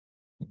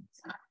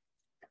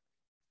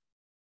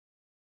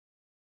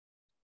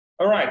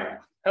All right.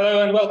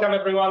 Hello and welcome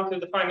everyone to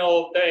the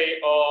final day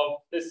of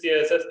this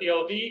year's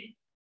SPLV.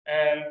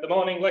 And the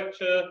morning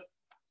lecture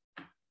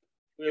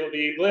will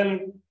be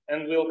Glynn,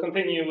 and we'll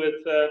continue with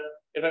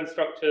event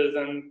structures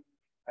and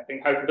I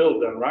think how to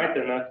build them, right?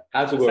 In a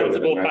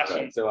sensible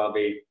fashion. So I'll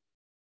be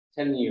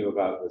telling you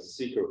about the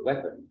secret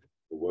weapon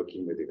for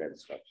working with event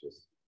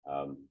structures.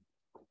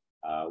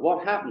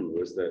 What happened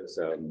was that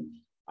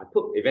I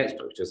put event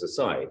structures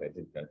aside. I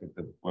did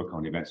the work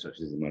on event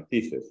structures in my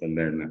thesis, and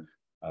then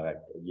a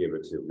year or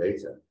two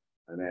later,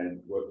 and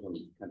then worked on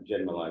kind of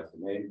generalized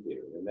domain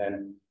theory. And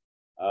then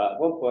at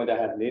one point, I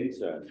had an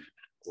intern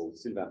called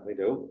Sylvain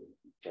Rideau,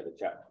 had a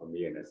chap from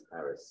ENS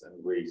Paris,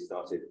 and we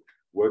started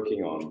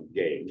working on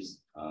games.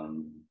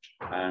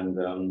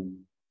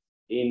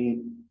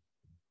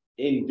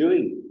 In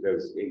doing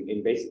those,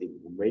 in basically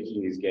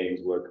making these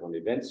games work on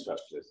event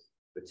structures,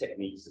 the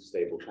techniques of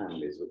stable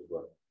families, which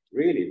were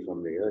really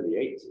from the early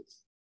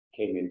 80s,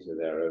 came into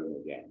their own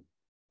again.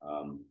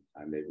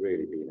 And they've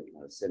really been a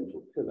kind of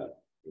central pillar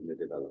in the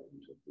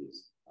development of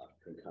these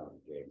concurrent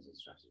games and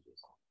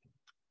strategies.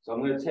 So I'm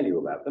going to tell you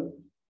about them.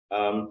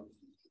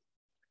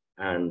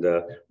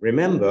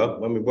 Remember,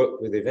 when we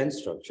worked with event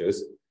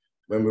structures,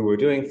 when we were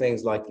doing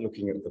things like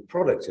looking at the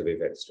product of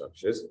event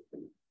structures,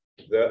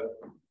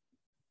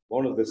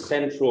 one of the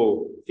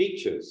central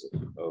features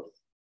of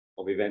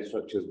event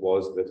structures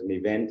was that an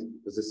event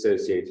was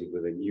associated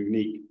with a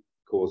unique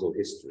causal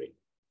history.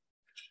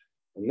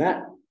 And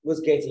that was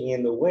getting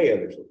in the way a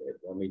little bit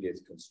when we did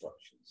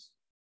constructions.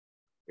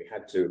 We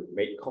had to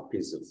make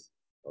copies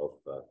of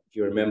if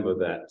you remember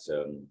that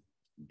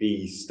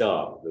B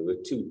star, there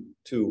were two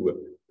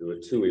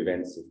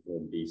events that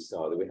formed B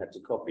star that we had to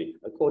copy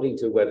according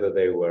to whether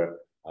they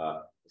were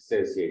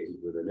associated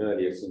with an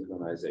earlier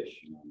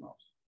synchronization or not.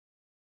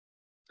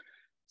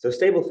 So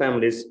stable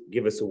families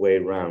give us a way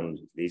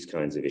around these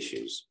kinds of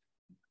issues.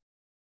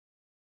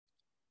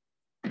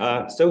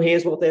 So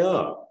here's what they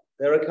are.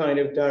 They're a kind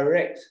of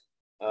direct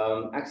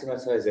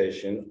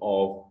axiomatization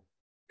of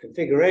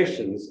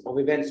configurations of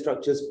event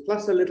structures,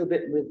 plus a little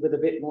bit with a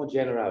bit more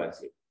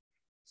generality,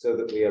 so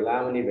that we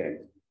allow an event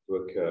to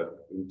occur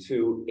in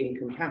two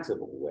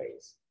incompatible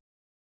ways.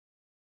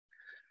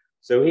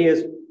 So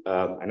here's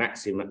an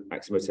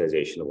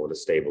axiomatization of what a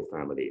stable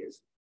family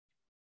is.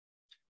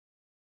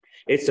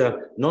 It's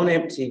a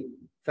non-empty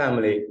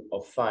family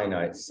of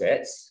finite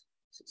sets,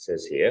 as it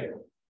says here.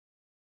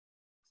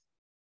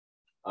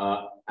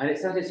 And it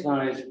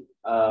satisfies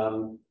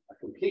a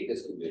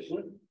completeness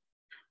condition.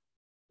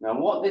 Now,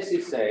 what this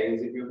is saying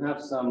is if you have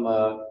some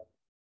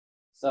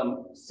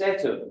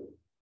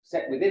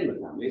set within the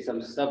family,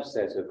 some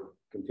subset of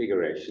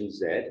configuration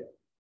Z,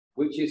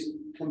 which is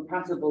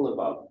compatible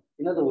above.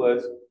 In other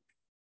words,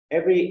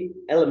 every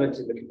element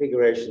in the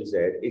configuration Z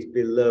is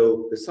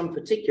below some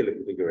particular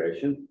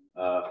configuration,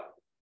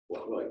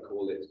 what do I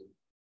call it?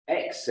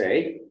 X,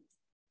 say,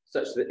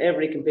 such that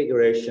every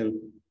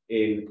configuration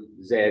in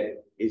Z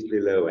is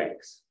below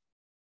X.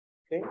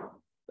 Okay?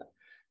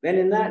 Then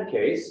in that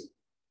case,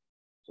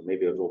 so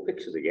maybe I'll draw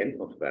pictures again,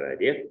 not a bad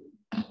idea.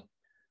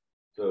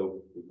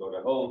 So we've got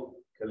a whole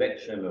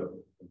collection of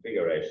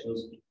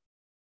configurations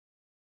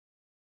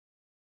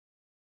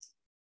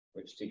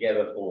which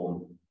together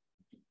form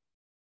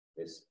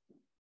this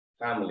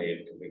family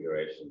of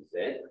configurations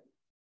Z.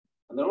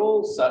 And they're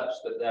all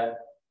such that they're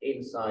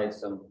inside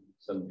some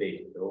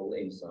big, they're all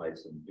inside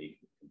some big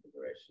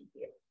configuration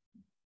here.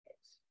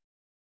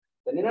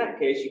 Then in that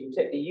case, you can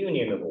take the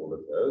union of all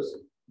of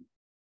those,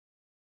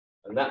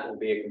 and that will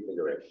be a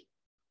configuration.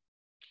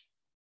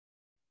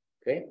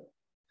 Okay?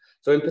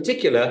 So in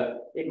particular,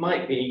 it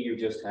might be you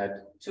just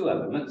had two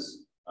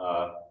elements,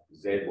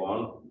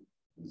 Z1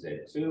 and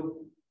Z2,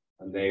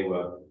 and they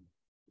were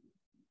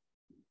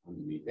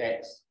underneath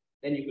X.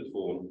 Then you could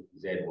form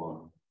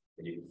Z1,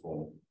 then you could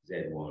form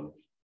Z1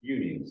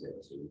 union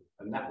Z2,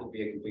 and that would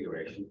be a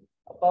configuration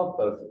above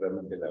both of them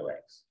and below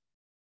X.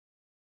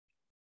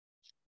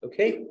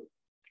 Okay?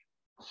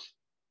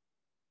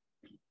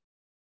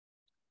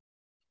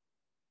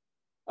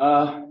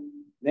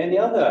 Then the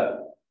other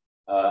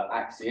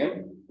axiom.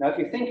 Now, if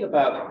you think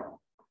about, I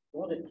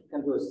want to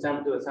come to a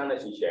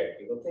sanity check.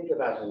 You can think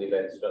about an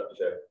event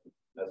structure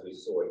as we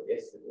saw it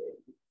yesterday,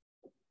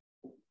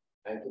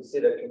 and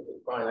consider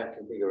finite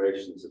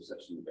configurations of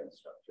such an event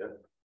structure.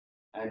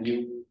 And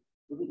you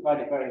wouldn't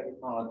find it very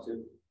hard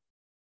to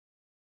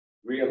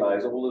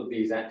realize all of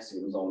these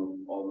axioms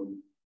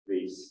on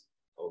this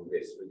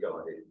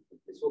regarding.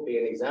 This will be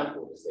an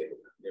example of a stable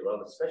family, a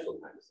rather special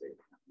kind of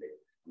stable family,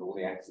 and all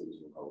the axioms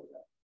will hold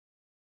that.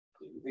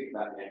 So if you think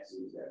about the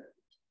axioms there,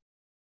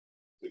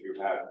 so if you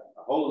have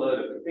a whole load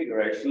of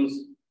configurations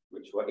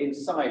which were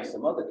inside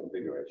some other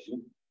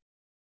configuration,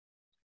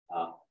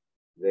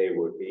 they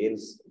would be in,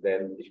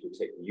 then if you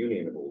take the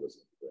union of all those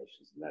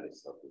configurations, and that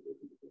itself would be a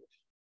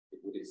configuration. It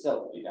would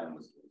itself be down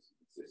this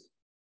system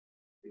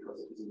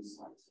because it is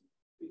inside some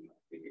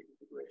big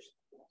configuration.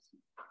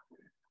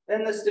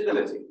 Then the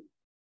stability.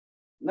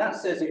 And that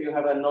says if you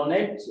have a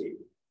non-empty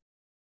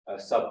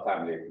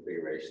subfamily of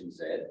configuration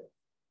Z,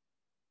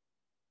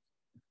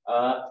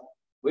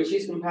 which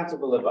is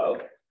compatible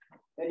above,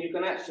 then you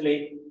can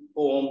actually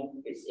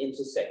form its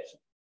intersection.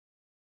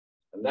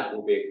 And that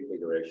will be a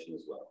configuration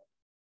as well.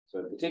 So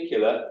in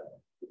particular,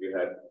 if you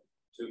had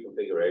two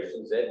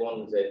configurations, Z1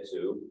 and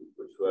Z2,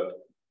 which were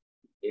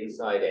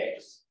inside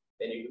X,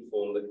 then you could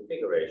form the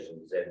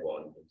configuration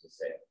Z1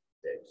 intersect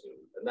Z2,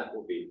 and that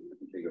will be a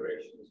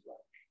configuration as well.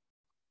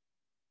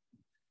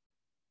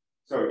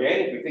 So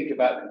again, if we think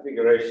about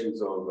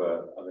configurations of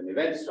an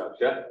event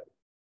structure,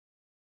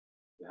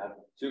 you have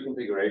two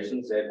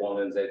configurations,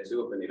 Z1 and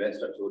Z2 of an event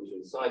structure, which are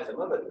inside some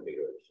other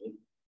configuration,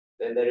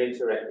 then their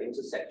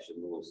intersection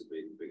will also be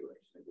a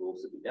configuration. It will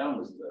also be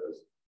downwards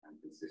closed and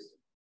consistent.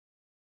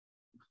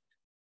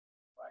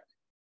 Right.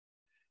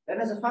 Then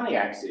there's a funny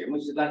axiom,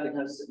 which is like it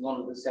has one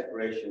of the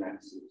separation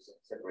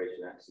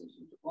axioms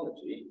in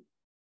topology,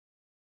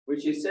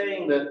 which is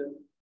saying that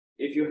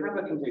if you have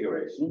a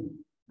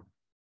configuration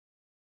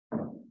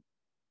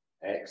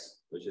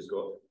X, which has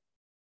got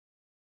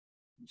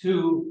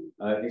two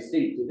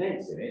distinct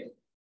events in it,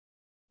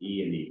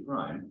 E and E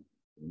prime,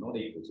 not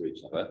equal to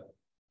each other,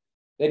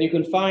 then you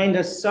can find a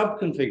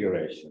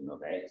subconfiguration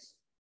of X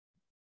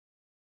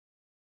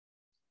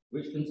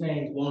which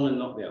contains one and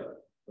not the other.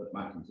 So it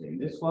might contain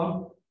this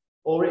one,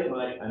 or it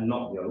might, and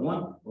not the other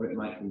one, or it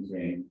might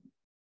contain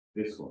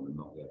this one and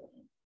not the other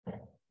one.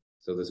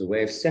 So there's a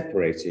way of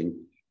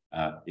separating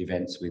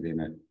events within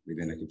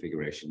a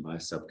configuration by a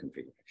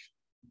subconfiguration.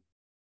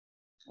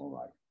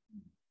 All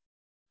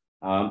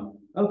right.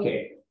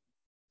 Okay.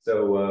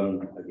 So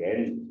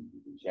again,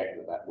 you can check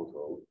that that will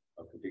hold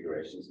of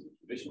configurations in the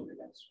traditional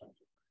event structure.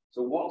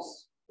 So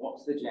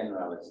what's the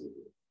generality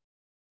here?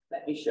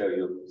 Let me show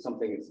you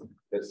something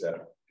that's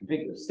a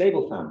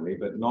stable family,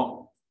 but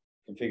not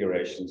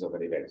configurations of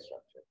an event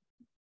structure.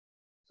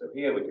 So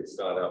here we could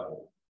start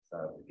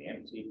with the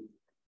empty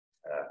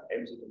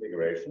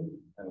configuration,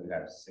 and we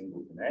have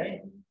singleton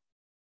A,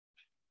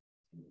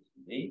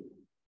 singleton B,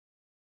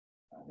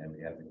 and then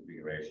we have the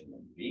configuration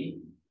of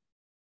B.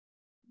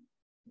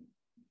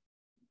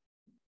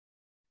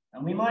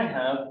 And we might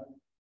have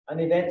an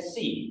event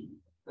C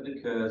that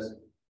occurs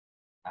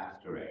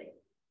after A.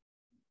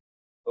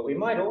 But we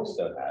might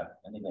also have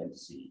an event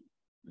C,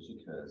 which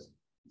occurs,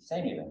 the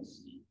same event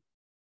C,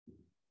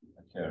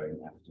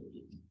 occurring after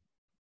B.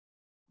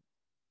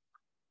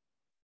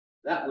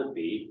 That would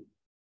be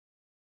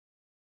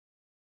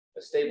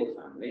a stable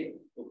family,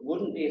 but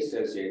wouldn't be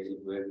associated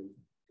with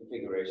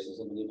configurations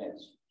of an event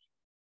structure.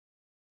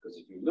 Because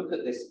if you look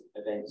at this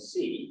event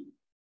C,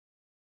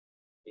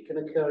 it can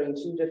occur in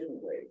two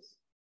different ways,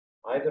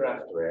 either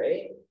after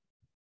A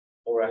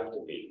or after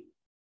B.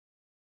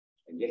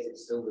 And yet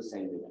it's still the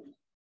same event.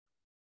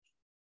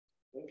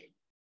 Okay.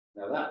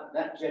 Now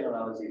that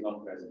generality is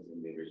not present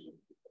in the original.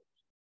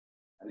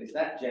 And it's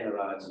that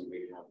generality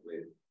we have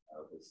with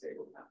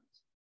stable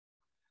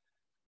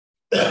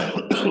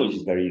families, which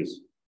is very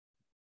useful.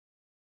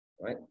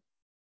 Right?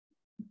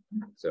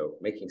 So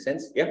making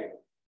sense? Yeah?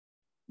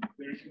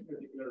 There is a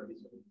particular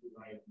reason to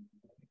write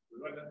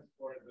relevance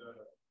for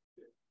the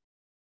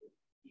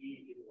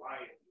E in Y,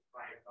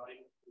 prime not in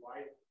Y.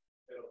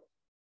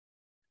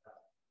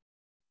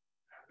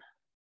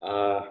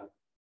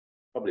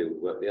 Probably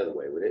would work the other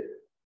way, would it?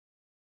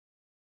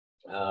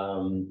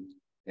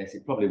 Yes,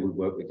 it probably would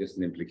work with just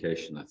an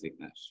implication. I think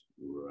that's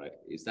right.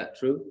 Is that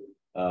true?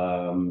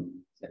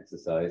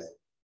 Exercise.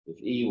 If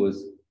E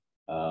was,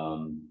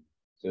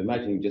 so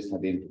imagine you just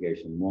had the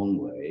implication one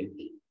way,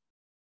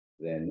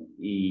 then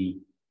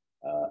E,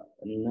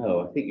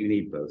 no, I think you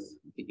need both.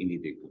 I think you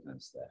need the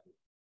equivalence there.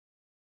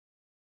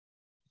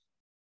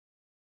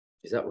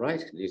 Is that right?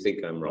 Do you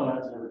think I'm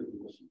wrong?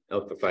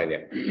 Oh, fine,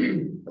 yeah.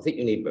 I think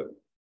you need both.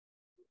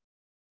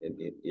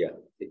 Yeah,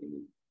 I think you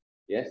need.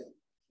 Yes?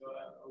 So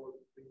I was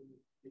thinking,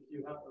 if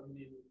you have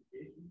only an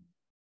implication,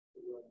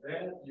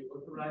 there you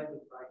authorize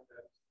the fact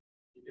that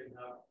you can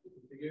have the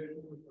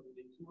configuration with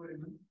only two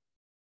elements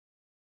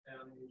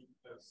and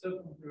a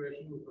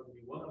sub-configuration with only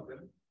one of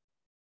them.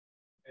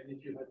 And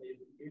if you have the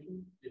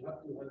implication, you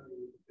have to have the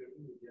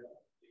implication with the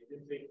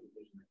same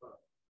implication as well.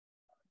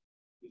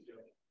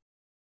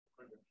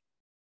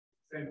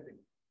 Same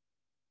thing.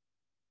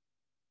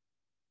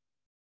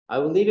 I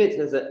will leave it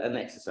as an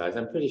exercise.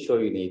 I'm pretty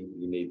sure you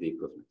need the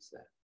equivalence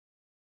there.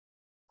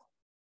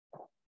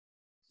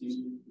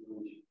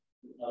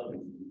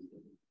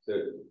 So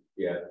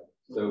yeah.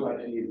 So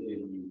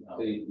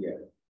yeah.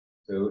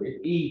 So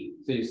if E,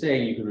 so you're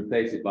saying you can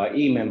replace it by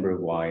E member of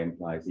Y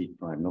implies E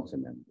prime not a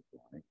member of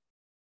Y.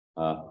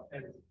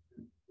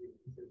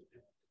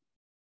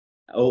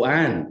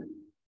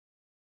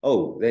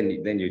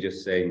 Then you're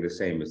just saying the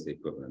same as the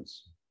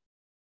equivalence.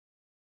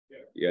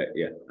 Yeah.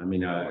 I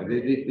mean,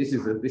 this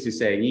is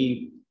saying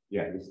E.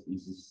 Yeah, this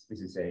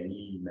is saying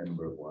E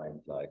member of Y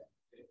implied.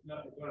 It's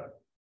not a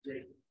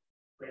great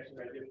question.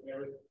 I just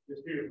never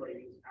just verify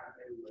these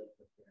everywhere.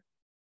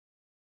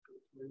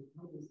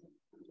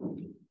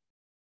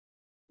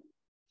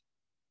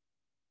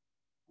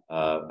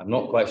 I'm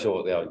not quite sure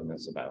what the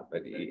argument's about,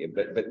 but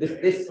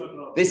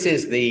this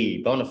is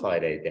the bona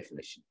fide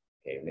definition.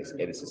 Okay, and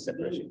it's a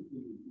separation.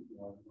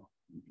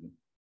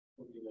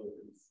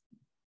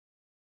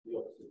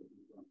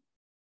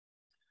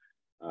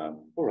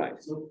 All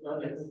right. So,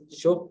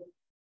 Sure.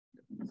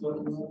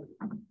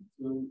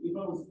 So if I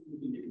was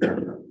looking at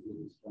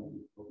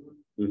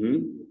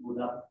would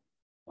that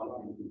have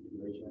any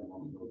configuration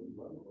among those as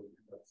well, or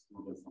that's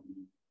not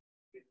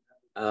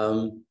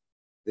something?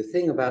 The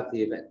thing about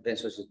the event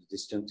such as the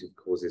disjunctive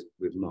causes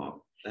with Mark,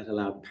 that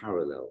allowed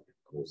parallel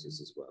causes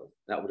as well.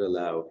 That would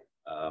allow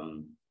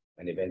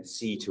an event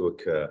C to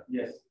occur.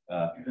 Yes.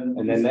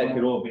 And then that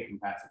could all be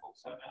compatible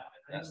somehow.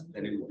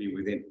 Then it would be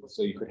within,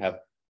 so you could have,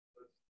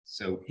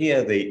 so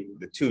here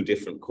the two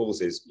different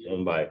causes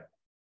one by,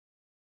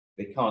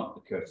 they can't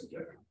occur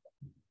together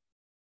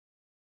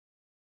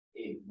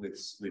with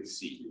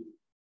C.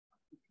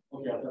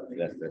 Okay,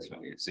 That's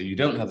right. Yeah. So you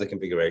don't have the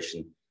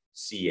configuration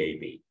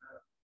CAB,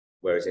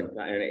 whereas in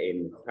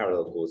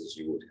parallel causes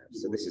you would have.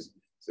 So this is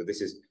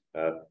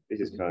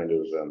kind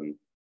of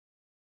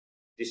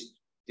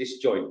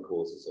disjoint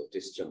causes or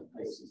disjunct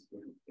causes.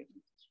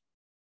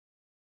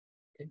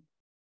 Okay.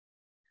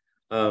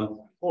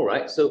 All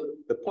right. So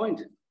the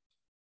point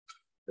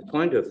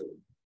of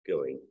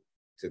going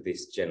to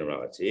this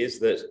generality is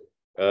that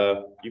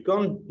you've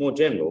gone more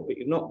general, but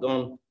you've not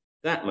gone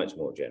that much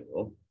more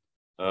general.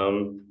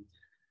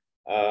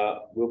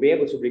 We'll be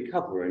able to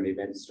recover an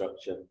event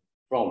structure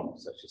from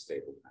such a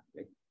stable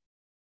family.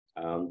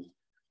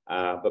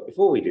 But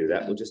before we do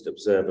that, we'll just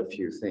observe a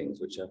few things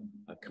which are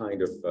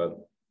kind of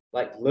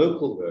like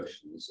local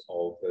versions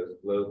of those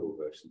global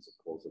versions of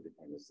causal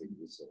dependency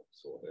we saw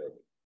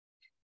earlier.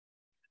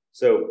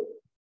 So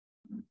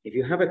if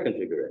you have a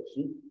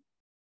configuration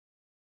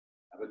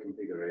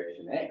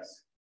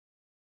X,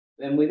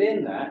 then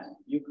within that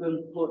you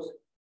can put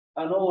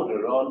an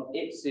order on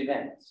its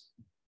events.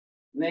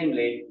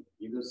 Namely,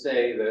 you can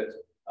say that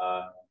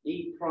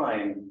E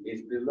prime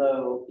is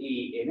below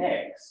E in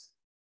X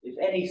if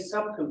any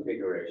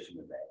subconfiguration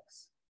of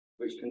X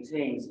which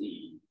contains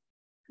E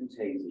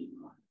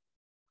prime.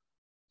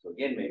 So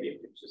again, maybe a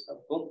picture is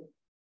helpful.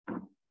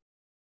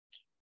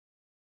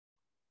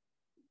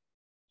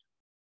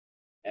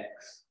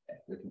 X,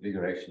 the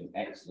configuration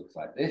X looks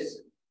like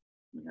this.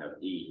 We have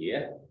E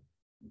here,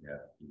 we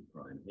have E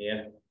prime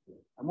here.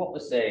 And what we're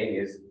saying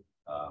is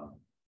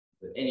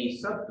that any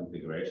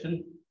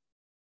subconfiguration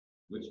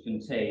which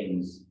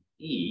contains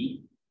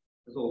E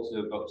has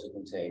also got to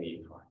contain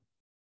E prime.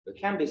 There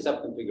can be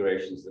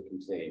subconfigurations that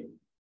contain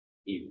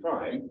E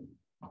prime,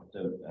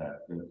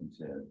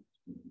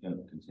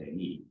 don't contain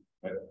E.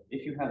 But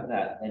if you have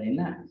that, then in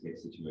that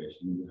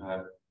situation, you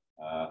have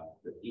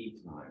that E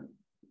prime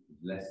is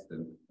less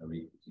than or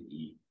equal to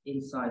E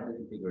inside the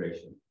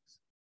configuration.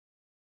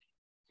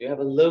 So you have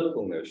a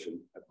local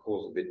notion of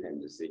causal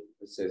dependency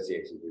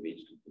associated with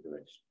each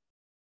configuration.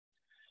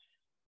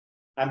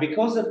 And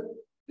because of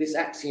this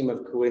axiom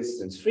of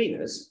coincidence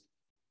freeness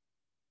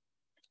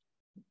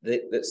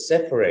that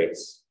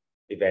separates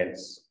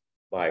events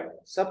by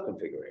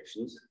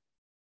subconfigurations,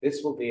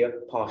 this will be a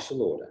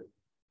partial order.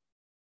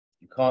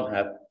 You can't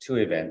have two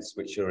events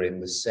which are in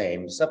the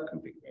same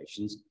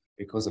subconfigurations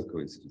because of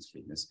coincidence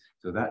freeness.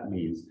 So that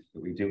means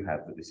that we do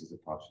have that this is a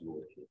partial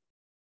order here.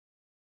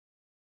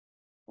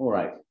 All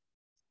right.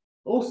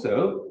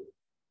 Also,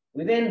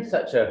 within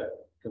such a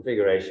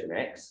configuration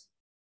X,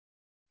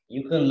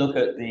 you can look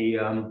at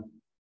the,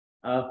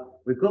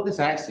 we've got this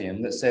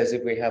axiom that says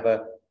if we have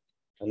a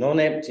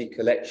non-empty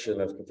collection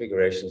of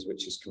configurations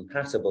which is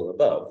compatible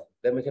above,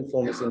 then we can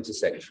form its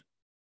intersection.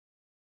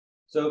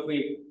 So if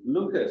we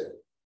look at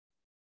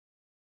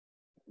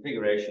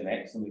configuration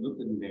X and we look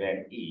at an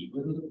event E,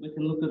 we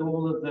can look at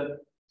all of the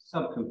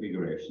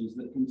subconfigurations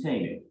that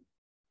contain it.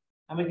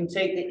 And we can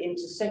take the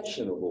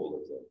intersection of all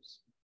of those.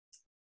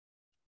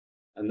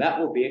 And that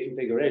will be a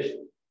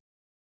configuration.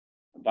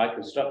 And by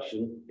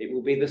construction, it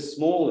will be the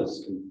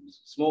smallest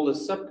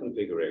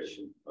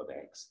subconfiguration of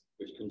X,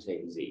 which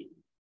contains E.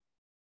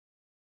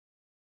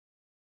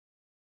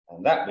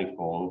 And that we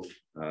call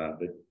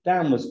the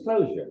downwards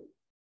closure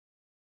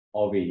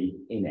of E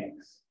in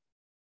X.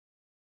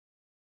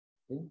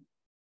 Okay.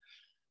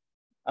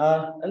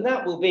 And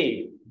that will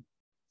be,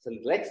 it's a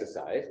little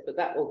exercise, but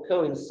that will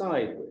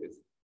coincide with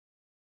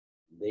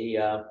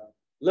the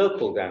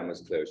local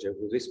downwards closure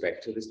with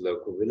respect to this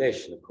local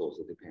relation of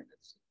causal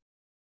dependency.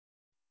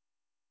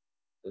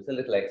 It's a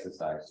little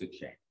exercise to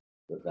check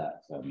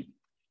that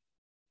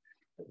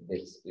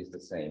this is the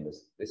same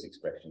as this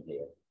expression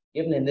here.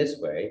 Given in this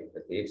way,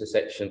 at the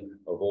intersection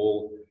of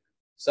all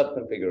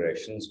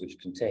subconfigurations which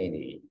contain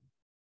E,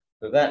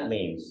 so that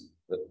means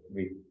that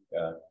we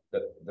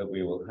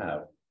will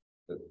have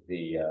that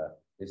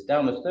this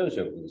downwards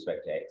closure with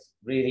respect to X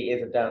really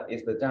is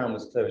the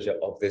downwards closure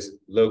of this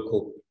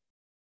local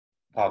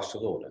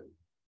partial order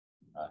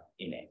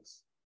in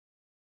X.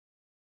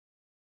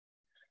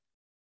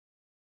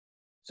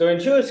 So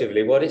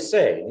intuitively, what it's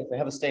saying, if we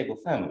have a stable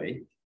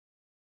family,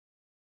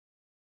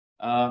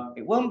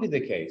 it won't be the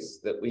case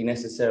that we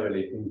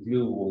necessarily can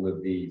glue all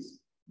of these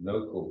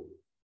local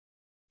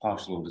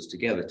partial orders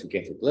together to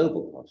get a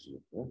global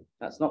partial order.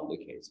 That's not the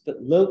case.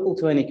 But local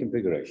to any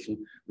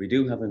configuration, we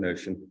do have a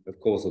notion of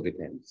causal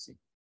dependency.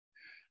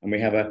 And we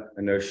have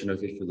a notion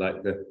of, if you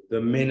like,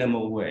 the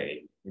minimal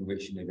way in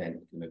which an event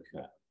can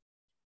occur.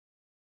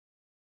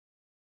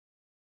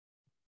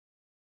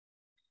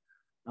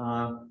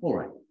 All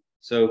right,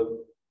 so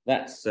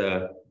that's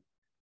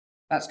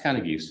kind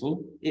of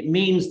useful. It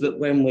means that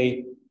when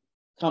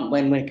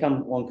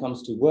one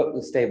comes to work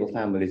with stable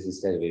families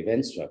instead of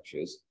event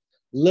structures,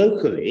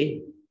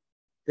 locally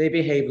they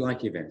behave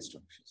like event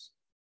structures.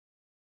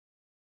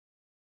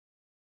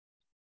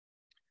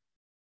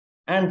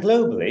 And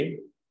globally,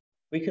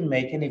 we can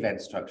make an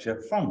event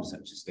structure from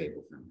such a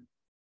stable family.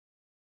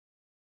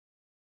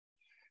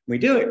 We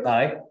do it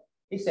by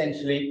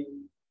essentially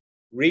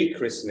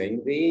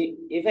rechristening the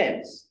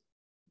events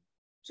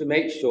to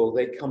make sure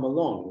they come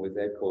along with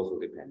their causal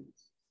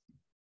dependence.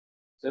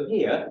 So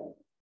here,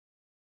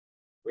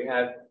 we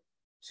have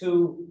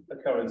two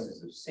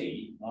occurrences of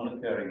C, one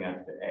occurring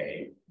after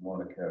A,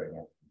 one occurring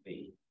after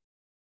B.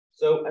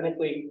 So, and if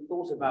we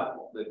thought about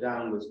what the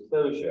downwards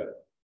closure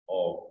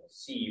of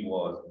C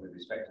was with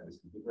respect to this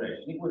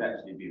configuration, it would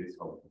actually be this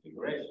whole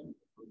configuration.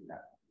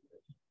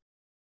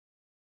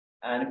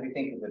 And if we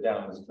think of the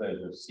downwards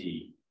closure of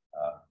C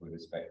with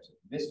respect to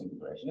this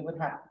configuration, it would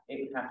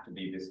have to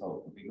be this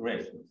whole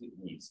configuration. It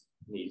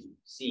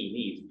C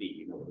needs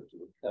B in order to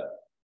occur.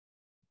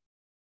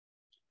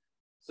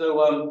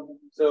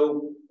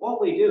 So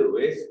what we do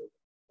is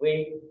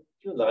we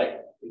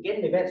get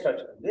an event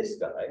structure for this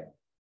guy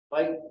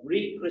by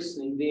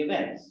rechristening the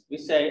events. We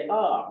say,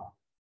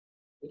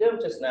 we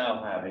don't just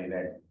now have an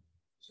event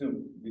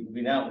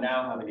we now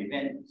have an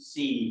event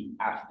C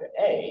after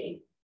A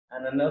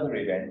and another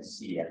event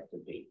C after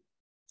B.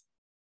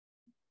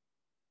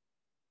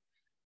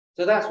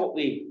 So that's what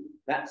we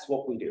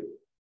do.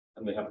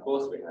 And we have, of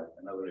course, we have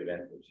another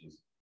event which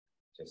is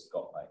just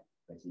got by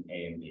letting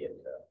A and B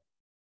occur.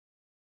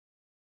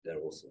 They're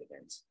also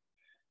events.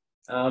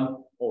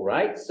 All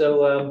right,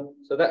 so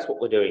that's what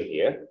we're doing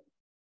here.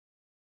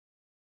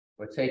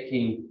 We're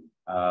taking,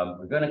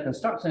 we're going to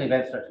construct an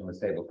event structure from a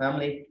stable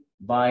family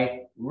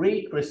by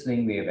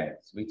rechristening the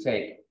events. We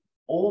take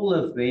all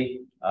of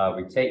the,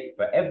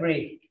 for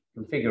every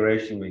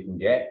configuration we can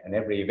get and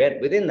every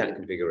event within that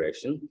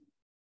configuration,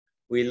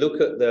 we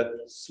look at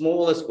the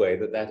smallest way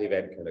that that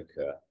event can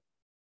occur.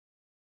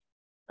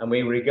 And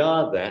we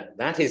regard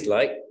that is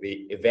like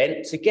the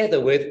event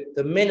together with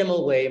the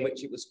minimal way in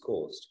which it was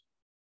caused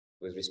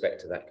with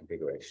respect to that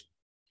configuration.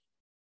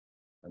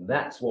 And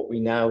that's what we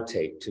now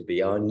take to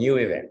be our new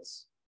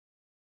events.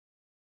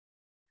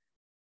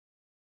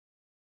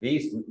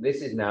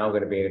 This is now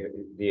going to be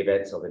the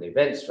events of an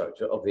event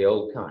structure of the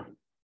old kind.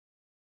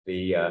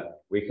 We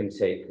can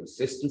take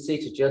consistency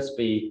to just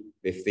be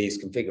if these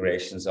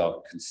configurations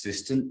are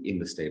consistent in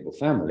the stable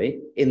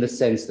family, in the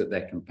sense that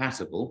they're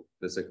compatible.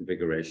 There's a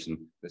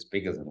configuration that's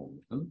bigger than all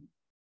of them.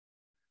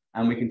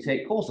 And we can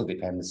take causal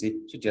dependency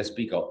to just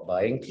be got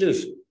by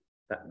inclusion.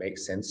 That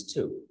makes sense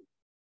too.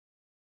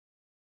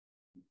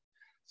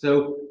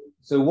 So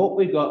what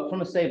we've got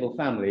from a stable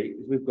family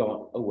is we've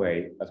got a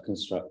way of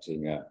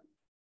constructing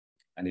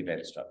an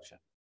event structure.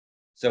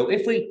 So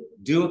if we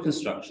do a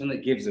construction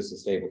that gives us a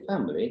stable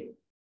family,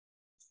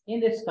 in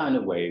this kind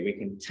of way, we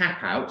can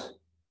tap out,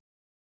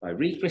 by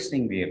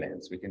rechristening the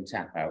events, we can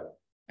tap out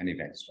an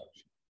event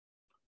structure.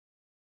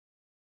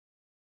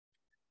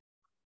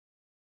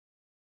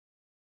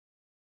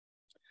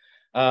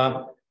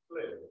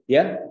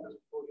 Yeah?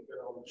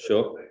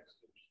 Sure.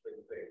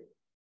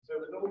 So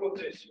with all of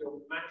this,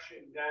 you're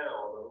mashing down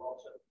a lot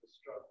of the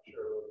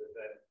structure of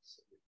events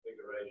and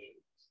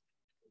configurations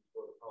into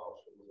a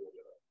partial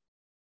order.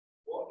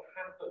 What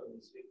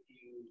happens if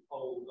you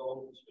hold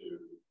on to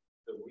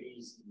the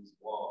reasons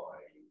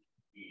why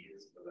E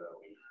is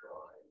below E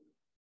prime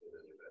in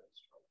an event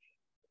structure?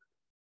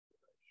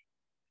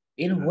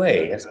 In a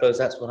way, I suppose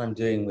that's what I'm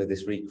doing with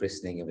this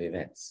rechristening of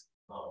events.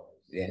 Oh.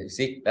 Yeah, you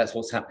see, that's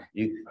what's happening.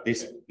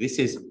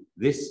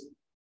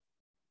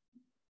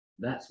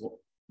 That's what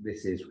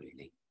this is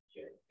really.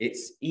 Okay.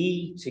 It's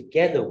E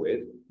together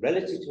with,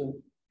 relative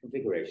to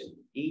configuration,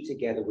 E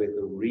together with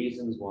the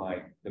reasons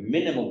why, the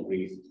minimal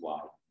reasons why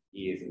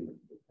E is in the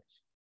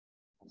configuration.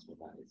 That's what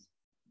that is.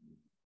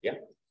 Yeah?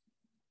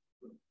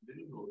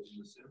 Minimal in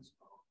the sense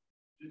of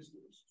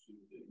distance to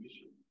the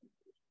emission.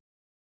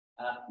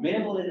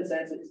 Minimal in the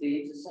sense it's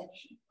the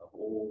intersection of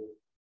all.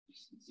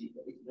 See,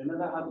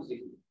 remember how was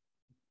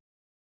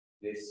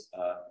this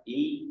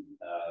E,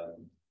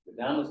 the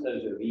downward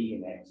closure of E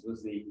in X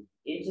was the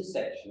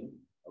intersection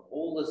of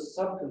all the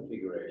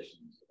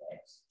subconfigurations of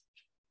X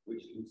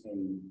which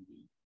contain E.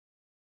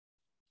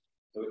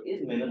 So it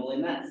is minimal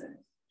in that sense.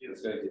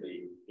 It's going to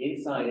be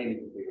inside any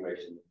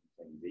configuration that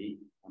contains E,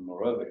 and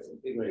moreover, its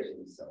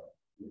configuration itself.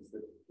 It's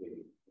the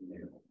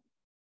minimal.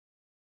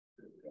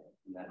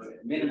 And that's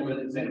it. Minimal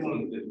in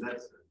that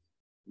sense.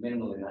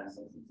 Minimal in that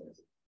sense, in terms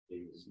of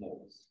being the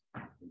smallest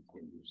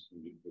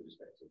with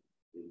respect to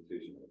the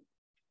inclusion of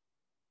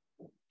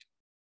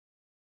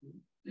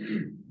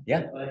it.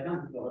 Yeah. But I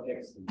can't go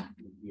X in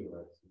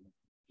zero.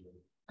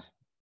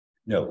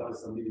 No.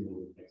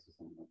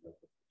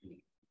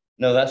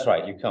 No, that's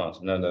right. You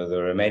can't. No,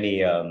 there are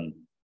many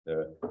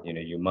So, you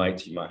know, you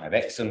might have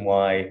X and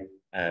Y,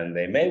 and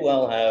they may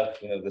well have,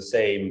 you know, the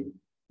same,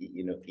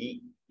 you know, E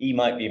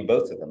might be in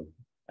both of them,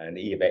 and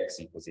E of X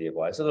equals E of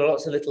Y. So there are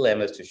lots of little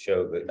lemmas to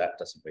show that that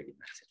doesn't really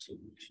matter too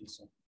much. And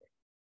so,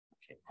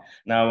 okay.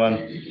 Now,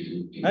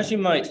 as you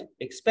might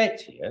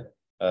expect here,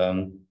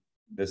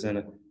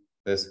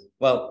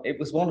 well, it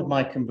was one of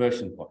my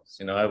conversion points.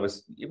 You know, it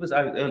was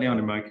early on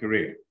in my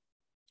career.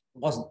 It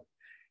wasn't,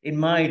 in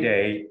my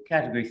day,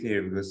 category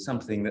theory was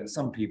something that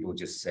some people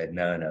just said,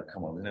 no,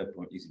 come on, there's no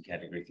point using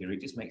category theory.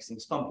 It just makes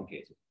things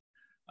complicated.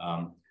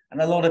 And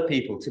a lot of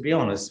people, to be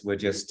honest, were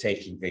just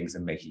taking things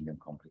and making them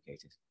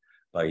complicated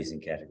by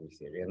using category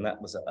theory. And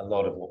that was a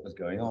lot of what was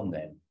going on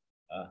then.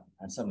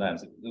 And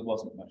sometimes there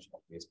wasn't much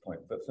obvious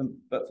point. But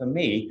for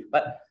me,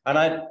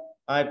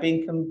 I've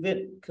been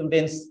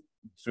convinced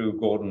through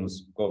Gordon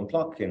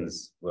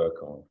Plotkin's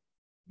work on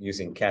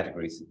using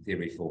category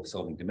theory for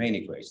solving domain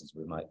equations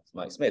with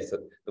Mike Smith,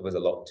 that there was a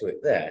lot to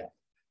it there.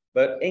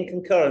 But in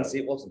concurrency,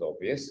 it wasn't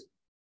obvious.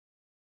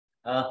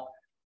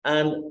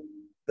 And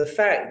the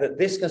fact that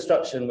this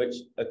construction, which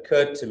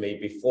occurred to me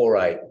before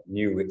I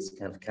knew its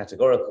kind of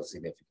categorical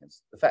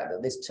significance, the fact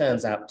that this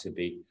turns out to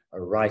be a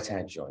right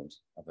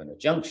adjoint of an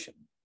adjunction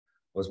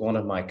was one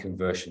of my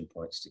conversion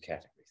points to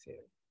category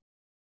theory.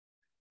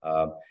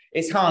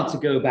 It's hard to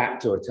go back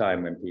to a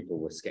time when people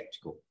were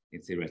skeptical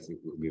in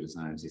theoretical computer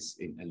scientists,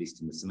 at least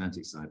in the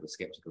semantic side, were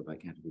skeptical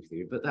about category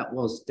theory, but that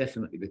was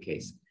definitely the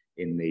case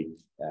in the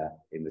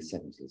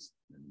 70s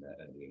and the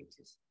early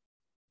 80s.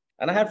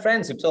 And I had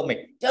friends who told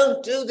me,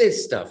 don't do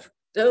this stuff,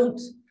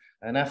 don't.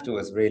 And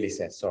afterwards really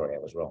said, sorry, I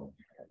was wrong.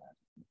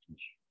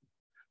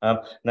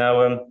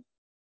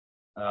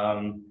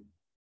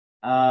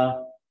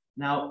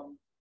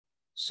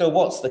 So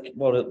what's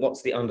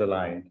the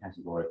underlying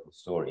categorical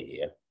story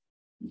here?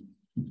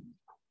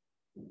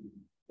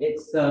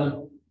 It's,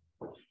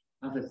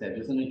 as I said,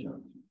 there's an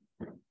adjunction.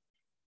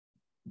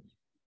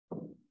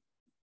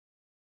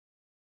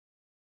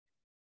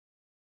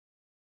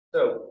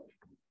 So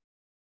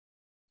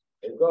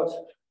we've got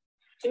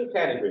two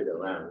categories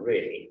around,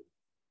 really.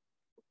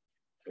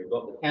 We've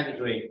got the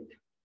category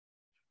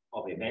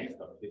of event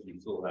structures, we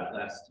saw that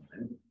last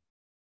time.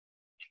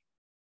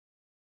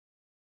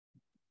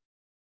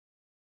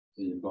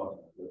 So you've got,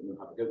 you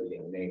have to go with a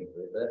name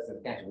for it, but that's the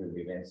category of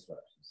event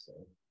structures. So.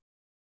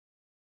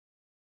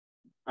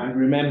 And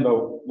remember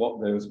what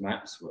those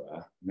maps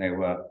were. They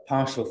were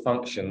partial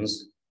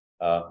functions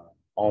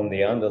on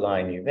the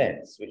underlying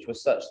events, which were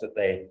such that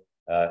they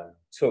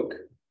took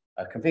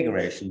a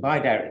configuration by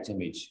direct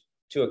image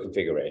to a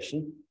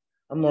configuration,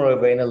 and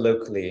moreover in a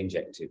locally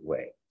injected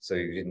way. So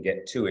you didn't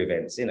get two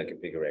events in a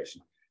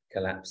configuration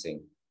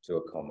collapsing to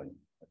a common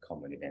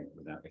event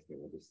without if they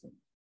were distinct.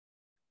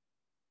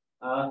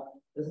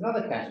 There's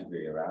another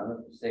category around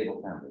of stable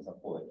families, I'll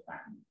call it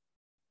family.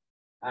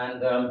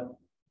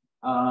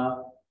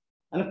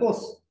 And of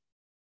course,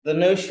 the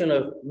notion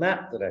of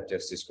map that I've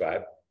just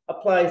described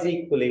applies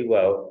equally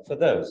well for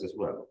those as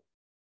well.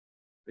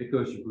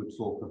 Because you could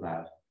talk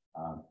about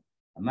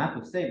a map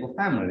of stable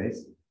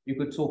families, you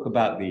could talk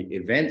about the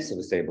events of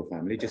a stable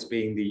family just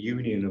being the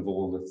union of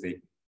all of the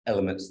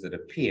elements that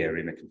appear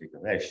in a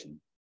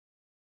configuration.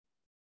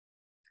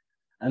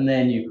 And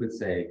then you could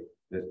say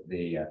that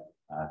the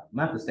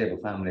map of stable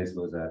families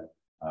was a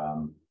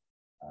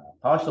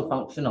partial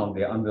function on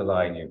the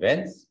underlying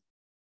events,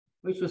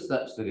 which was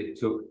such that it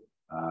took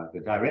the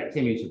direct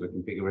image of a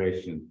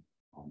configuration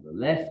on the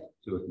left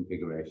to a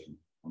configuration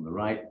on the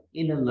right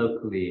in a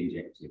locally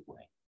injective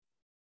way.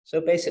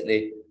 So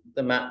basically,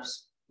 the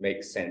maps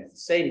make sense. The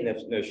same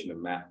notion of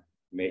map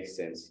makes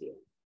sense here.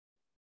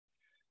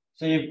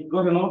 So you've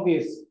got an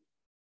obvious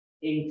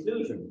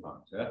inclusion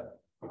factor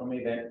from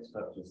event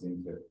structures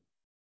into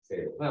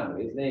stable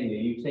families. Namely,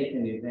 you take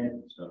an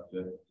event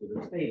structure to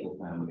the stable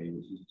family,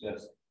 which is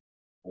just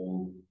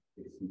all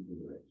its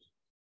configuration.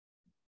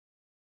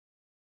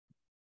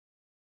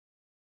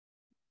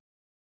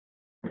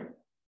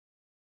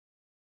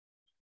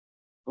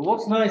 But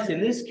what's nice in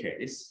this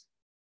case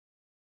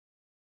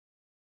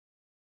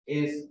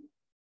is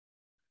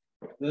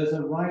there's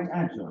a right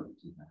adjoint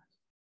to that,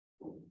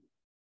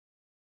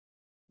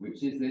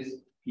 which is this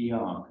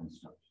PR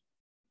construction.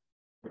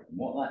 And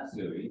what that's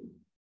doing,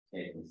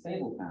 taking the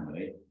stable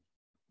family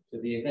to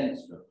the event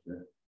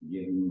structure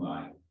given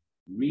by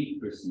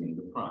rechristening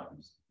the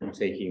primes and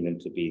taking them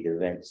to be the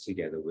events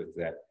together with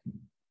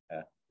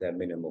their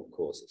minimal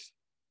causes.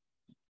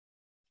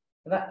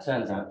 And that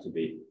turns out to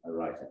be a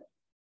right adjoint.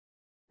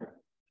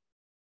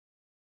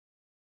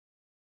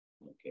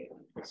 Okay,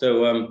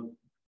 so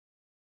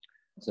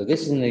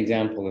this is an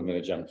example of an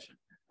adjunction,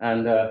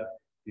 and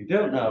if you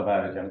don't know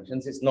about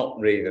adjunctions, it's not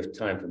really the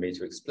time for me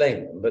to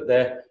explain them. But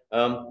they're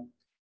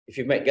if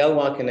you've met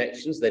Galois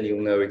connections, then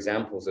you'll know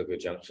examples of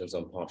adjunctions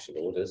on partial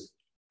orders.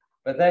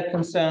 But they're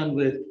concerned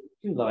with,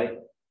 if you like,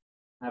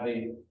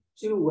 having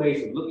two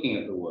ways of looking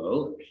at the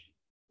world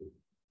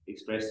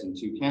expressed in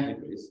two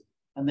categories,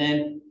 and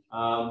then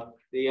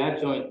the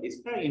adjoint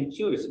is very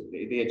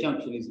intuitively, the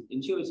adjunction is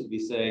intuitively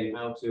saying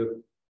how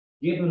to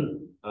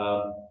given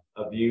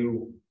a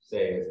view,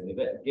 say, as an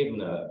event,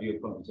 given a view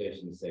of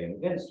computation, say, an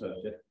event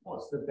structure,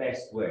 what's the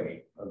best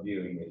way of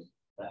viewing it,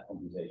 that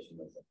computation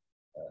as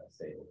a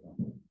stable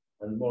family?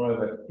 And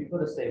moreover, if you've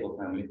got a stable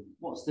family,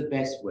 what's the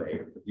best way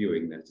of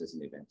viewing that as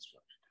an event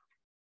structure?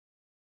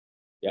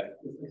 Yeah.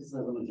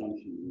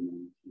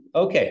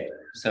 Okay,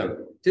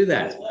 so do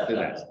that.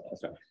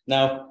 That's right.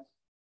 Now,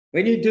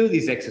 when you do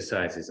these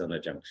exercises on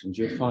adjunctions,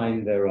 you'll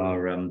find there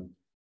are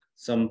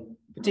some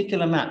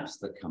particular maps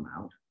that come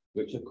out,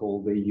 which are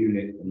called the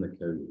unit and the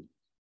co-unit.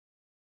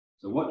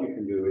 So what you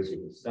can do is you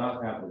can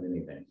start out with an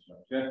event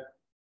structure,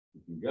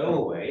 you can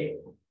go away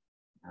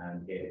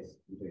and get its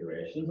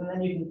configurations, and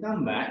then you can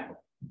come back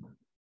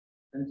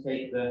and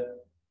take the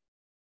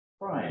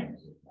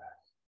primes of that.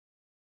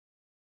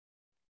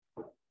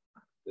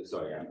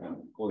 Sorry,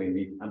 I'm calling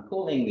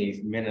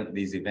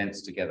these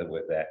events together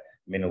with their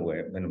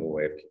minimal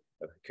way of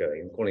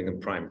occurring. I'm calling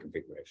them prime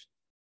configuration.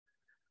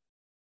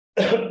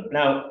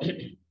 Now,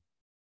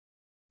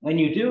 when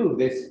you do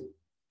this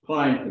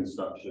prime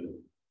construction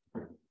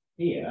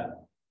here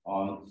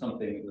on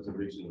something that was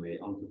originally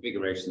on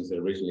configurations that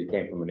originally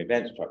came from an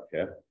event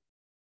structure,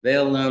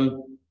 they'll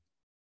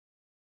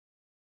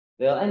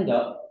end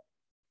up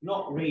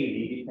not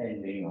really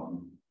depending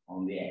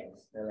on the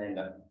X. They'll end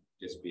up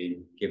just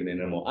being given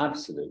in a more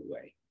absolute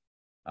way.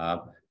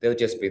 They'll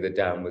just be the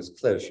downwards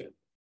closure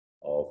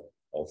of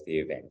the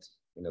event.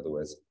 In other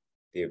words,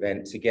 the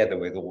event together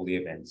with all the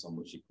events on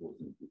which you call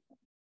them.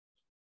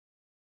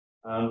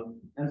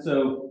 And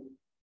so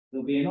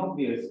there'll be an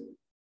obvious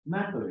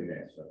map of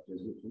event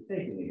structures which will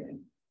take an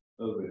event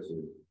over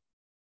to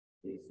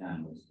its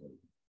downwards closure.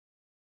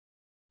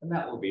 And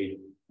that will be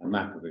a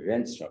map of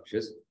event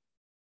structures.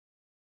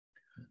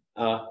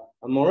 And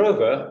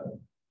moreover,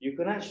 you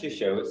can actually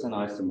show it's an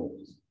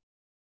isomorphism.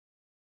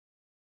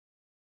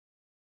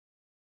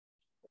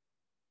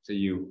 So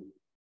you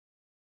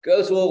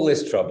go to all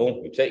this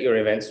trouble, you take your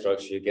event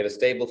structure, you get a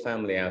stable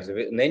family out of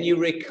it, and then you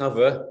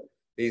recover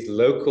these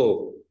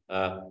local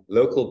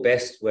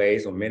best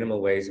ways or minimal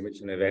ways in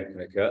which an event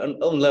can occur. And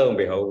lo and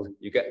behold,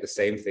 you get the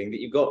same thing that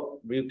you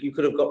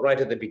could have got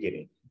right at the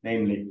beginning,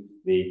 namely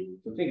the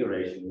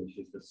configuration, which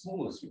is the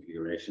smallest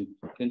configuration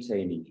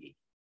containing E.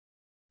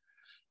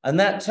 And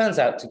that turns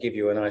out to give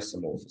you an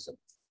isomorphism.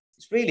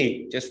 It's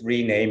really just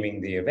renaming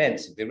the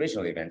events of the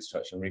original event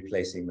structure and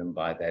replacing them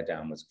by their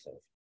downwards closure.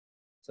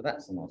 So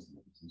that's an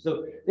isomorphism.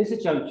 So this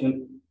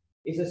adjunction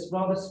is a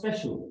rather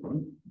special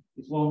one.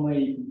 It's one where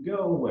you can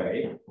go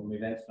away from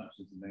event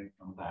structures and then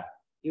come back.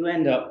 You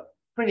end up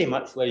pretty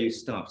much where you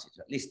started,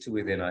 at least to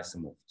within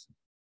isomorphism.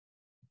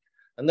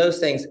 And those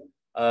things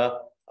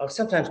are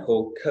sometimes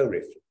called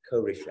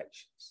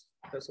co-reflections.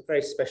 So it's a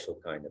very special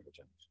kind of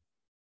adjunction.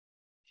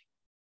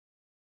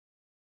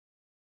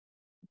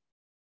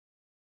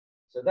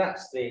 So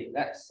that's the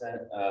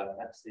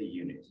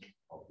unit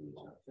of the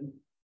adjunction.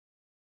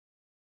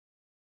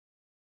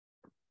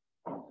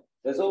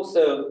 There's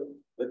also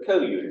the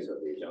co-unit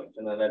of the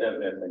adjunction, and I don't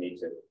know if I need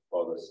to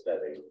bother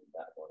spelling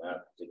that one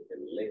out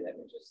particularly. Let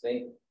me just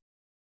think.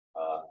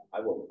 I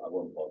won't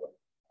bother.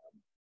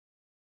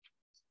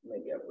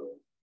 Maybe I will.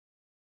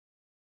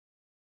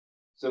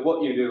 So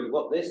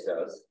what this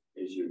does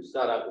is you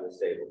start out with a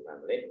stable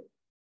family.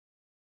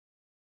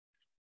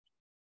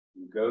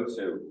 You go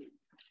to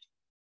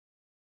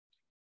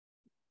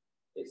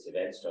its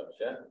event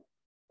structure,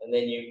 and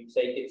then you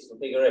take its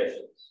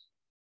configurations,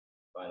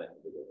 finite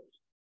configuration.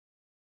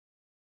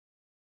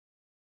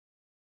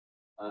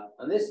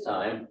 And this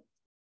time,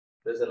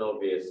 there's an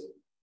obvious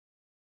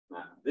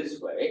map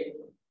this way.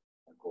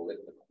 I call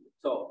it the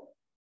top.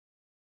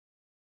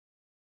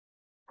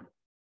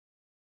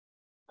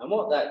 And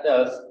what that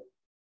does,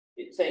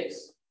 it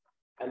takes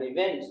an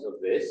event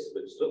of this,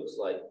 which looks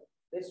like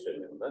this,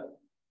 remember,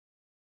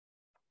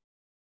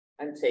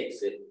 and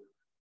takes it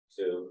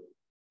to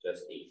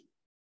just E.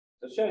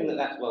 So showing that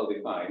that's well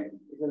defined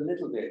is a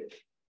little bit,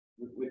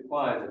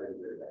 requires a little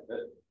bit of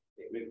effort.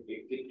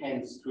 It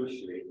depends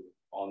crucially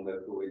on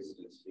the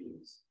coincidence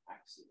fields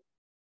axiom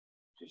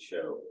to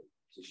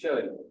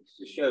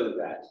show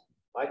that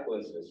by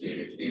coincidence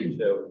fields you can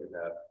show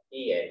that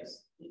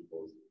EX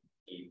equals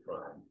E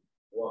prime.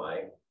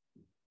 Why?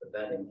 But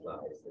that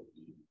implies that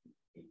E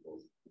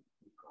equals E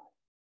prime.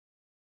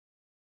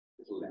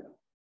 Little letter.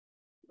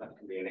 That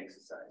can be an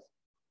exercise.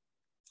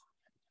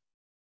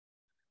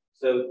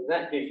 So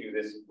that gives you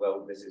this,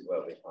 well, this is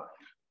well defined.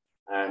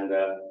 And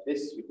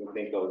this you can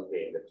think of as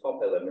being the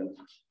top element.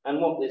 And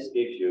what this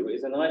gives you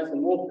is an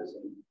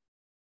isomorphism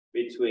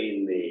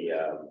between the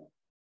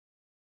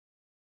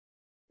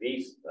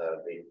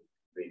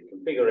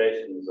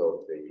configurations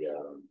of the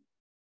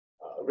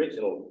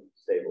original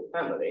stable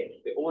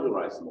family, the order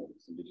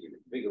isomorphism between the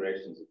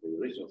configurations of the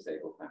original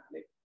stable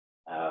family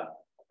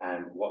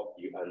and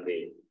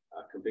the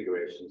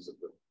configurations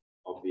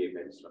of the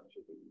event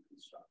structure that you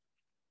construct.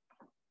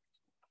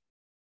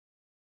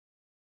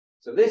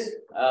 So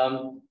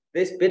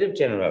this bit of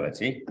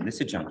generality,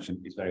 this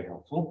adjunction, is very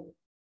helpful.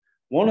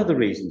 One of the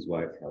reasons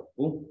why it's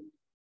helpful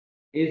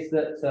is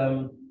that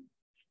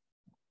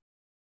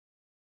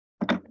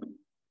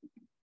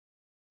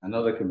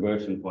another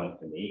conversion point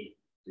for me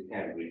to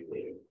category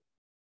theory,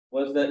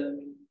 was that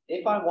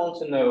if I want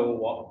to know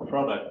what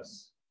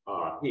products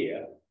are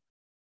here,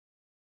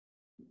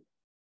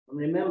 and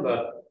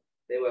remember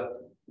they were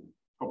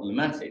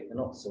problematic, they're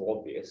not so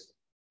obvious,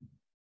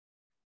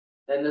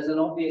 then there's an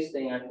obvious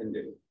thing I can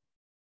do.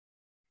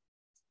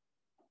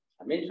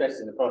 I'm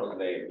interested in the product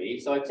of A and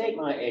B, so I take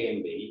my A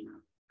and B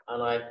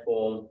and I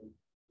form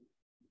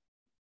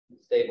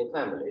stable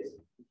families.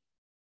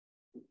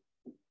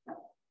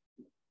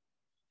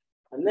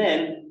 And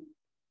then,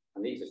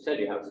 I need to tell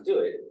you how to do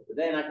it, but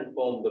then I can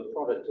form the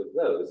product of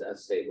those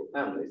as stable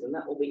families, and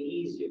that will be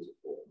easier to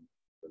form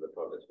than the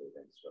product of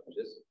event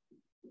structures.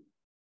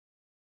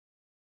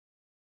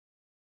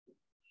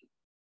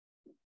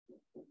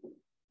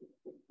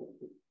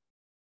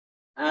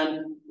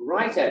 And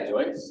right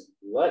adjoints,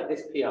 like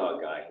this PR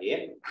guy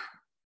here,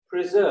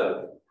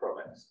 preserve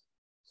products.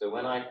 So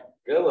when I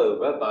go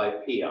over by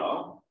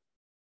PR,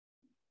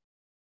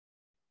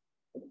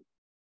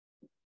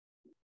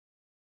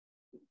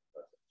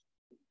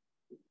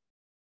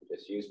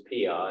 just use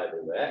PR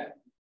everywhere,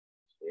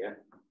 here,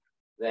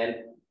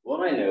 then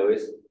what I know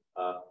is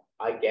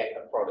I get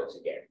a product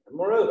again. And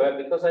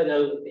moreover, because I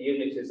know that the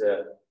unit is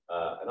an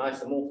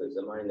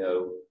isomorphism, I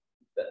know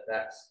that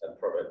that's a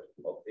product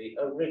of the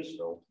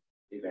original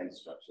event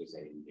structures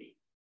A and B.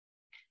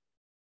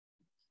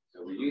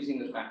 So we're using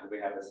the fact that we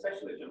have a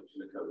special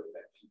adjunction, a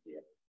co-reflection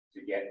here,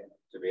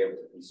 to be able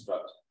to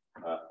construct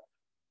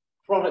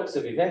products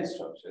of event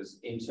structures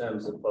in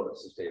terms of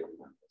products of stable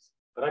families.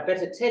 But I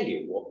better tell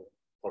you what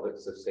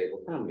products of stable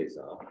families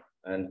are,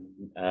 and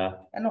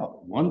they're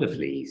not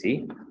wonderfully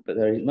easy, but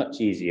they're much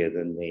easier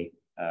than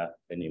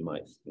you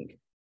might think.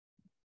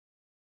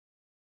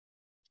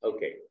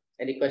 Okay.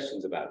 Any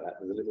questions about that?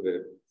 There's a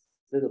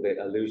little bit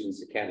allusions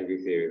to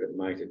category theory that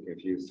might have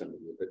confused some of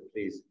you, but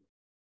please,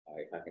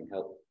 if I can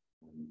help,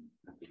 I'm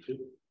happy to.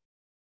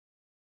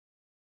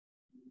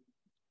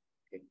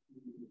 Okay.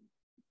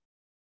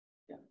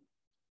 Yeah.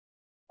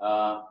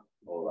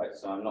 All right,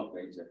 so I'm not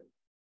going to,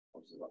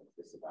 what's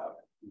this about?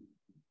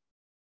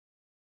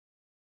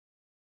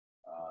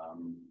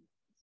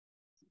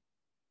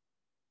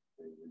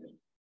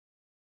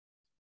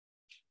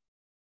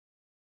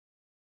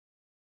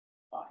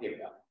 Here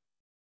we are.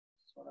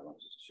 That's what I wanted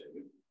to show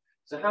you.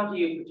 So how do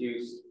you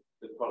produce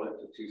the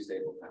product of two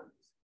stable families?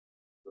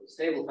 We've got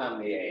stable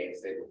family A and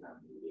stable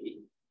family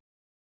B.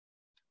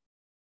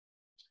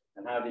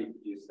 And how do you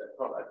produce that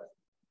product?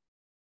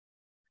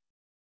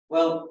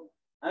 Well,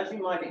 as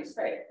you might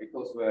expect,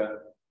 because we're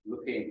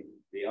looking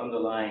the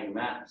underlying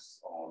maps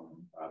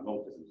on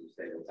morphisms of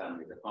stable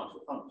families are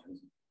partial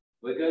functions,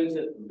 we're going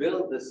to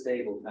build the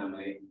stable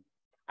family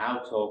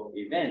out of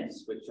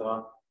events which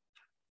are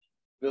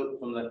built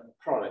from the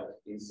product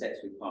in sets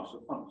with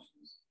partial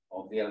functions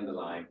of the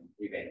underlying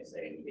events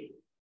A and B.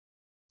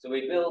 So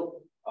we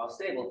build our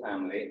stable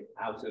family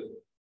out of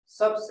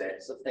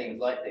subsets of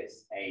things like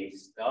this: A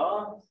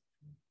star,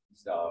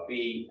 star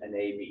B, and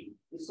AB.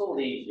 We saw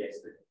these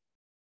yesterday.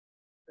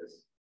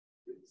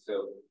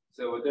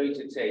 So we're going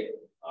to take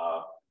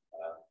our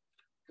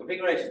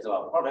configurations of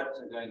our product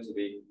are going to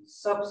be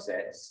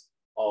subsets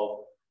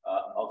of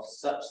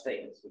such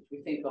things, which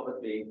we think of as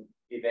being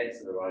events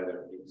that are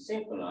either being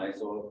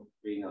synchronized or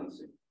being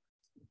unsynchronized.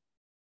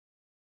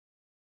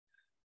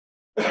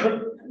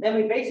 And then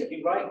we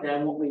basically write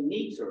down what we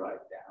need to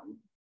write down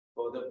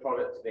for the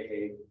product to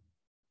behave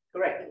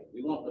correctly.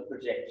 We want the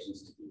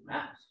projections to be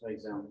mapped, for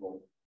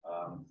example,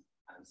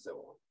 and so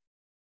on.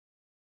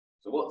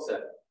 So what's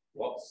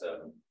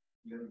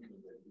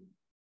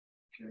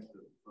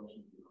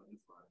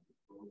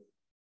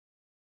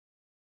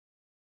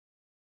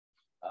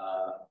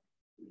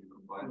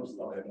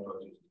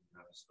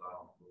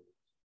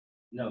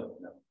no,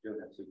 you don't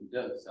have to. You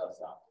don't start.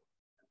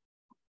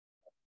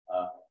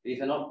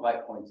 These are not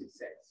quite pointed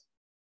sets.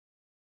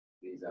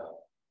 These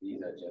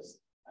are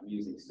just, I'm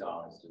using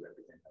stars to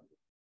represent them.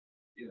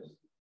 Yes.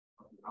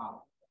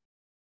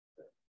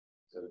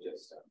 So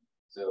just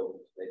so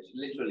it's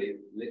literally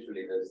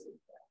those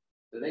things there.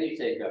 So then you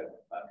take a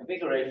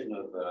configuration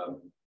of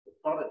the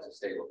product of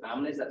stable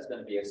families. That's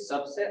going to be a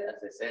subset,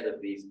 as I said,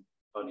 of these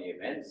funny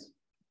events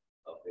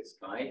of this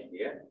kind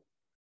here.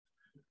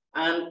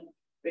 And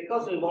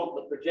because we want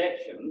the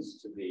projections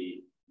to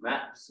be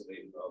maps of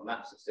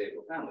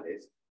stable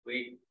families,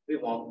 we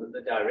want that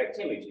the direct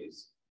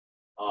images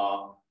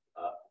are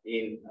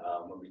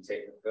when we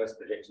take the first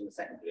projection, the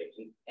second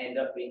projection, end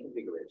up being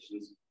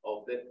configurations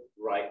of the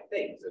right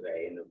things of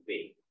A and of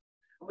B.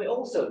 And we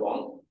also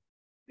want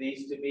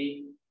these to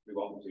be, we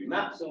want them to be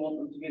maps and want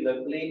them to be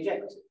locally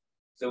injected.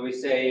 So we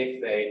say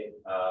if they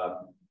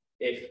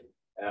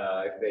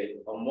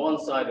on one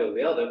side or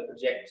the other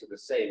project to the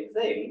same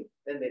thing,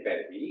 then they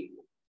better be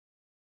equal.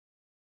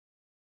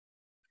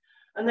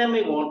 And then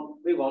we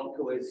want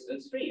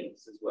coincidence freedom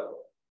as well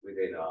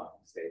within our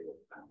stable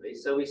family.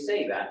 So we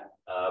say that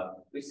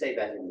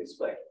in this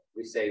way.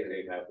 We say that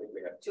if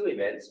we have two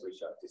events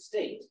which are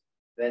distinct,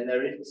 then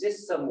there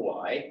exists some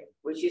y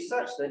which is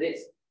such that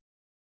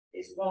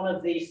it's one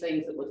of these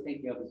things that we're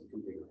thinking of as a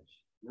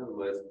configuration. In other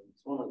words,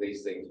 it's one of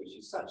these things which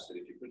is such that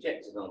if you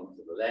project it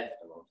onto the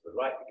left and onto the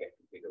right, you get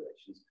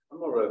configurations, and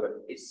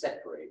moreover, it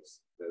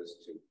separates those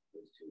two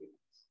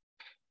units.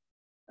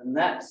 And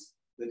that's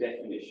the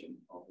definition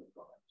of the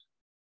product.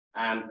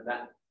 And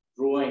that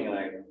drawing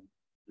I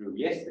drew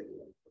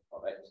yesterday of the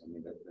product, I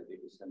mean, that it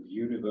was some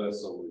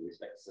universal with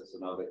respect to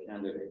some other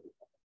candidate,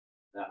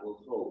 that will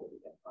hold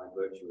by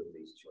virtue of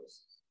these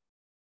choices.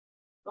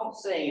 Not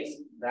saying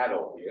it's that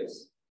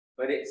obvious,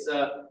 but it's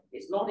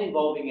not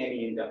involving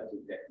any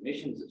inductive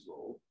definitions at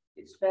all.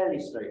 It's fairly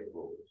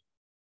straightforward.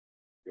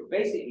 You're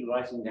basically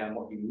writing down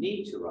what you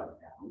need to write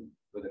down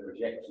for the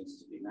projections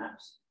to be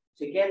maps,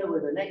 together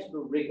with an extra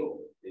wriggle,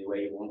 the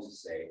way you want to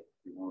say,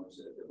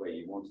 the way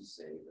you want to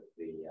say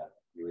that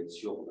you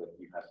ensure that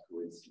you have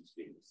coincidence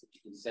fields, that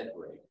you can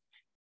separate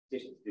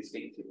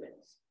distinct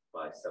events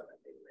by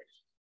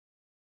subconfigurations.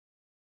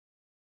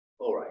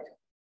 All right.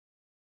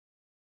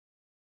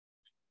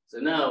 So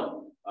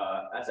now,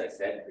 as I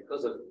said,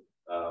 because of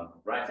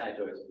right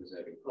adjoint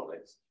preserving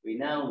products, we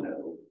now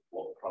know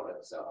what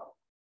products are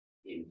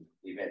in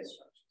event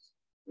structures.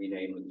 We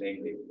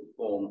namely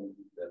form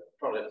the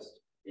products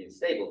in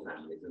stable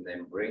families and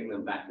then bring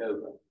them back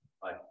over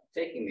by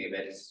taking the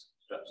event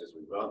structures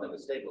we rather than the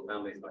stable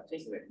families, by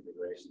taking their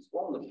configurations,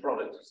 form the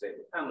product of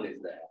stable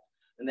families there,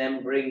 and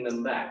then bring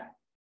them back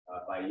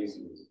by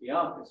using this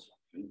PR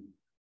construction,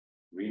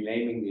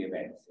 renaming the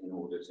events in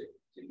order to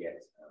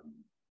get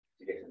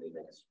an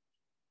event.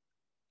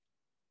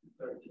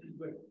 Sorry,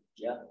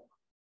 Yeah.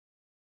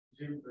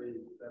 Presumably,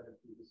 then if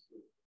you just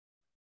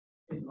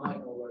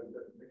inline all those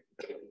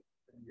definitions,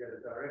 and you get a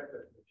direct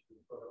definition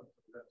of product,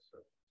 that's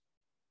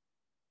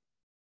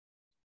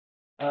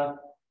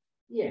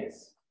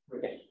Yes.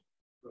 Okay.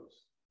 looks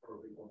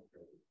probably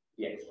complicated.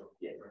 Yes.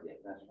 Yes. Yes.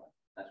 That's right.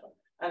 That's right.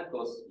 And of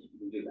course, you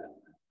can do that.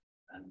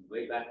 And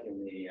way back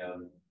in the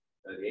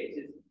early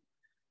 80s,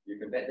 you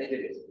can bet they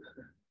did it.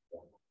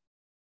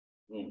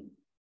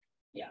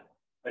 Yeah.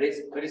 But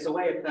it's a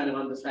way of kind of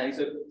understanding.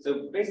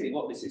 So basically,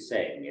 what this is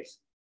saying is,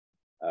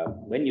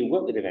 when you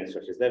work with event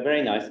structures, they're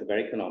very nice, they're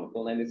very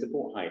canonical, and they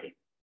support hiding.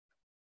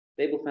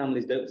 Stable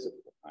families don't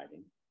support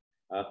hiding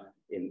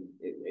in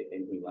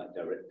anything like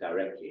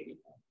directly.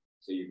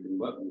 So you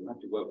have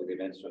to work with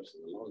event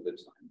structures a lot of the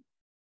time.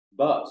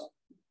 But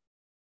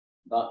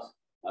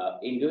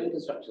in doing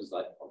constructions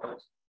like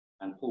product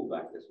and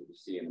pullback, as we'll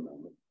see in a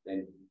moment,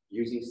 then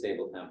using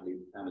stable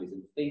families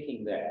and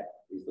thinking there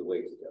is the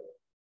way to go.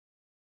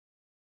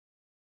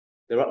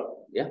 There are,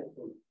 yeah?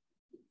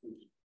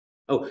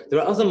 Oh, there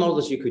are other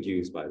models you could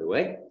use, by the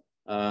way.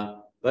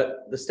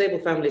 But the stable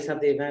families have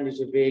the advantage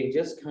of being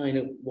just kind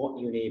of what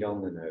you need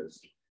on the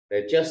nose.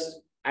 They're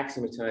just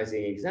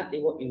axiomatizing exactly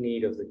what you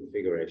need of the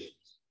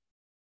configurations.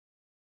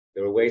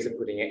 There are ways of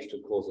putting extra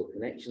causal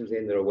connections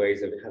in. There are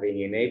ways of having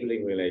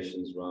enabling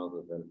relations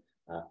rather than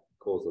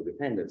causal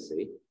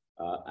dependency.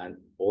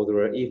 Or there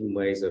are even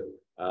ways of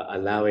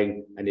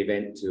allowing an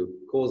event to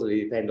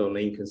causally depend on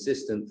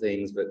inconsistent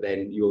things, but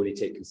then you only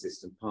take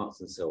consistent parts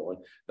and so on.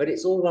 But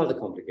it's all rather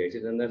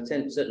complicated, and there's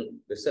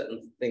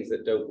certain things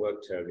that don't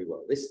work terribly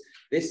well. This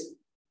is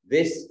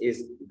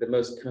the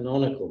most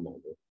canonical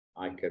model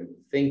I can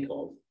think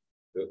of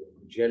that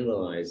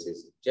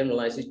generalizes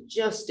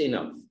just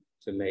enough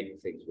to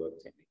make things work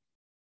technically.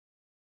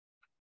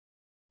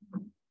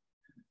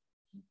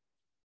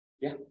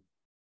 Yeah.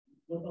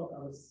 What about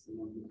us?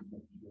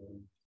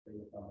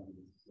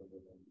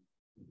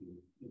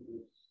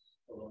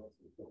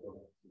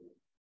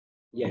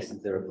 Yes,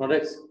 there are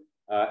products.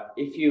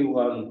 If you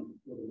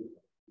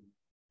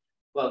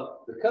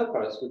well, the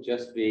co-products would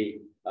just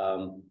be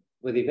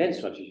with event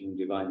structures. You can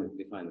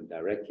define them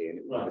directly, and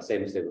right. The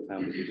same as stable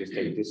families. You just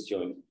take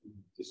disjoint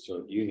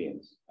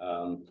unions.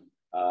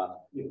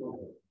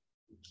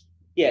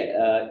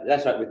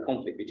 That's right. With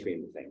conflict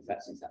between the things,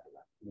 that's exactly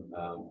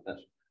that.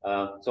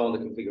 So on the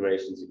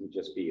configurations, it would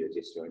just be a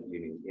disjoint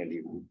union, and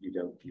you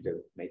don't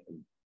make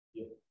them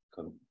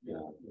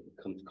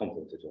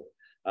conflict at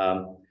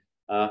all.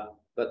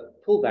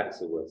 But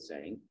pullbacks are worth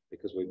saying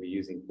because we'll be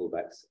using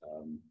pullbacks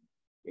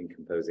in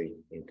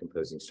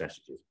composing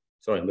strategies.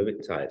 Sorry, I'm a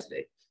bit tired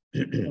today.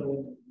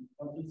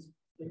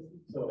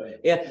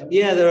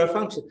 Yeah, there are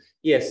functions.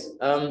 Yes,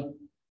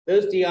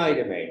 those DI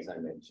domains I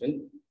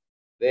mentioned,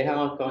 they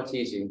are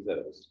Cartesian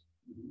closed.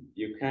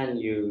 You can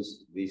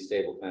use these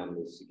stable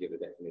families to give a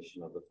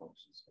definition of the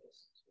function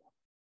space as well.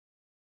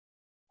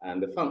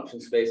 And the function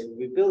space will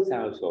be built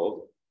out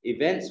of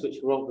events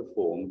which are of the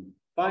form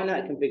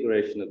finite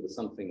configuration of the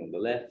something on the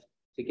left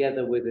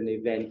together with an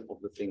event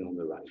of the thing on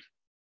the right.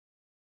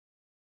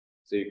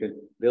 So you can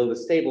build a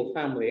stable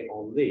family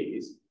on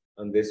these,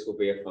 and this will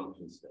be a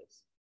function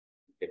space.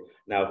 Okay.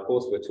 Now, of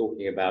course, we're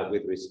talking about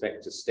with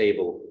respect to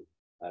stable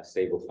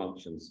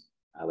functions,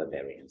 a la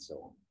Berry and so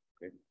on.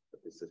 Okay.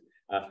 But this is,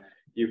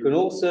 you can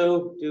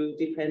also do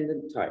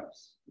dependent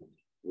types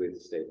with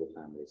stable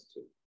families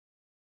too.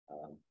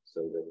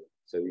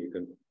 So you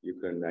can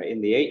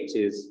in the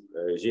 80s,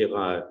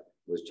 Girard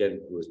was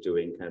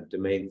doing kind of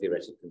domain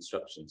theoretic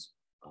constructions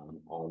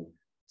on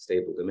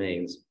stable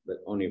domains, but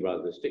only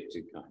rather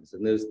restricted kinds.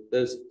 And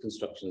those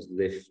constructions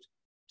lift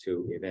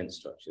to event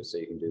structures, so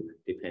you can do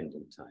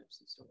dependent types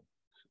and so on.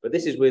 But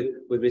this is with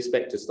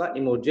respect to slightly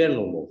more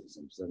general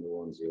morphisms than the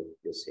ones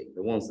you're seeing,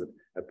 the ones that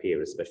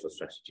appear as special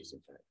strategies,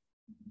 in fact.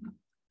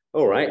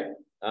 All right,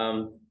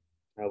 how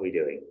are we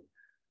doing?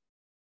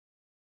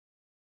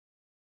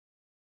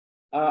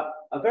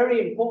 A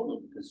very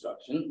important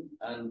construction,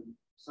 and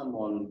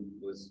someone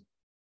was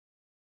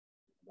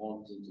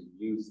wanting to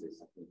use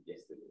this, I think,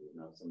 yesterday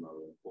in some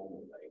other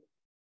informal way,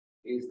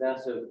 is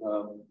that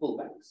of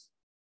pullbacks.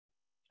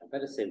 I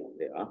better say what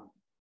they are.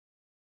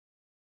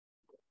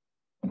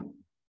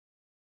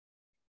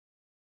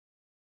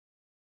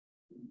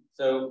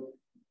 So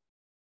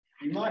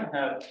you might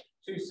have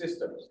two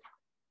systems,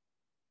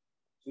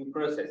 two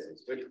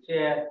processes, which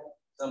share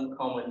some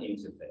common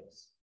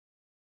interface,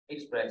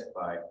 expressed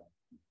by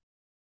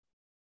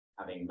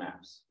having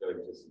maps going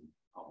to some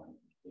common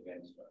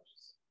event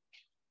structures.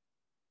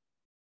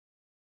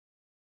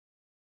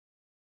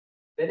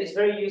 Then it's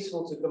very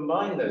useful to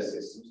combine those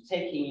systems,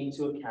 taking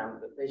into account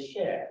that they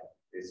share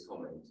this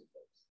common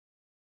interface.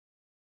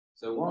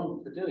 So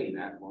for doing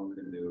that, one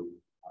can do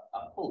a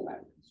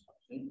pullback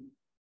construction,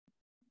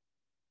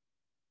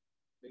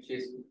 which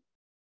is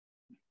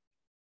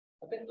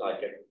a bit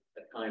like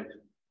a kind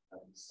of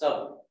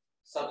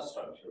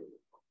substructure.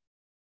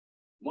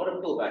 What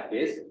a pullback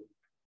is,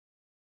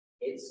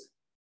 it's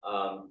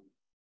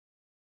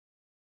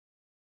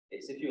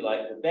if you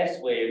like, the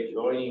best way of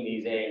joining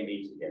these A and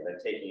B together,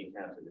 taking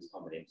account of this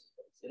common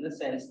interface, in the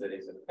sense that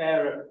it's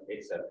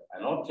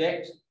an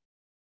object,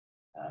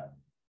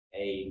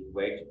 A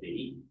wedge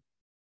B,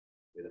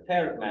 with a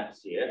pair of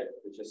maps here,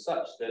 which are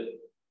such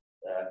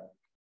that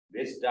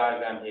this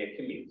diagram here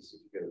commutes.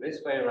 If you go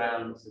this way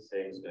around, it's the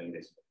same as going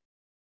this way.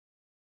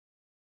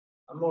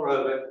 And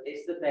moreover,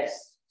 it's the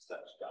best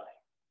such die.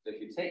 So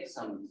if you take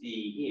some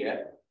D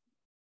here,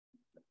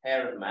 a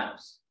pair of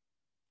maps,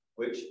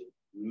 which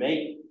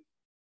make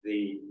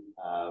the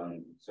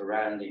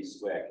surrounding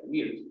square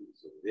commute,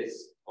 so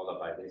this followed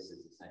by this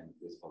is the same as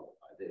this followed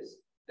by this,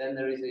 then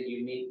there is a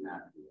unique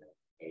map here,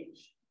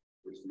 H,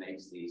 which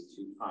makes these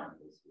two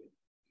triangles here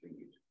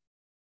commute.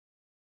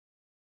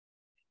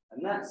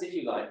 And that's, if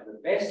you like, the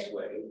best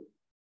way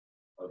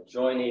of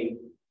joining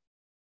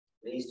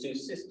these two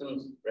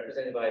systems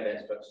represented by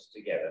event structures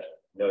together,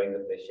 knowing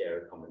that they share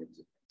a common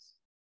interface.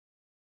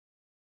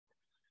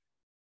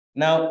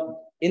 Now,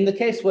 in the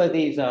case where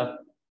these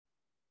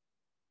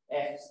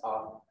Fs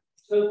are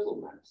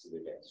total maps of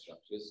event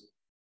structures,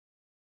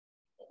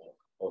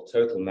 or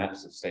total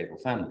maps of stable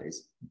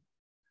families,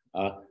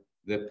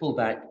 the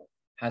pullback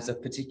has a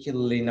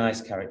particularly nice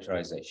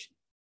characterization.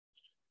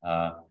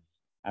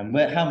 And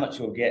how much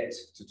we'll get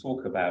to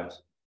talk about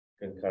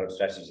concurrent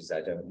strategies,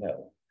 I don't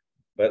know.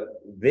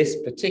 But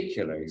this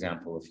particular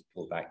example of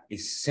pullback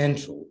is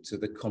central to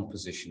the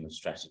composition of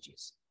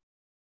strategies.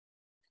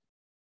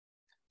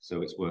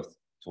 So it's worth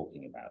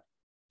talking about.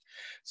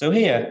 So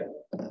here,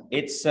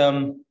 it's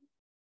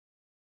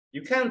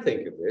you can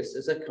think of this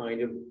as a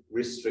kind of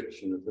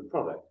restriction of the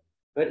product.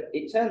 But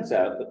it turns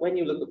out that when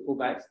you look at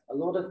pullbacks, a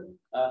lot of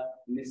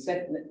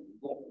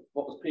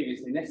what was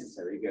previously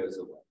necessary goes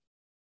away.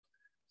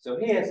 So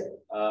here's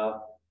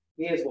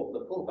what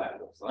the pullback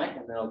looks like,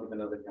 and then I'll give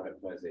another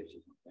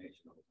characterization on the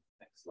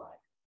next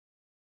slide.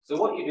 So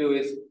what you do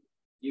is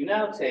you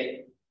now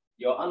take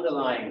your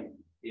underlying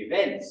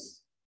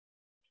events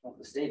of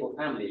the stable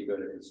family you're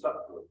going to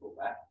construct for a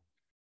pullback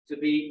to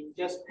be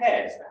just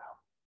pairs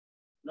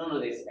now. None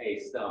of this A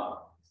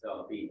star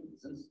B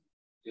nonsense.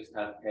 Just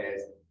have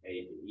pairs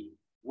A, B,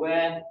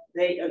 where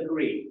they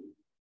agree,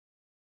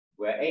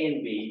 where A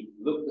and B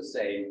look the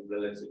same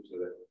relative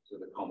to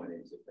the common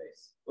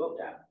interface. Look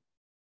down.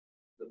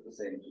 Look the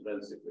same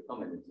relative to the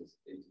common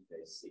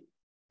interface C.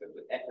 So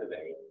that F of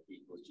A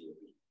equals G of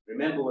B.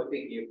 Remember,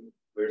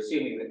 we're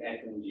assuming that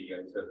F and G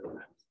are total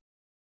maps.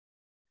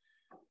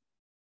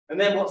 And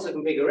then what's the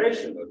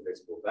configuration of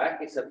this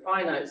pullback? It's a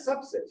finite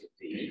subset of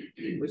D,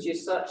 which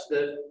is such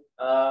that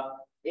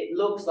it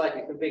looks like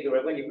a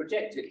configuration. When you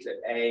project it to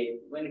A, you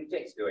get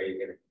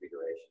a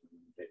configuration.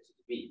 When you project it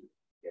to B, you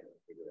get a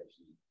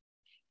configuration.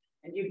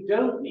 And you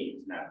don't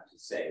need now to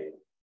say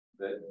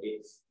that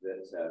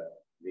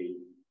the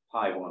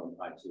pi1 and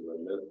pi2 are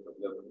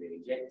locally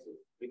injected,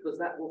 because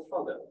that will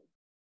follow.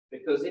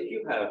 Because if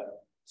you have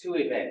two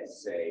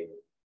events, say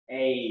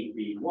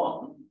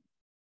AB1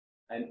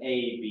 and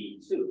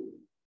AB2,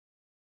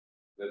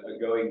 that are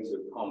going to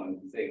a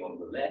common thing on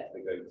the left,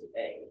 they're going to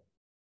A,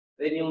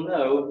 then you'll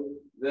know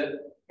that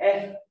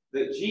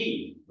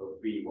G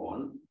of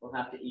B1 will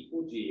have to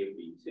equal G of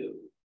B2.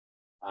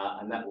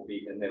 And they'll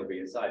be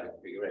inside the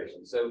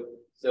configuration. So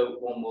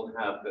one will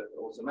have that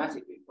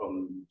automatically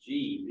from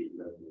G being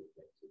locally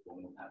affected,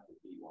 one will have the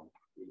B1 equal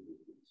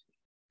B2.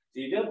 So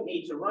you don't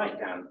need to write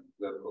down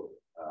local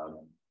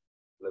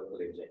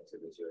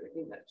injectivity or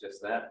anything, that's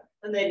just that.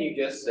 And then you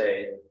just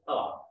say,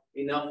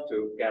 enough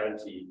to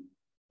guarantee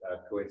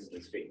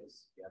coincidence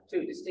fitness. You have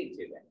two distinct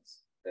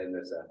events. Then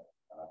there's a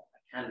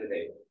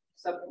candidate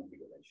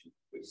subconfiguration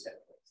which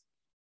separates them.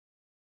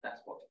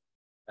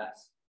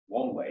 That's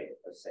one way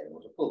of saying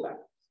what a pullback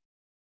is.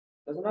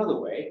 There's another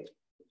way,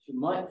 which you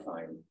might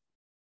find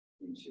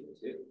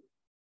intuitive.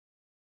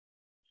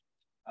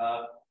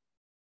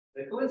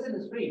 The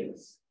coincidence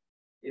freeness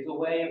is a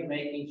way of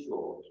making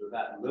sure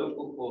that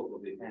local causal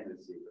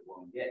dependency that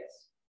one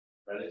gets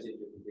relative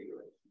to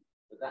configuration,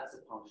 but that's a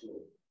partial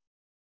order.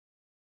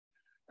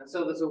 And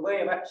so there's a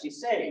way of actually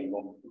saying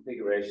what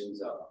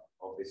configurations are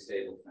of this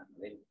stable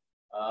family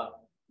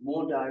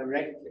more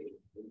directly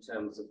in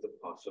terms of the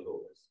partial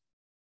orders.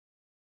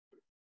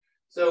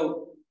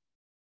 So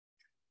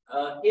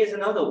here's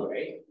another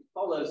way. It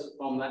follows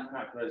from that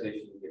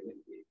characterization.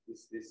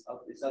 This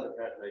other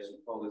characterization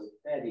follows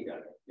fairly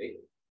directly.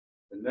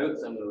 The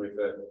notes I'm going to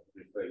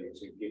refer you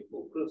to give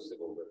full proofs of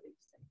all of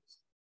these things.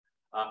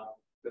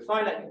 The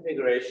finite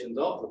configurations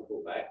of the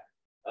pullback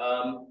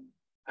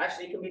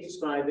actually can be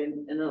described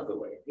in another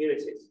way. Here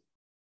it is.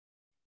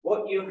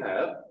 What you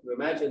have, you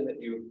imagine that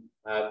you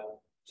have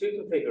two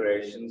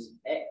configurations,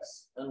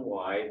 X and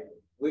Y,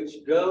 which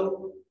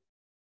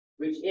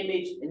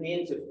image in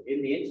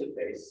the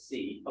interface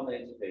C, common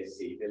interface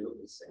C, they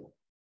look the same.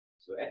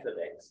 So f of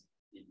X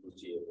equals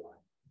G of Y.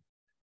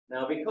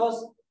 Now,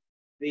 because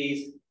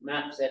these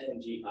maps F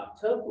and G are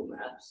total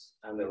maps,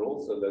 and they're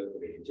also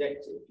locally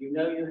injective, you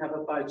know you have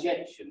a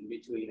bijection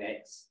between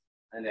X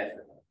and F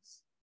of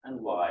X,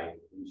 and Y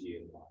and G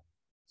and Y.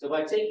 So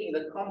by taking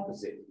the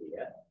composite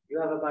here, you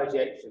have a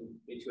bijection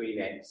between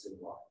X and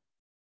Y.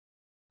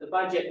 The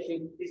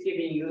bijection is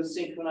giving you the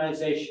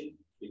synchronization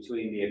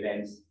between the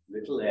events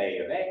little a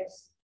of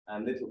X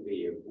and little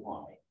b of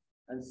Y,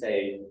 and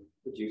say,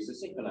 produce a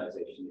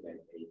synchronization event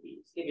AB.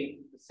 It's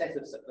giving the set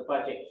of the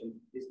bijection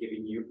is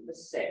giving you a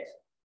set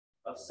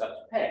of such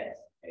pairs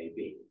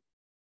AB.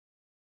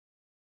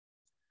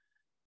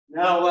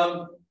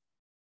 Now,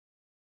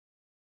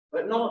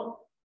 but not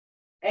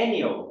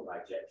any old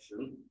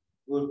bijection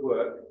would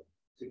work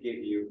to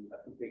give you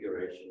a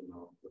configuration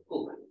of the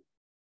pullback.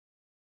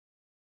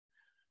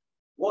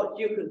 What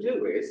you can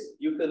do is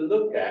you can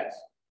look at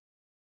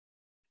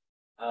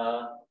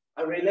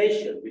a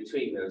relation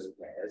between those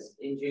pairs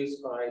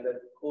induced by the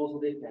causal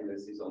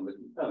dependencies on the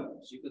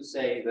components. You could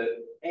say that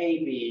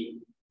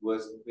AB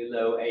was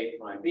below A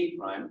prime B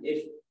prime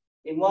if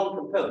in one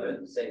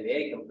component, say the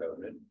A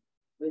component,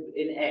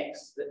 in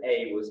X, the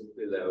A was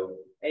below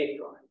A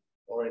prime,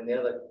 or in the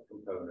other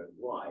component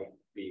Y,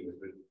 B was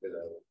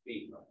below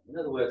B prime. In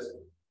other words,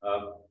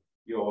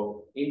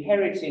 you're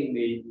inheriting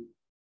the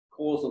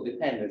causal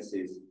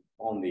dependencies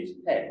on these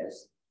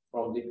pairs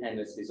from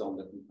dependencies on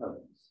the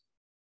components.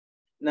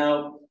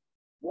 Now,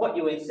 what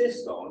you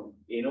insist on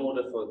in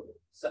order for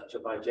such a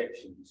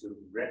bijection to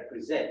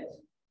represent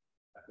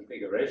a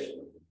configuration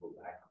of the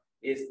pullback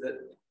is that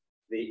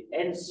the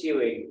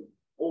ensuing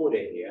order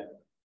here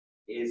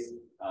is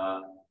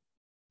a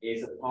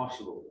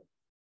partial order.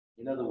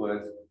 In other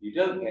words, you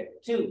don't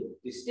get two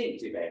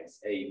distinct events,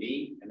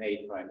 AB and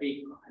A prime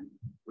B prime,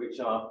 which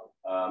are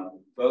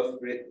both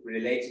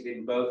related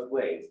in both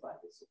ways by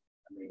this,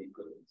 I mean,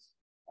 equivalent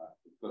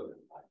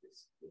by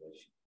this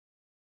relation.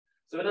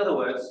 So in other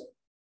words,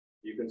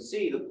 you can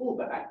see the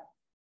pullback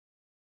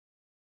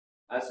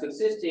as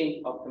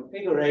consisting of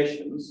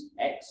configurations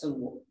X and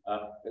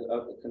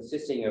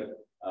consisting of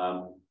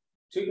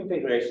two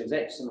configurations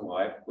X and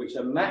Y, which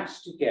are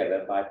matched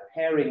together by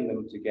pairing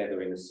them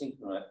together in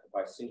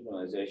by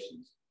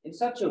synchronizations in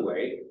such a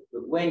way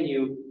that when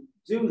you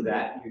do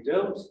that,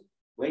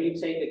 when you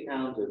take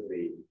account of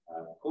the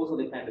causal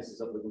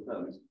dependencies of the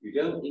components, you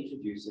don't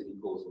introduce any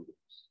causal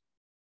loops.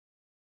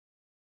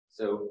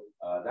 So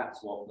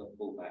that's what the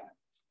pullback,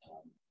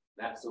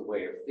 that's a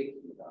way of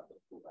thinking about the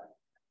pullback.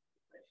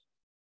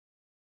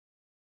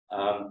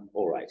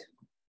 All right.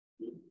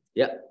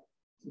 Yeah.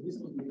 So this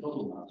would be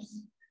total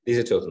maps. These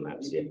are total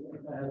maps, yeah.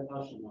 If I have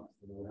partial maps,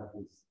 then I would have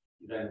these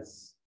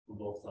events on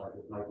both sides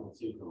that might not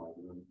synchronize.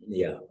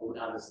 Yeah. I would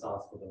add the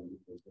stars for them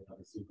because they have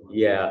a synchronized.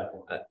 Yeah.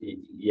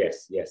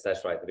 Yes,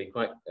 that's right. There'll be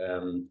quite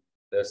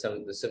there's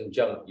some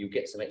junk. You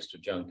get some extra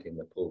junk in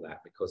the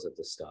pullback because of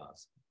the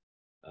stars.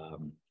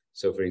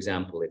 So, for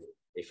example,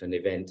 if an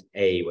event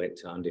A went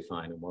to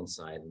undefined on one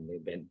side and the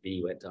event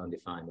B went to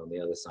undefined on the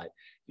other side,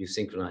 you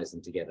synchronize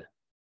them together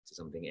to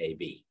something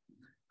AB.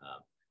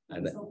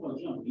 And it's not quite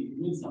junk. It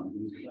means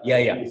something. Yeah.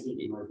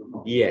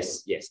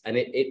 Yes, and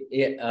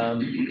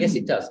yes,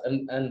 it does.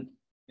 And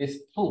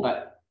this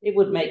pullback, it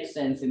would make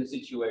sense in a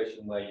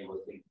situation where you were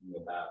thinking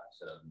about,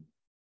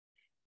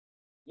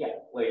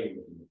 where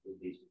you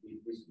these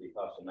reasonably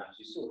partial maps,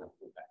 you still have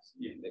pullbacks.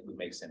 Yeah, that would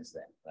make sense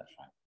there. That's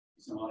right.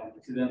 So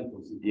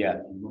accidental.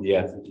 Yeah,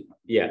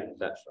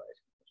 that's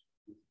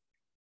right.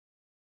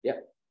 Yeah.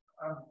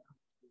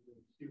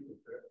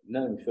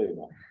 No, I'm sure you're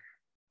not.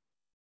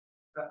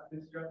 That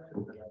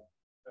disjunction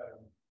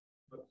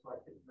looks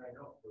like it may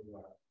not be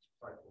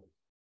cycle.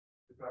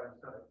 If I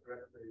understand it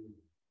correctly.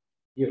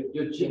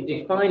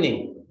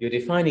 You're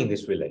defining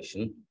this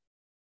relation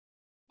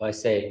by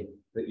saying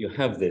that you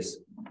have this.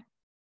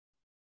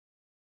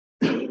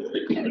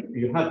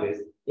 You have this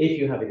if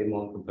you have it in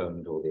one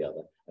component or the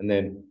other, and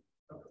then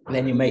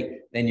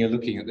then you're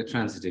looking at the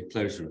transitive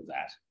closure of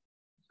that.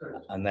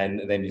 And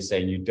then you're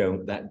saying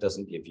that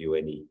doesn't give you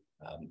any,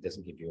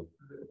 doesn't give you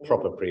a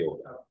proper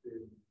pre-order.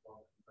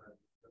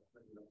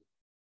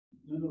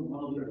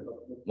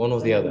 One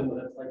or the other.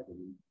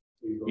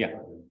 Yeah.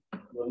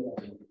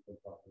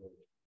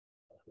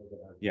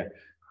 Yeah.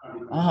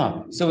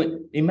 So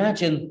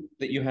imagine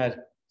that you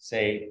had,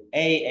 say,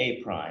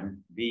 A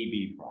prime,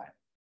 B prime.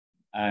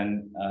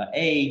 And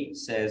A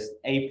says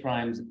A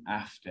prime's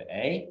after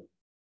A.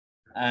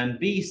 And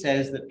B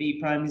says that B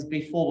prime is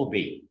before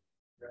B.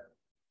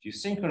 If you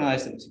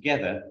synchronize them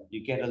together,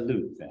 you get a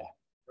loop there.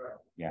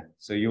 Yeah,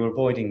 so you're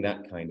avoiding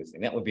that kind of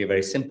thing. That would be a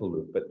very simple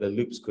loop, but the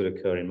loops could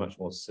occur in much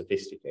more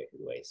sophisticated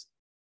ways,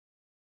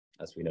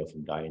 as we know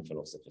from Dying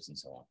philosophers and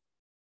so on.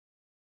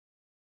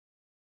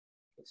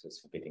 This is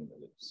forbidding the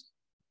loops.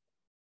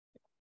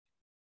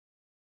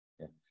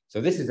 Yeah. So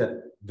this is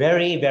a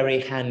very, very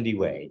handy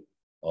way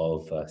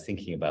of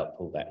thinking about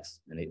pullbacks,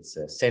 and it's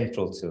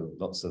central to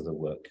lots of the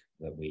work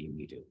that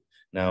we do.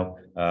 Now,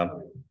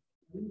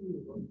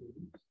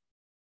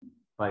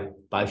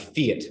 by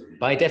fiat,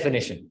 by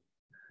definition,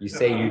 you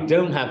say you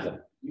don't have them.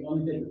 You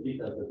only take the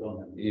details that don't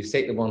have them. You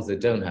take the ones that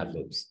don't have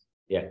loops.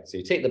 Yeah, so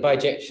you take the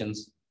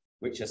bijections,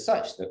 which are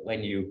such that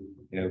when you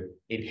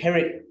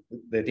inherit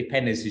the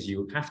dependencies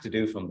you have to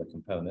do from the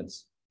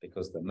components,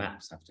 because the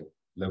maps have to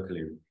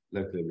locally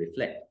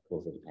reflect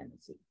causal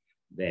dependency,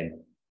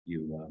 then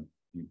you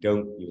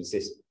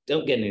insist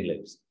don't get any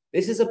loops.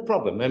 This is a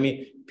problem. I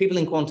mean, people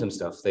in quantum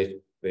stuff,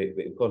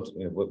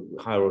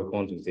 higher order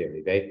quantum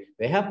theory,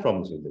 they have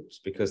problems with loops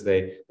because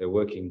they're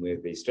working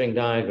with the string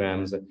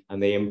diagrams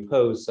and they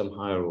impose some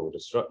higher order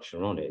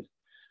structure on it,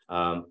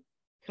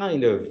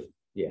 kind of,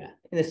 yeah,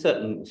 in a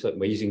certain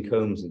way, using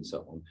combs and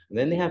so on. And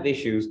then they have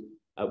issues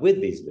with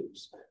these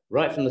loops.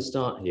 Right from the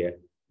start here,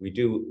 we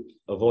do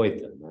avoid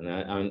them,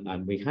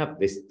 and we have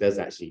this. Does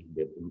actually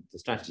the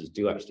strategies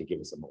do actually give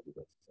us a model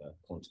of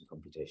quantum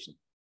computation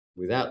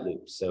without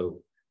loops.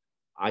 So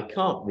I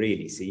can't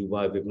really see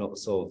why we've not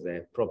solved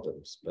their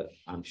problems, but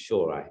I'm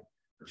sure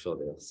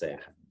they'll say I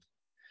haven't.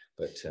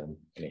 But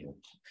anyhow,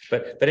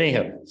 but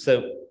anyhow,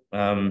 so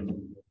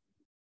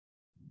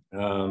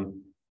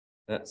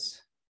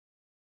that's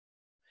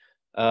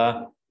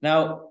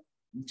now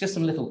just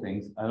some little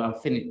things, and I'll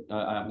finish.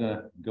 I'm going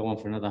to go on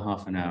for another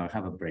half an hour,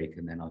 have a break,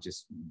 and then I'll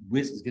just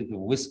give a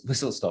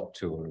whistle-stop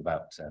tour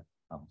about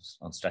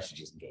on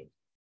strategies and games.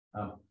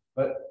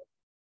 But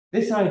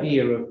this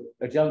idea of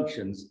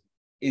adjunctions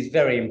is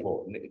very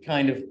important. It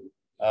kind of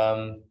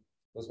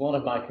was one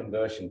of my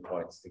conversion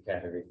points to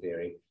category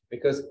theory,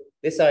 because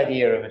this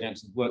idea of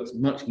adjunctions works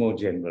much more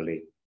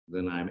generally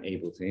than I'm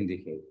able to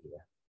indicate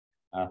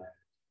here.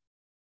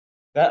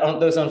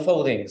 Those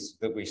unfoldings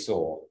that we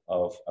saw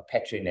of a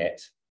Petri net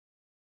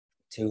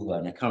to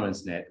an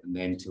occurrence net and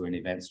then to an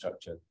event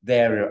structure,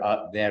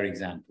 they're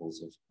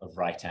examples of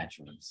right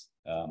adjoints.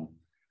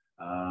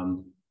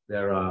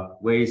 There are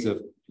ways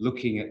of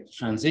looking at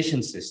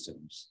transition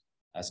systems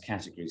as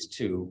categories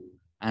too,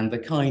 and the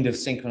kind of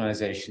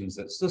synchronizations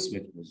that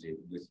Sussman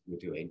were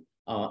doing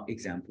are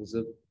examples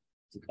of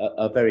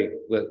very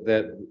well.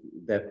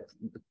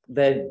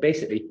 They're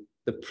basically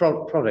the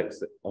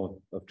products of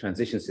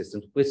transition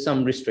systems with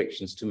some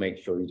restrictions to make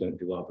sure you don't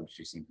do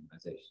arbitrary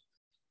synchronization.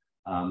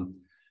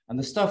 And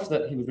the stuff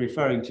that he was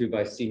referring to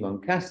by Simon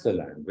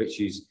Castellan, which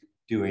is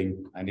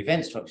doing an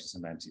event structure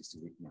semantics to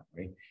weak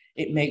memory,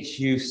 it makes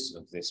use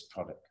of this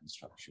product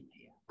construction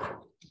here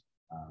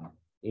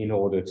in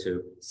order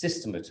to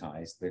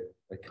systematize the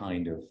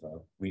kind of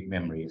weak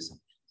memory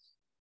assumptions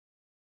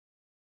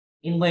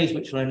in ways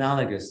which are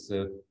analogous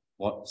to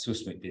what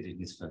Sussman did in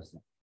his first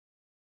lecture.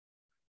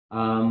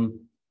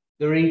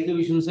 There are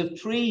inclusions of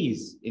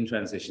trees in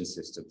transition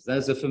systems.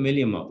 Those are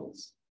familiar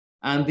models.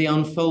 And the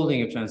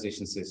unfolding of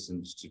transition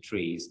systems to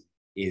trees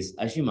is,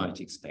 as you might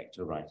expect,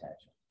 a right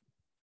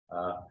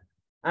adjoint.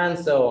 And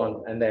so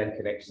on, and then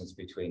connections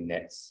between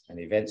nets and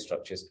event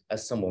structures,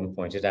 as someone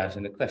pointed out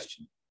in the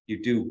question.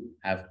 You do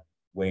have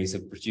ways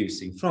of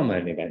producing from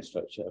an event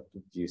structure, of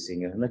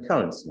producing an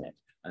occurrence net,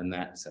 and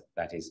that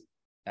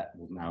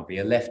will now be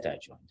a left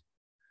adjoint,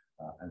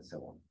 and so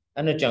on.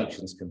 And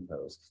adjunctions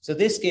compose. So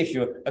this gives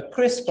you a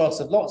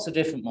crisscross of lots of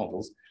different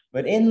models,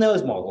 but in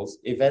those models,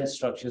 event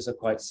structures are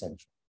quite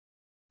central.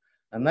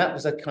 And that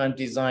was a kind of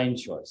design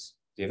choice.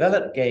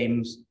 Develop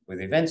games with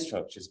event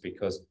structures,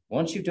 because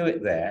once you do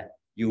it there,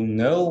 you'll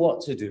know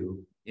what to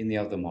do in the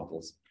other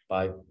models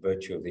by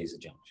virtue of these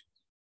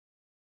adjunctions.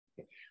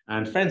 Okay.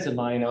 And friends of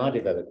mine are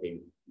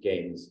developing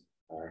games.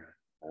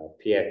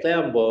 Pierre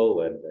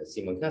Clairbeau and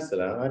Simon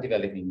Castellan are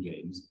developing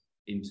games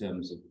in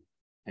terms of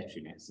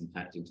Petri nets, in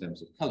fact, in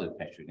terms of colored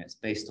Petri nets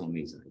based on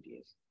these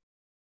ideas.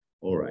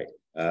 All right,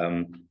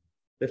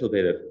 little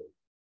bit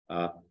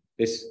of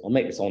this, I'll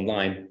make this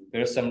online.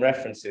 There are some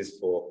references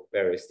for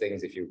various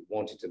things. If you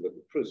wanted to look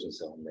at proofs and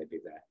so on, they'd be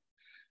there.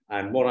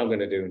 And what I'm going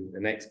to do in the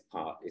next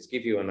part is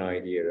give you an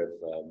idea of,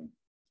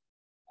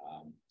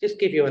 just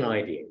give you an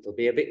idea. It'll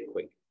be a bit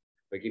quick,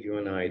 but give you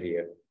an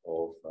idea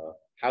of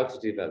how to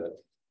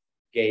develop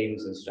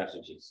games and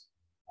strategies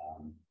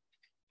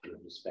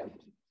with respect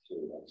to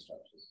event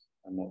structures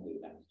and what the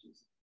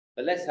advantages.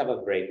 But let's have a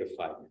break of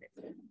 5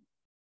 minutes.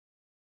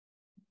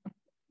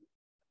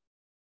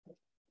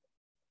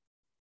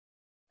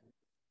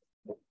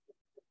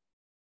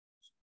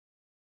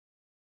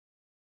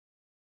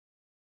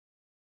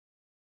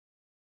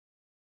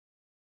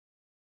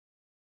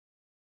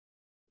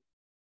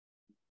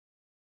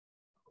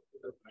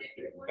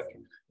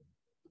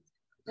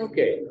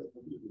 Okay.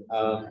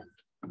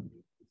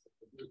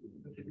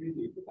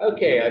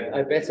 Okay,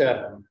 I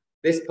better,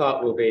 this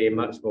part will be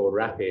much more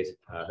rapid,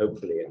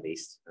 hopefully at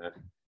least,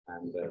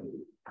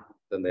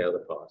 than the other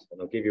part. And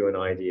I'll give you an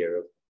idea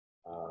of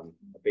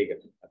a bigger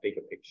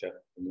picture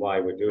and why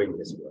we're doing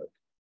this work.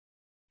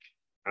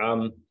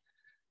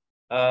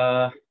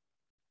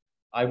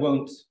 I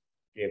won't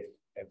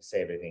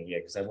say everything here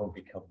because I won't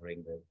be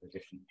covering the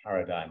different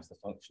paradigms, the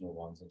functional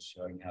ones, and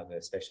showing how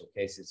they're special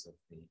cases of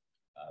the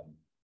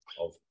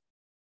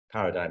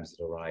paradigms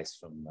that arise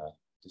from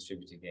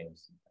distributed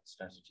games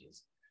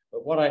strategies.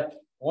 But what I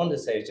want to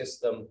say is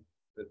just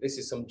that this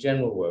is some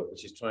general work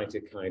which is trying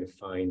to kind of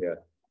find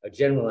a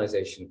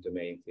generalization of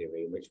domain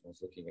theory in which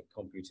one's looking at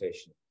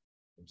computation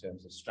in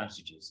terms of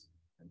strategies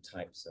and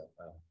types of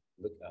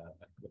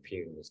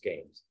appearing as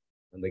games.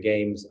 And the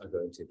games are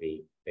going to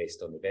be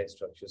based on event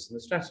structures, and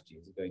the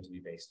strategies are going to be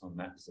based on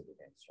maps of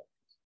event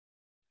structures.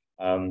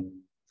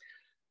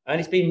 And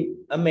it's been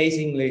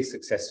amazingly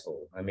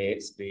successful. I mean,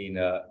 it's been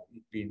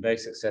very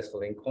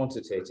successful in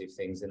quantitative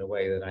things in a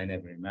way that I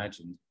never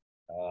imagined.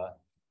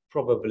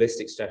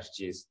 Probabilistic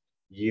strategies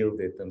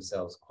yielded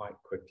themselves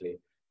quite quickly.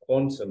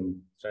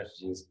 Quantum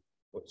strategies,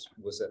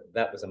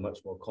 that was a much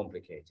more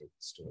complicated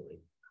story,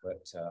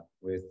 but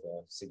with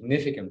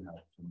significant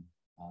help from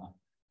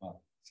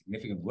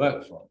significant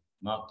work from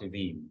Marc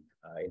Devine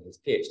in his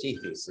PhD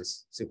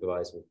thesis,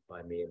 supervised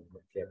by me and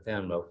Pierre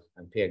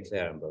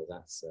Clarenbeau.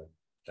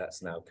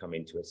 That's now come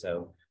into its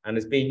own and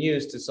has been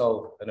used to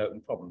solve an open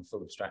problem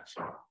full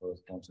abstraction for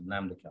quantum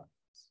lambda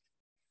calculus.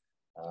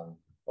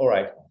 All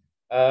right.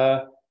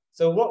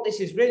 So what this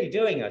is really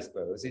doing, I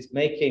suppose, is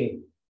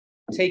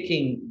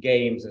taking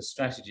games and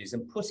strategies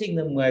and putting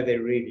them where they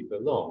really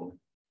belong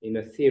in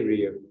a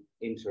theory of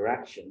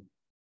interaction,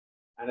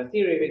 and a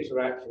theory of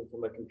interaction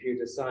from a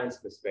computer science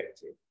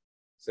perspective.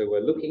 So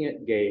we're looking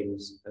at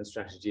games and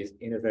strategies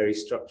in a very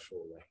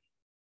structural way.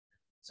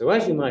 So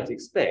as you might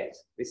expect,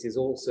 this is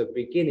also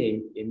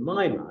beginning, to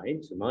my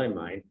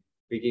mind,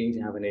 beginning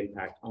to have an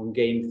impact on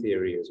game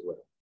theory as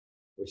well,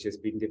 which has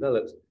been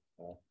developed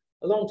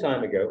a long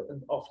time ago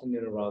and often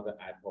in a rather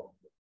ad hoc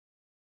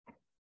way.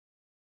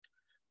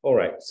 All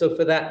right, so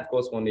for that, of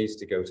course, one needs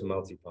to go to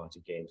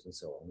multi-party games and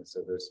so on. And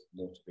so there's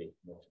more to be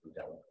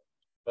done.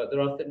 But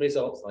there are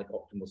results like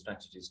optimal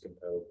strategies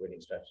compose,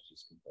 winning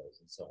strategies compose,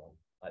 and so on,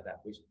 like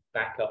that, which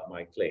back up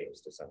my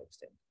claims to some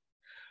extent.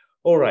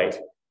 All right.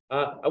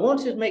 I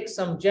wanted to make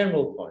some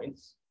general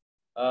points,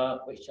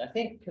 which I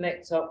think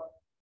connects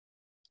up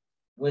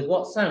with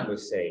what Sam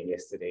was saying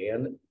yesterday,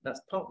 and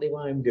that's partly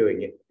why I'm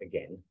doing it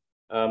again.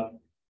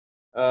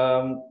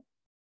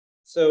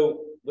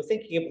 So we're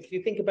thinking, if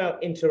you think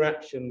about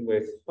interaction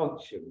with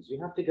functions, you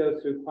have to go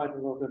through quite a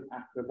lot of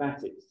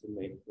acrobatics to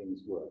make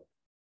things work.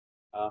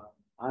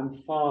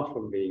 I'm far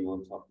from being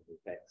on top of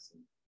effects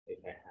and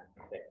effect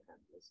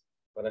handlers,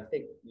 but I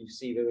think you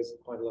see there is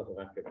quite a lot of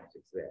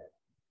acrobatics there.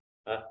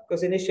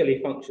 Because initially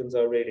functions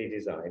are really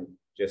designed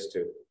just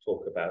to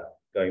talk about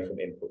going from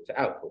input to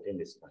output in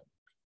this kind,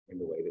 in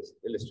the way that's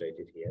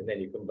illustrated here, and then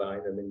you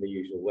combine them in the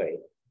usual way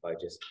by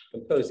just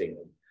composing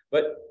them.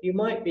 But you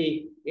might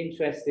be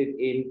interested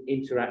in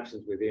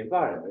interactions with the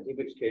environment, in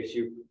which case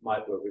you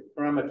might work with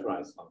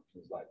parameterized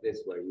functions like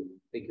this, where you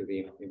think of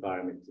the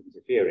environment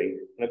interfering,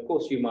 and of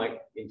course you might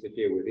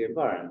interfere with the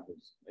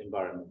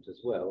environment as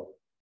well.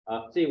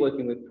 So you're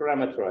working with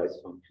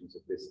parameterized functions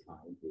of this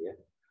kind here.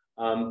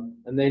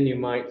 And then you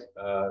might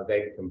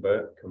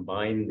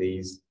combine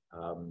these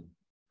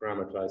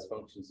parameterized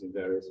functions in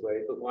various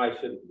ways, but why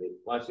shouldn't we?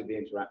 Why should the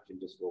interaction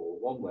just go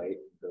one way,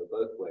 go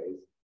both ways,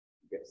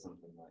 you get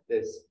something like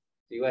this?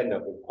 So you end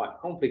up with quite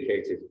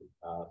complicated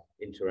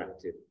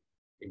interactive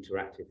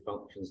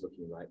functions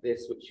looking like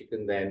this, which you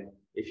can then,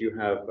 if you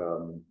have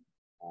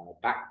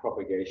back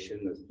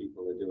propagation, as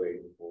people are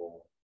doing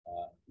for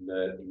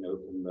learning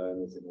open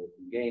learners and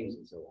open games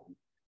and so on,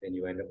 then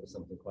you end up with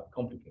something quite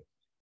complicated.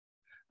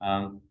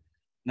 But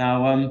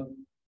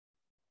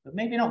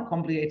maybe not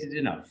complicated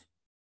enough,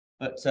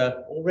 but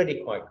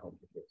already quite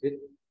complicated.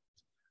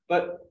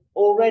 But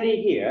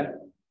already here,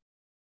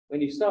 when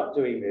you start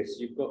doing this,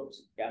 you've got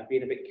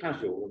being a bit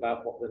casual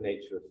about what the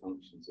nature of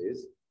functions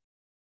is.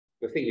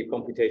 If you're thinking of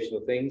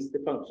computational things, the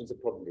functions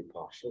are probably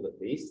partial at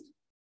least.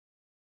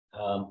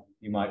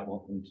 You might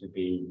want them to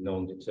be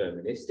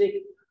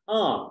non-deterministic.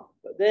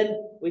 But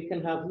then we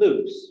can have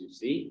loops, you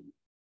see.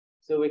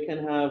 So we can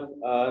have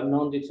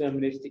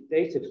non-deterministic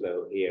data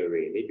flow here,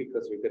 really,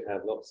 because we could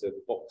have lots of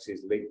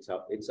boxes linked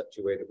up in such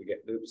a way that we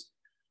get loops.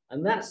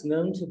 And that's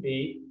known to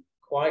be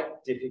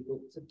quite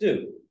difficult to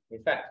do.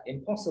 In fact,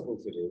 impossible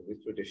to do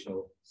with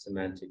traditional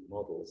semantic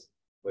models.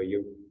 where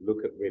you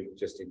look at relations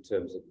just in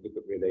terms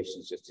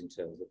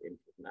of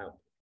input and output.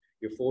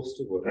 You're forced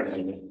to work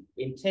in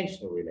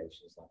intentional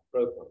relations like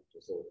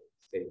propunctors or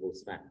stable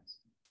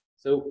spans.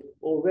 So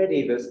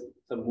already there's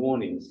some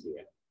warnings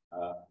here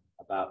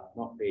about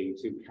not being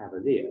too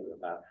cavalier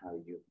about how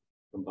you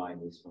combine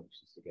these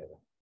functions together.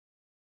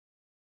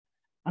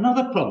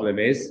 Another problem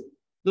is,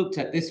 looked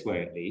at this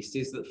way at least,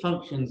 is that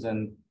functions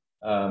and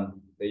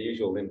the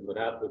usual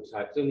input-output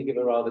types only give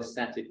a rather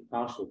static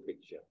partial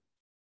picture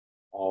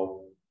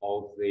of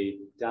the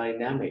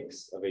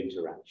dynamics of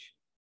interaction.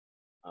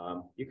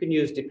 You can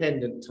use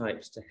dependent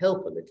types to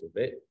help a little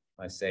bit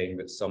by saying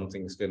that some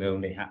things can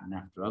only happen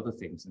after other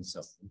things and so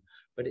on,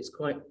 but it's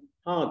quite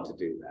hard to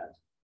do that.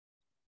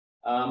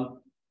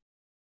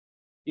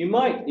 You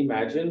might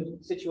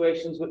imagine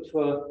situations which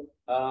were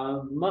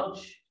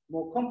much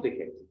more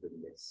complicated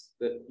than this,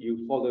 that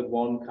you followed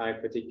one kind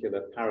of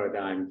particular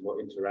paradigm for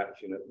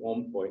interaction at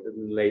one point and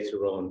then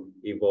later on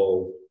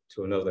evolved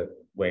to another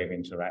way of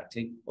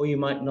interacting, or you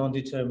might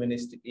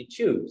non-deterministically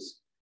choose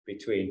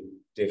between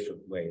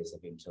different ways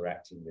of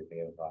interacting with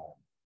the environment,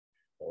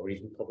 or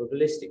even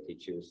probabilistically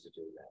choose to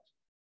do that.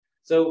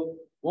 So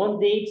one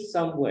needs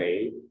some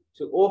way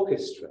to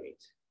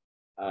orchestrate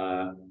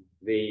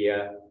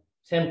the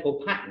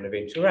temporal pattern of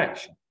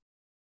interaction.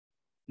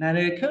 Now,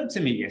 it occurred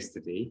to me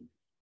yesterday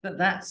that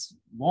that's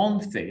one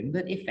thing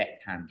that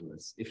effects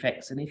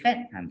and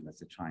effect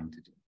handlers are trying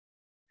to do.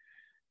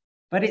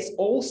 But it's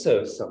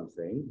also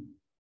something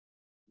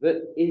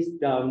that is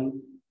done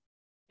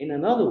in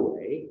another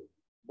way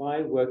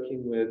by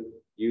working with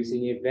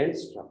using event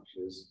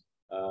structures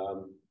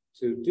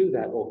to do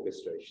that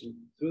orchestration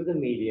through the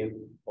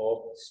medium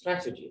of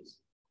strategies.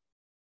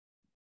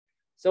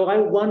 So I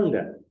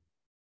wonder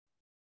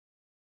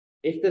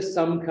if there's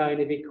some kind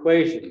of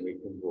equation we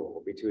can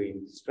draw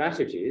between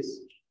strategies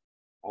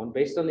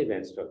based on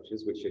event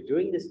structures which are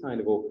doing this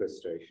kind of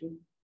orchestration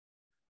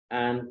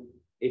and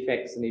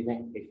effects and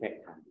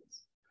effect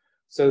handlers.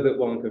 So that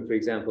one can, for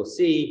example,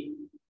 see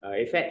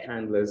effect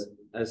handlers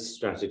as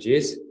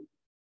strategies,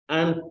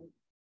 and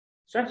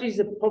strategies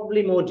are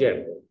probably more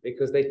general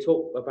because they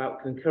talk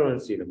about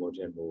concurrency in a more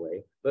general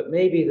way, but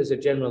maybe there's a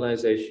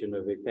generalization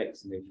of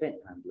effects and effect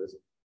handlers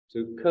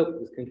to cope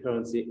with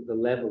concurrency at the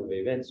level of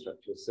event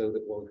structures so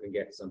that one can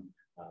get some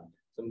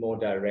more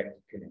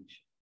direct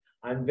connection.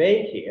 I'm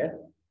vague here,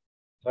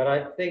 but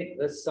I think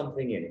there's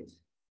something in it.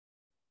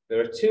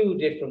 There are two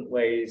different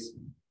ways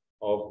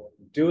of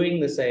doing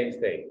the same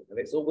thing, and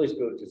it's always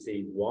good to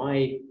see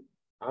why.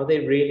 Are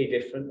they really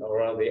different,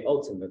 or are they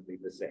ultimately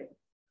the same?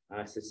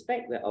 I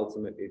suspect they're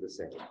ultimately the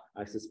same.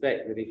 I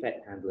suspect that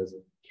effect handlers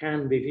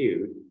can be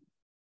viewed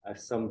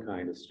as some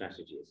kind of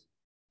strategies,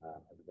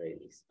 at the very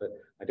least, but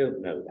I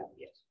don't know that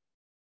yet.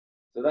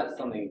 So that's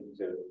something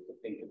to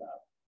think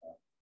about,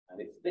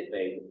 and it's a bit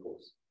vague, of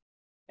course.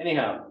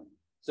 Anyhow,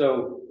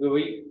 so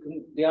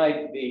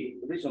the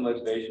original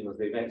motivation was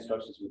the event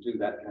structures would do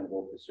that kind of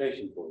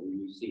orchestration for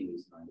you. You've seen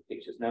these kind of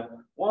pictures. Now,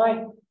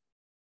 why?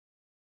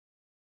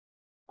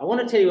 I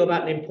want to tell you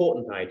about an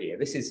important idea.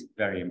 This is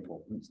very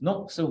important. It's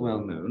not so well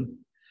known.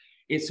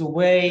 It's a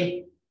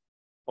way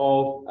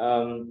of,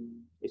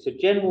 it's a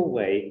general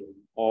way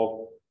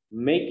of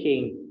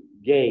making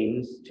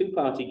games,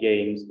 two-party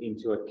games,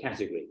 into a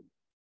category.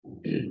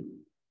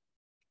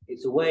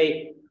 It's a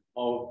way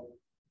of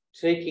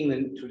taking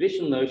the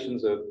traditional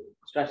notions of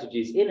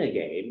strategies in a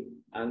game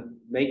and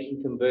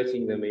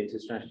converting them into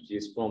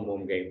strategies from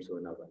one game to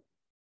another.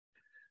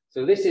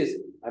 So this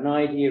is an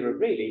idea of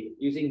really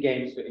using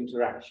games for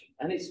interaction.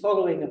 And it's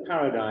following a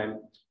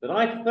paradigm that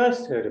I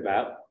first heard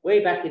about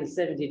way back in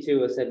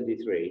 72 or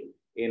 73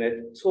 in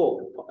a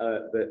talk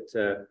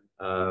that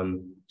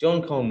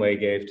John Conway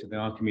gave to the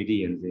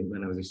Archimedeans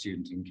when I was a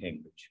student in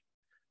Cambridge.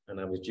 And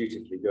I was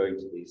dutifully going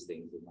to these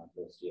things in my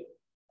first year.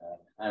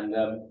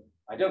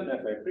 I don't know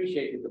if I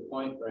appreciated the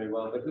point very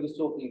well, but he was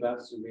talking about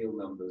surreal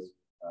numbers,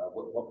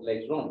 what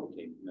later on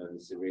became known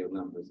as surreal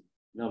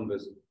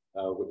numbers,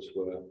 which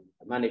were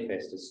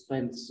manifest as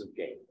strengths of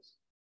games,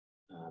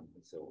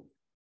 and so on.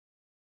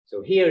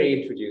 So here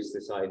he introduced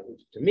this idea,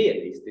 to me at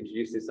least,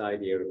 introduced this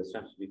idea of a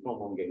strategy from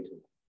one game to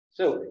another.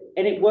 So,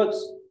 and it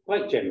works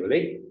quite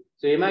generally.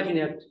 So you imagine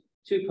you have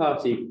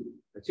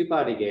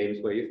two-party games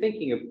where you're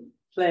thinking of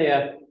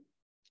player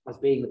as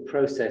being the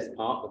process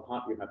part, the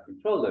part you have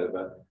control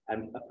over,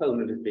 and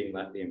opponent as being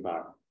like the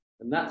environment.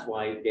 And that's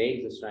why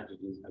games and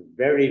strategies are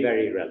very,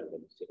 very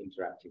relevant to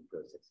interactive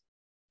processes.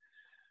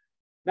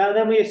 Now,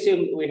 then we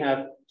assume that we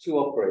have two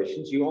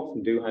operations. You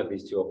often do have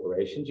these two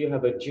operations. You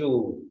have a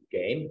dual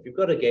game. If you've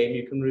got a game,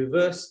 you can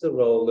reverse the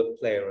role of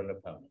player and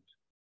opponent.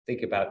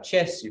 Think about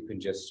chess. You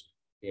can just,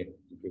 if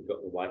you've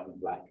got the white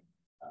and black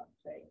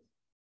playing.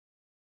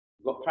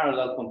 You've got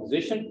parallel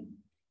composition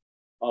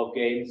of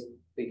games.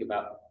 Think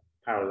about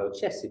parallel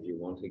chess if you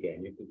want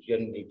again. You've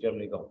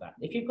generally got that.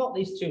 If you've got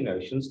these two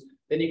notions,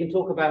 then you can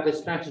talk about a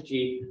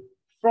strategy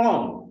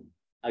from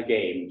a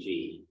game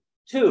G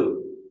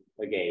to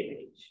a game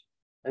H,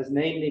 as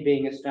namely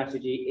being a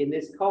strategy in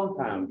this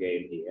compound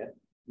game here,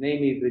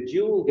 namely the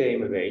dual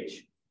game of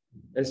H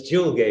as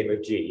dual game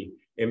of G,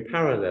 in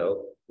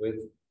parallel with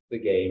the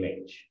game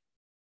H.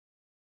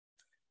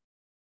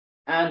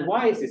 And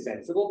why is this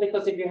sensible?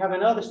 Because if you have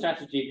another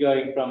strategy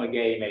going from a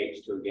game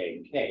H to a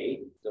game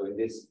K, so in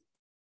this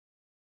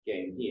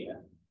game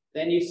here,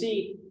 then you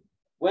see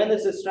when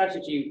there's a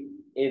strategy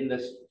in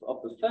this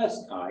of the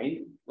first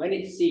kind, when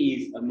it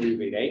sees a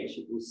move in H,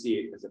 it will see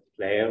it as a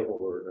player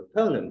or an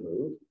opponent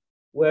move,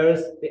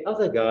 whereas the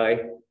other guy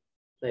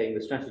playing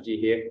the strategy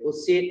here will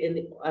see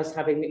it as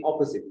having the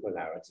opposite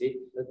polarity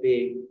of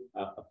being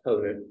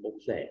opponent or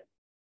player.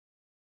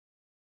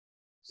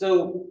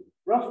 So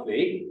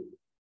roughly,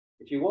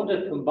 if you want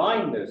to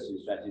combine those two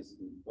strategies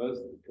and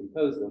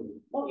compose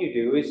them, what you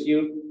do is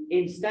you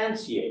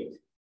instantiate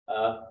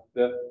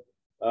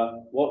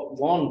what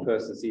one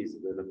person sees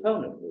as an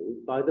opponent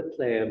move by the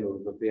player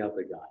move of the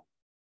other guy.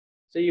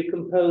 So you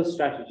compose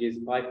strategies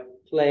by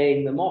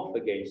playing them off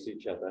against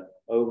each other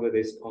over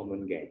this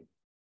common game.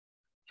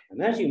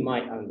 And as you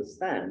might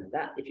understand,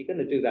 that if you're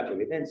going to do that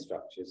with event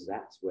structures,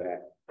 that's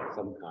where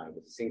some kind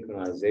of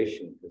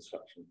synchronization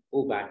construction,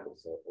 pullback or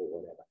so, or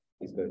whatever,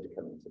 is going to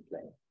come into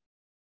play.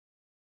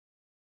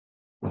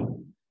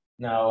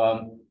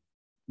 Now,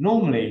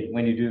 normally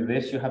when you do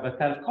this, you have a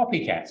kind of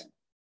copycat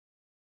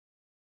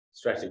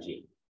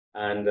strategy,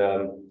 and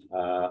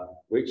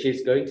which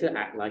is going to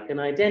act like an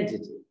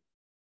identity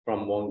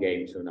from one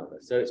game to another.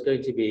 So it's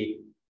going to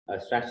be a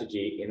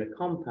strategy in a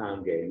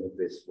compound game of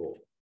this form.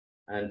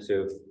 And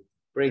to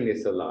bring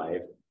this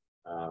alive,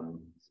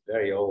 it's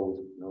very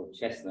old, an old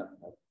chestnut.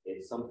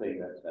 It's something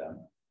that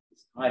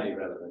is highly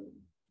relevant.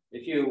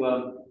 If you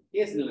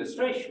here's an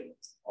illustration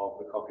of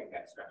the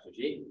copycat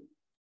strategy.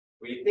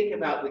 We think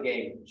about the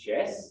game of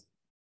chess,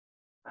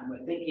 and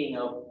we're thinking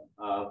of,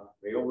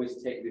 we always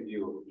take the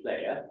view of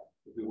player.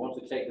 If we want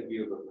to take the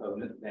view of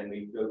opponent, then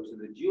we go to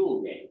the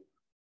dual game.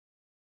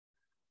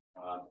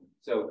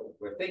 So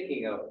we're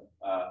thinking of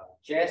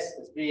chess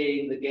as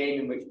being the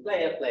game in which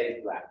player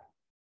plays black.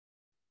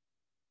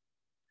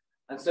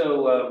 And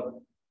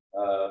so,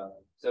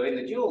 so in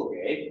the dual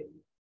game,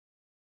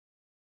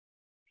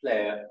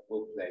 player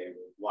will play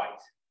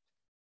white.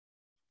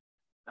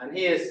 And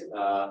here's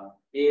the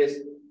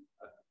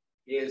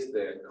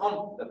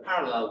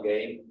parallel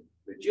game,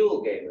 the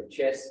dual game of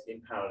chess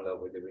in parallel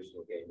with the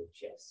original game of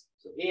chess.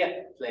 So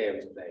here, player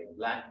is playing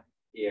black,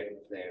 here,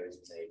 player is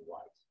playing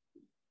white.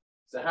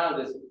 So how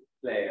does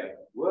player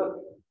work?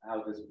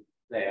 How does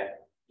player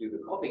do the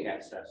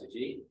copycat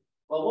strategy?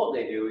 Well, what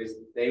they do is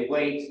they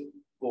wait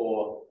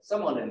for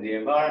someone in the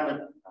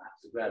environment,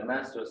 perhaps a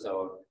grandmaster or so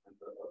on,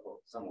 or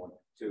someone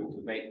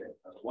to make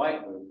a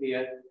white move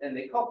here, then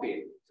they copy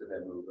it to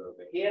their move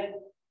over here.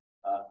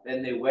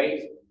 Then they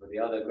wait for the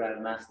other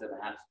grandmaster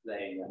perhaps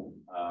playing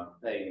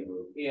a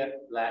move here,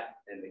 black,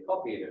 then they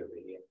copy it over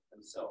here,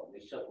 and so on. They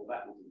shuffle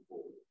backwards and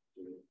forwards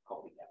doing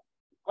copycat.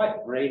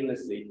 Quite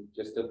brainlessly,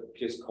 just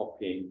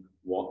copying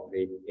what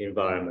the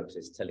environment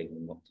is telling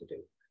them what to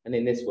do. And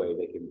in this way,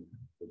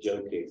 the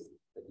joke is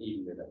that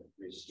even with a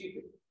very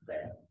stupid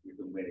player, you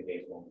can win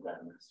against one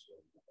grandmaster.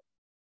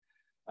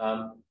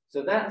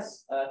 So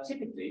that's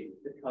typically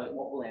the kind of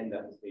what will end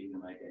up as being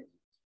an identity.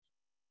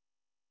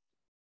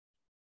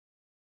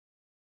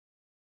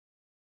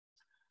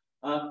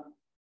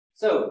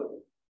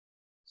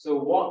 So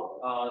what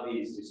are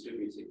these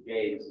distributed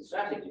games and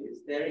strategies?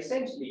 They're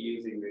essentially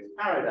using this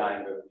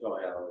paradigm of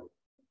Joyal,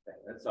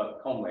 so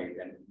Conway,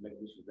 then,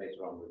 which was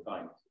later on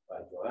refined by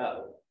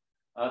Joyal,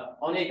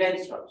 on event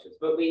structures.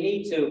 But we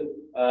need to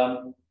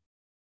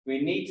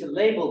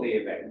label the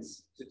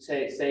events to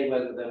say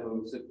whether they're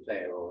moves of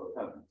player or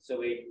opponent. So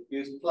we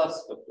use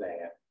plus for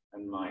player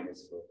and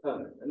minus for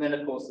opponent. And then,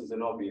 of course, there's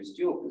an obvious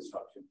dual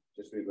construction,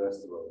 just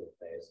reverse the role of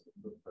players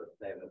for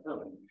player and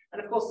opponent.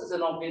 And, of course, there's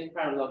an obvious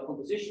parallel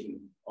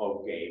composition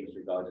of games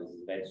regarded as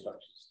event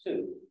structures,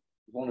 too.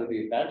 One of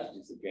the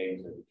advantages of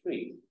games over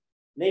trees.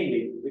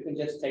 Namely, we can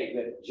just take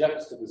the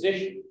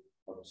juxtaposition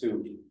of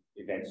two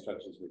event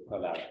structures with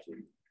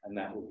polarity, and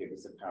that will give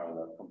us a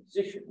parallel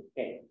composition of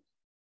games.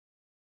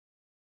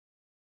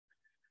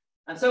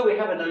 And so we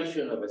have a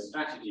notion of a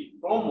strategy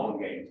from one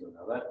game to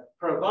another,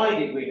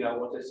 provided we know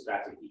what a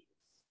strategy is.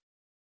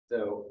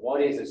 So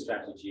what is a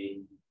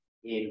strategy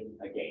in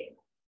a game?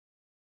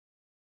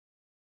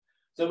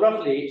 So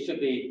roughly, it should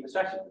be a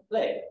strategy for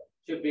play,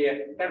 should be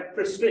a kind of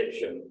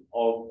prescription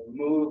of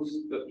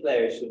moves that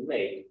players should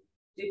make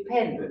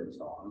dependent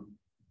on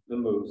the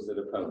moves that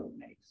opponent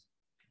makes.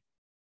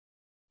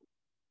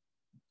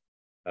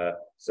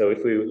 So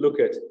if we look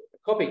at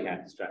a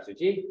copycat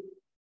strategy,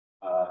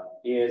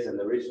 here's an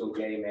original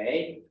game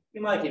A.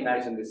 You might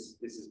imagine this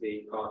as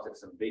being part of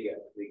some bigger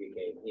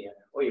game here,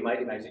 or you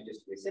might imagine it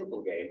just to be a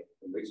simple game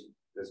in which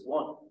there's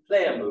one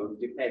player move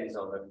depends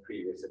on a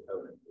previous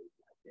opponent move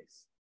like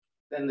this.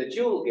 Then the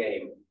dual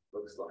game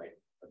looks like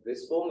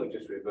this form. We've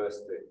just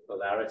reversed the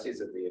polarities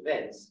of the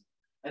events.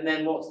 And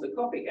then what's the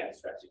copycat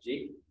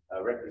strategy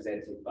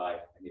represented by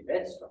an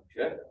event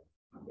structure?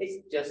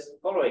 It's just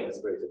following the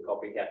spirit of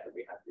copycat that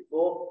we had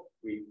before.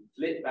 We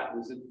flip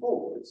backwards and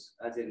forwards,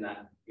 as in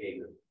that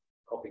game of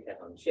copycat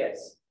on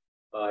chess.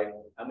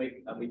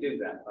 and we do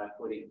that by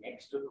putting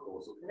extra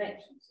causal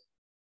connections.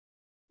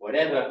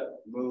 Whatever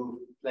move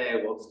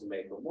player wants to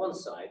make on one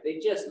side, they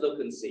just look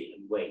and see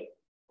and wait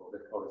for the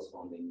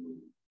corresponding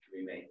move to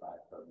be made by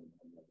opponent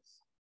on the other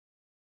side.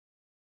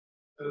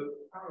 The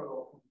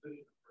parallel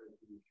composition approach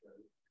you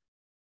showed,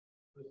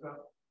 does that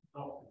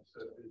not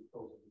insert these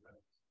causal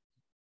dependencies?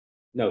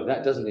 No,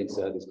 that doesn't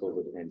insert this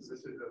causal dependency.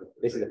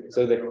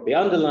 So the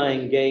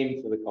underlying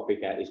game for the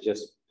copycat is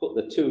just put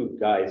the two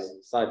guys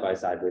side by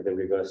side with a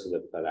reversal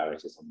of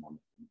polarities on one.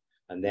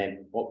 And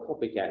then what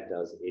copycat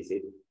does is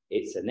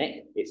it's a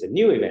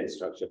new event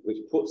structure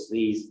which puts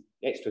these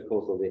extra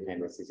causal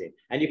dependencies in.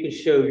 And you can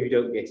show you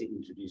don't get to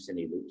introduce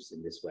any loops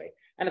in this way.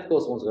 And of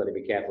course, one's got to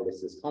be careful. If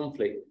there's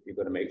conflict, you've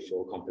got to make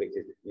sure conflict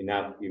is,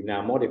 you've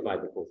now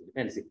modified the causal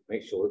dependency,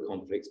 make sure the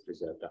conflict's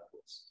preserved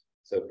upwards.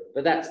 So,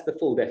 but that's the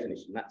full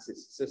definition. So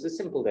it's a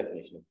simple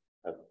definition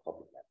of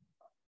copycat.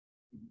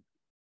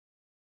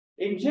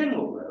 In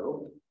general,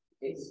 though,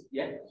 it's,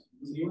 yeah.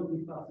 So you want to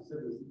be fast, you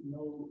said there's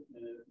no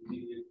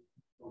immediate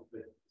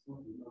conflict. It's not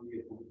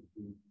immediate conflict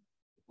between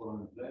foreign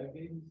and player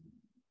games.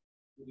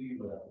 What do you mean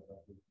by that?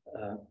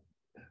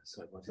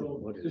 Sorry,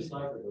 What is it?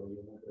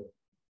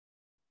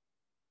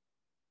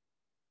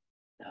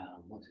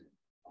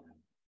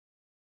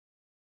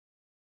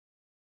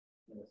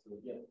 So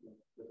yeah,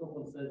 the top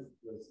one says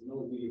there's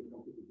no immediate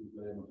conflict between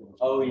player and foreign.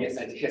 Oh yes,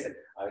 I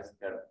was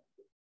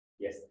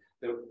yes.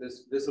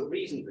 There's a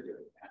reason for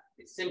doing that.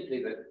 It's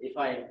simply that if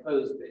I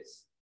impose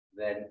this,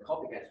 then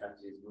copycat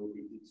strategies will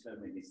be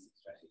deterministic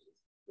strategies,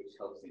 which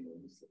helps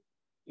enormously.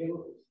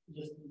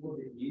 Just what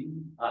it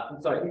means.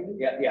 Sorry.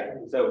 Yeah.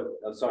 So,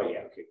 sorry.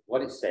 Yeah. Okay.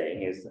 What it's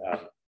saying is,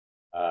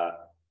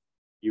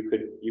 you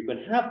can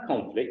have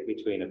conflict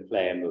between a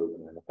player move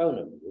and an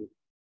opponent move,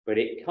 but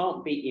it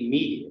can't be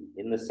immediate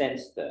in the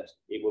sense that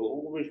it will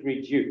always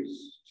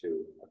reduce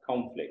to a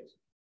conflict.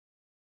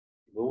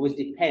 It will always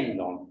depend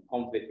on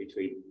conflict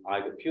between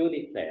either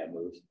purely player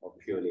moves or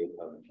purely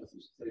opponent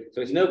moves.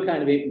 So it's no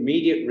kind of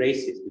immediate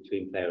races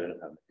between player and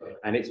opponent,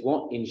 and it's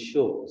what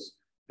ensures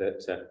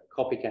that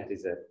copycat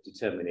is a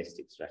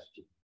deterministic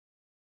strategy.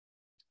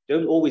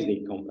 Don't always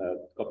need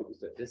copycat.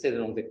 Let's say the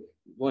wrong thing.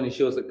 One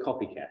ensures that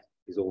copycat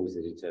is always a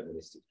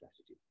deterministic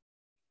strategy.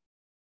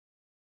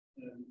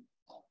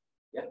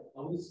 Yeah, I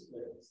would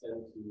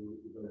extend to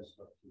develop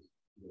structures.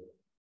 You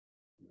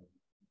know,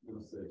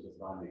 just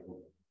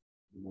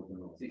more than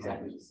it's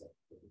exactly the same.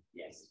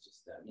 Yes, it's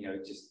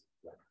just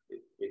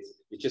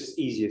it's just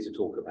easier to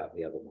talk about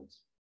the other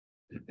ones.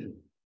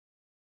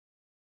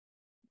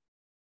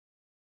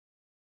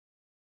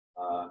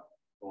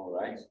 All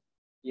right.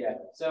 Yeah.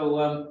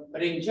 So,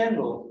 but in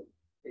general,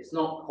 it's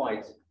not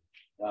quite.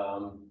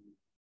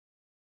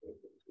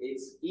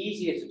 It's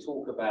easier to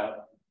talk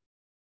about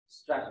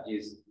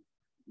strategies.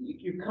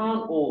 You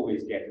can't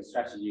always get a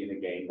strategy in a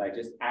game by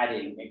just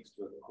adding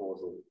extra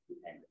causal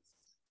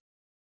dependencies.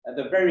 At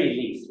the very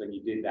least, when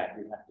you did that,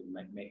 you'd have to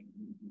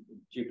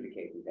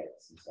duplicate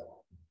events and so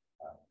on.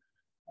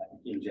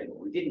 In general,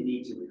 we didn't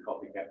need to with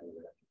copycat.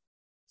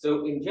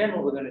 So in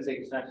general, we're going to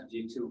take a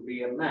strategy to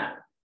be a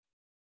map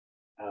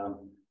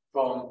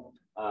from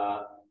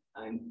a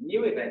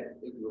new event.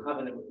 You'll have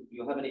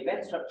an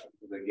event structure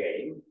for the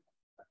game.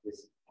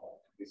 This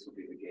will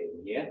be the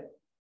game here.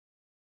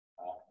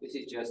 This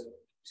is just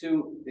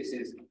this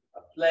is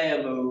a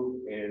player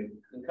move in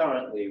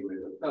concurrently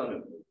with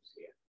opponent moves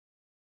here.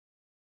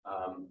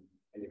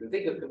 And you can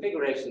think of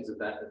configurations of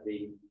that as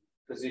the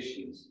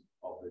positions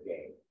of the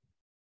game.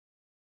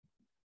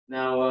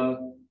 Now,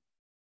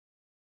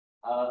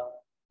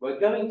 we're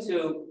going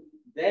to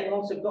then,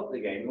 once we've got the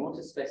game, we want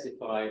to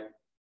specify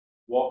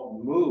what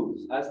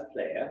moves as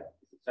player,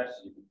 the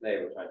strategy for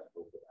player we're trying to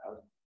talk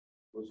about.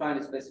 We're trying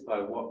to specify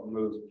what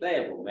moves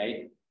player will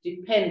make,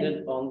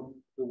 dependent on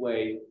the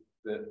way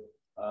that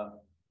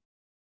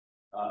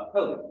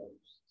opponent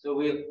moves. So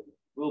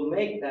we'll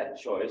make that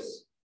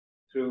choice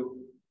through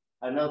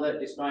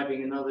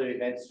describing another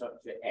event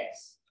structure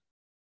S,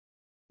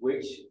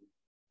 whose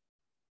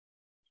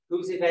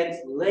events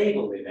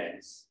label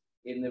events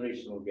in the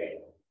original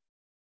game.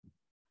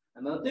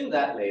 And they'll do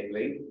that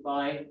labeling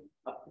by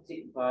a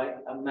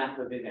map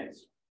of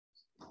events.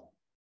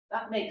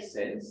 That makes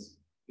sense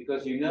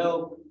because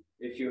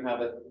if you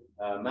have a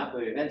map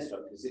of event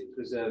structures, it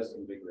preserves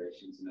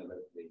configurations in a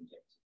locally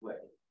injected way.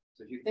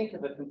 So if you think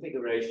of a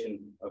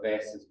configuration of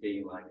S as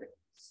being like a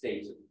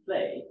state of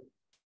play,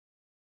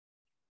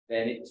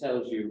 then it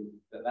tells you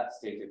that that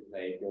state of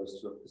play goes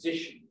to a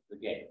position of the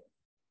game.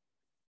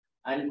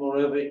 And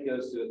moreover, it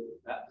goes to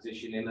that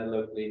position in a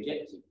locally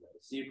injected way.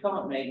 So you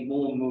can't make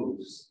more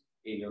moves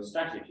in your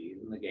strategy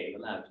than the game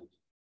allows you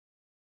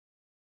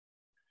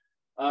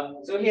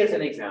to. So here's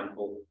an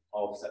example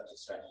of such a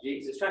strategy.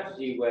 It's a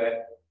strategy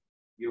where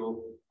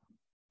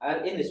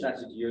in this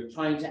strategy, you're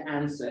trying to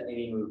answer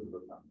any move of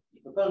opponent.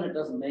 If opponent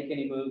doesn't make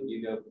any move,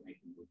 you don't make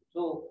a move at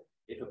all.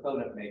 If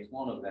opponent makes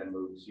one of their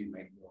moves, you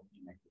make the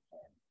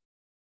plan.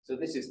 So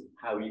this is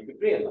how you could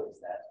realize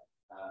that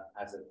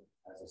as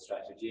a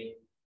strategy.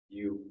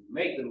 You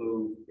make the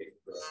move if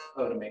the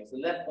opponent makes the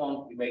left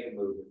one, you make a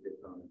move if the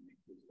opponent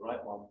makes the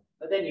right one.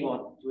 But then you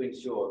want to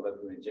ensure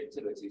local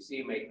injectivity, so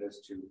you make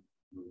those two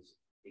moves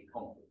in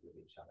conflict with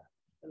each other.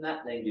 And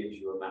that then gives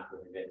you a map of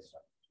event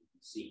structure. You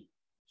can see,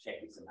 check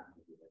it's a map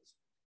of event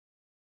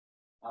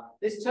structure.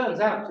 This turns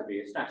out to be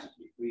a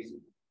strategy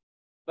reason,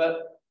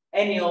 but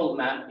any old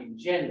map in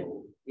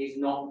general is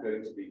not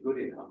going to be good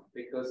enough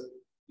because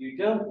you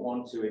don't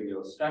want to, in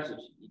your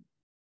strategy,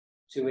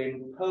 to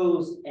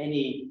impose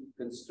any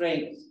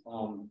constraints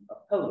on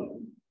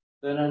opponent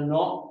that are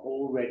not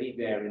already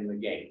there in the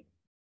game.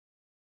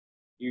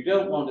 You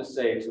don't want to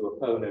say to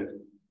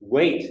opponent,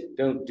 wait,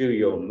 don't do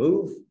your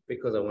move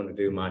because I want to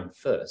do mine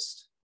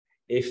first,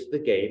 if the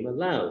game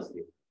allows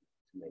you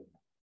to make that.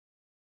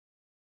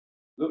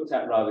 Looked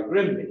at rather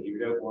grimly, you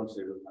don't want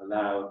to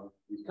allow,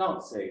 you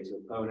can't say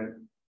to opponent,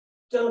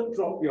 don't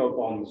drop your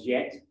bombs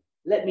yet,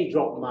 let me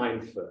drop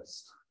mine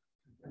first.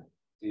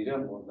 So you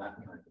don't want that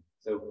kind of.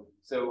 So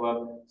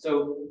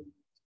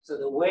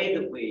the way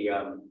that we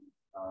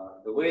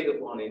the way that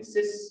one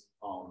insists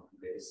on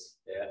this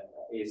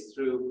is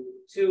through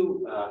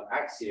two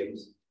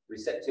axioms,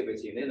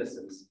 receptivity and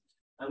innocence.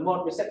 And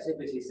what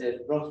receptivity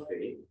says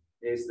roughly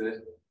is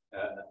that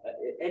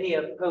any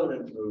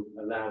opponent move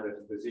allowed at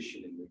a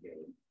position in the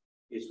game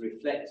is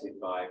reflected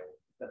by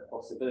the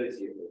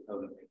possibility of the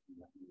opponent making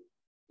that move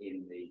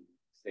in the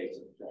state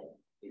of play,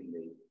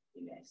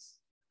 in S.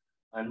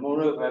 And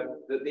moreover,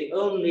 that the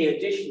only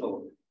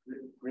additional,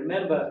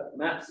 remember,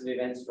 maps of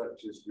event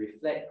structures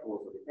reflect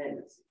causal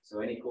dependency. So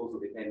any causal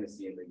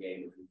dependency in the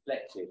game is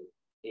reflected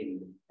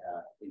in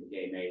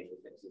game A, is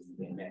reflected in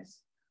game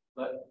S.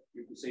 But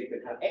you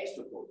can have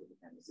extra causal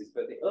dependencies,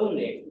 but the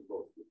only extra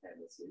causal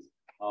dependencies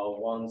are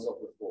ones of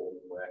the form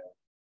where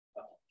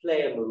a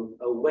player move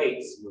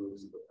awaits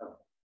moves of the opponent.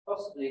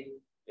 Possibly,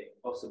 it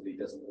possibly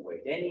doesn't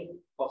await any,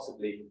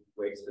 possibly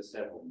waits for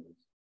several moves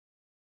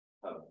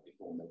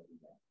before making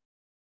that.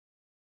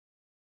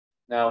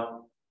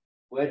 Now,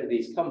 where do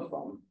these come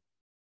from?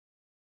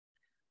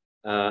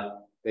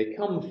 They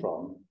come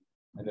from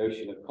a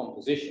notion of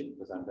composition,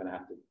 because I'm going to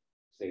have to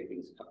say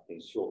things, cut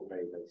things short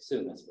very, very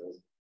soon, I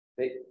suppose.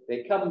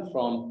 They come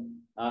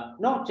from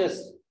not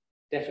just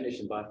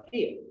definition by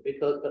field,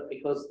 but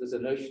because there's a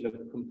notion of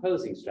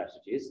composing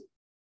strategies,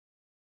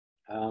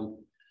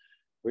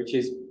 which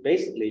is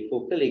basically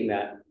fulfilling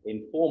that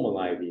informal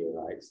idea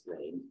I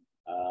explained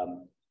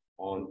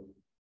on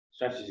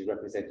strategies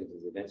represented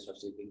as event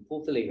strategies,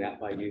 fulfilling that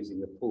by using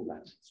the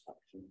pullback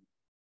instruction.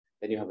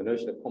 Then you have a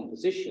notion of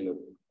composition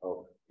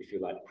of if you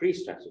like,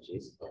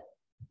 pre-strategies,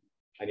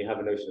 and you have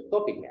a notion of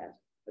copycat,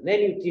 and then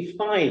you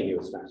define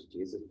your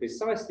strategies as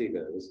precisely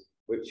those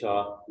which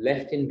are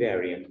left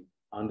invariant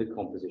under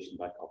composition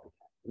by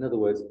copycat. In other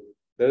words,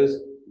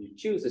 those you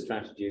choose the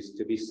strategies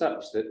to be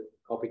such that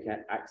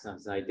copycat acts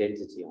as an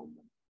identity on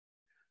them.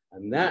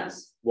 And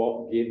that's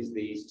what gives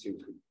these two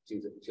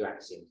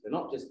axioms. They're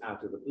not just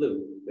out of the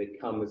blue, they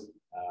come as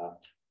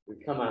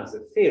a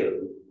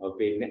theorem of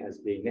being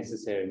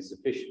necessary and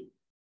sufficient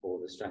for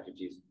the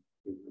strategies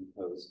to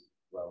compose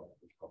well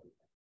with copycat.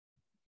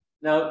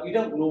 Now, you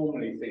don't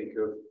normally think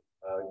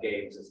of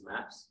games as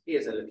maps.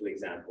 Here's a little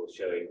example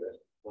showing that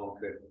one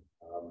could,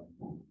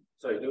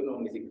 you don't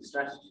normally think of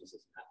strategies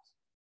as maps.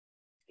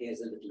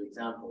 Here's a little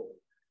example.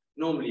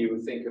 Normally, you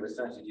would think of a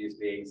strategy as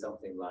being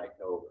something like,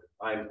 oh,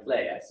 I'm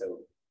player, so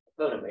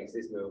opponent makes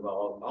this move,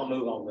 I'll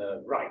move on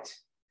the right.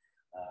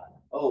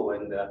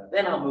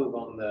 Then I'll move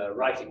on the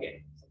right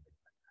again, something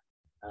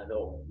like that, and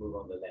or move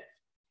on the left.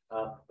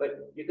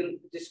 But you can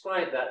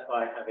describe that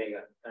by having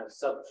a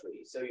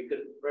subtree, so you could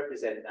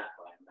represent that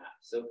by a map.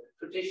 So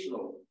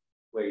traditional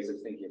ways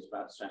of thinking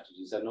about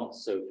strategies are not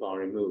so far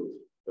removed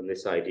from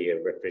this idea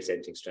of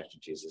representing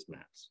strategies as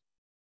maps.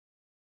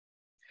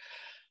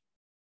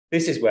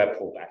 This is where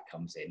pullback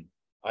comes in.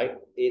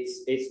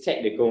 It's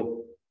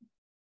technical,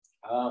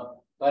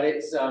 but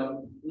it's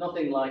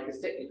nothing like as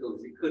technical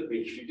as it could be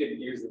if you didn't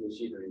use the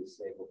machinery of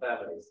stable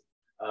families.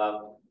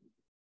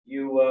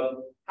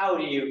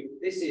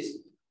 This is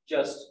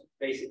just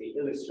basically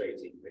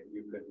illustrating that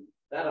you can,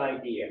 that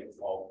idea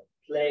of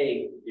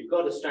playing, you've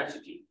got a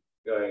strategy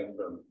going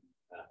from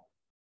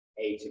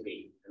A to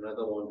B,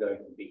 another one going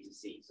from B to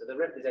C. So they're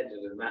represented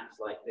as maps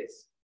like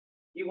this.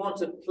 You want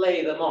to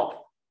play them off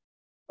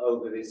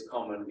over this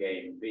common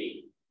game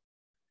B.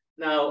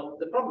 Now,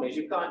 the problem is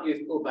you can't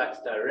use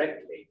pullbacks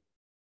directly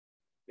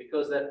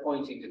because they're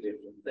pointing to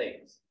different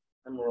things.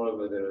 And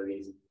moreover, there are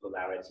these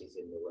polarities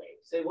in the way.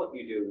 So what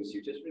you do is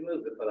you just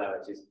remove the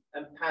polarities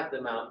and pad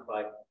them out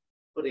by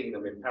putting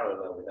them in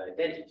parallel with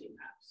identity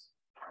maps.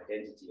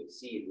 Identity of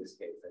C in this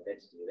case,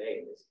 identity of A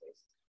in this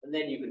case. And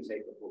then you can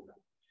take the pullback.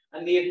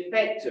 And the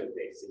effect of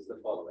this is the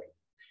following.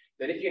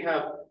 That if you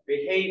have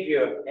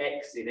behavior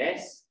X in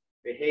S,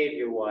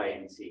 behavior Y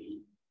in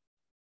T,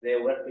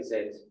 they'll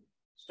represent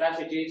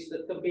strategies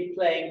that can be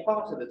playing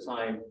part of the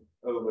time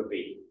over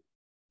B.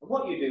 And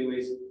what you do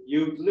is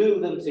you glue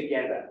them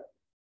together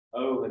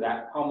over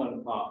that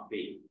common part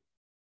B,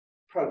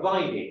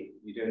 providing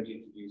you don't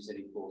introduce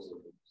any causal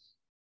loops.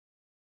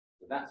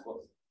 So that's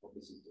what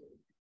this is doing.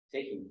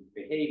 Taking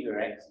behavior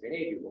X,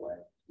 behavior Y,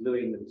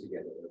 gluing them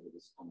together over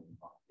this common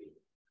part B.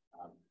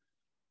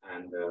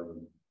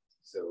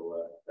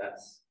 So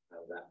that's how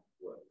that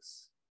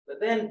works. But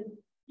then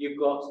you've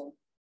got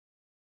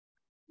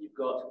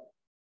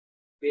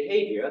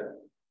behavior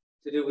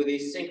to do with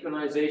these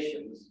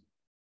synchronizations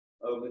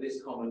over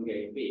this common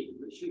game B,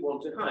 which you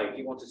want to hide.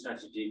 You want a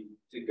strategy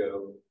to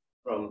go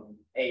from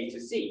A to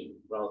C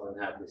rather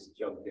than have this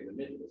jump in the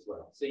middle as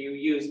well. So you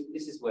use,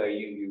 this is where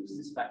you use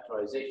this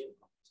factorization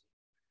property.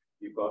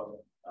 You've got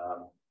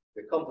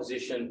the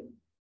composition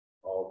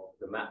of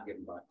the map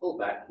given by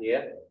pullback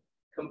here,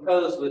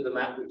 composed with the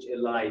map which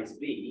elides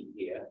B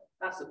here.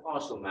 That's a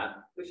partial map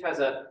which has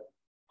a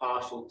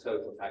partial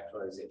total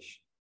factorization.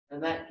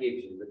 And that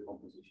gives you the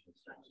composition of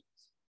strategies.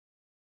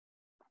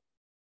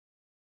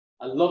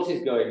 A lot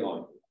is going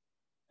on,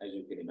 as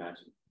you can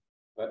imagine.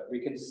 But we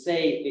can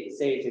say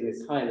it in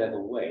this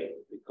high-level way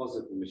because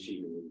of the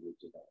machinery we've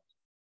developed.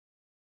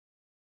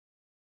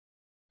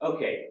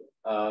 Okay,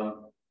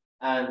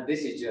 and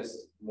this is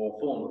just more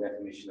formal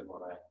definition of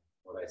what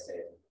I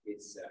said.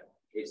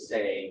 It's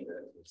saying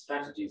that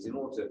strategies, in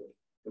order to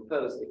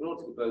compose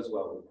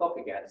well with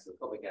copycats, the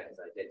copycat's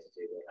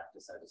identity, they have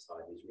to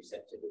satisfy these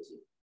receptivity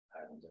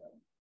and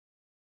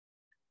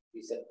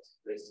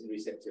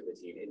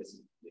receptivity in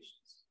innocent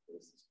conditions.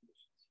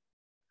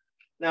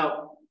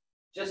 Now,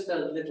 just a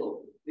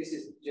little, this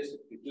is just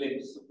a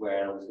glimpse of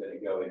where I was going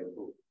to go in the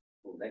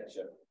full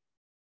lecture.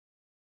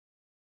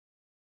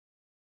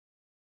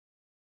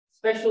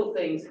 Special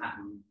things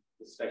happen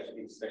in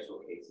special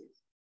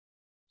cases.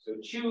 So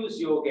choose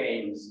your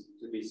games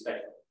to be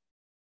special.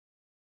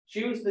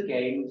 Choose the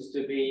games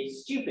to be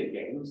stupid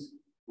games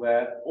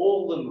where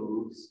all the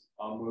moves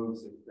are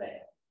moves of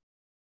player.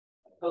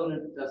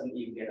 Opponent doesn't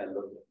even get a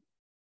look at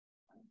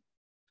them.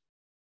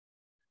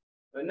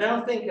 But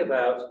now think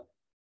about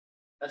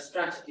a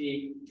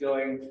strategy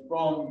going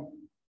from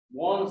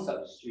one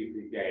such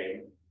stupid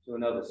game to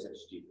another such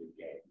stupid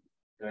game,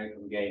 going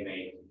from game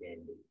A to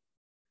game B.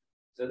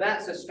 So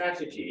that's a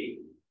strategy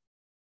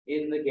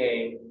in the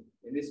game,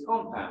 in this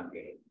compound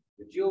game,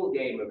 the dual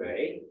game of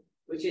A,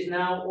 which is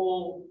now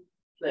all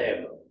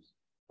player moves,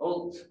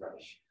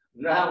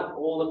 now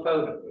all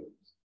opponent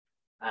moves,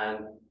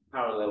 and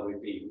parallel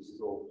with B, which is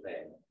all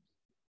player moves.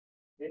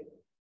 Okay?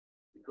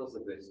 Because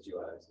of this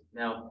duality.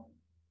 Now,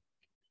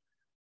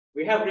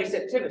 we have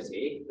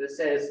receptivity that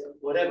says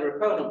whatever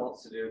opponent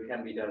wants to do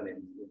can be done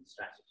in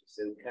strategy.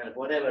 So kind of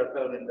whatever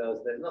opponent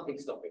does, there's nothing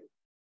stopping.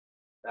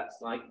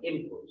 That's like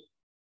input.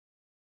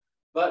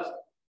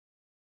 But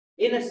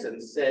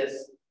innocence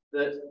says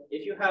that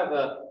if you have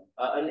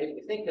and if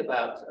you think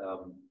about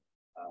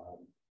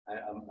a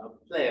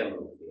player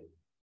move here,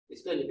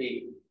 it's going to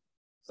be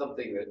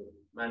something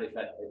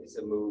that it's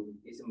a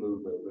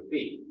move over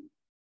B.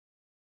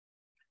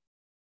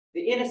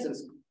 The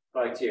innocence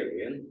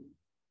criterion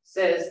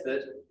says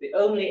that the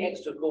only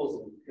extra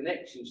causal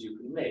connections you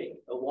can make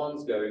are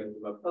ones going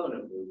from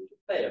opponent move to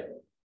player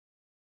move.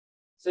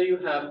 So you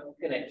have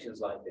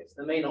connections like this.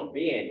 There may not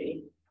be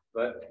any,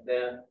 but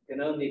there can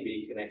only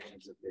be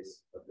connections of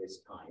this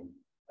kind,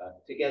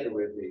 together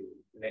with the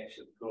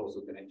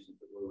causal connections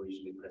that were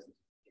originally present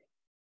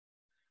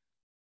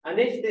in the game. And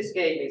if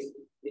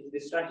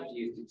this strategy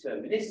is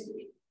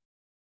deterministic,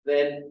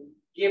 then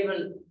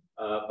given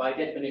by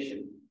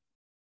definition,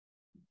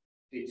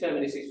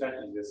 deterministic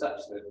strategies are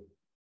such that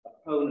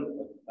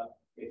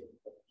if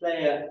a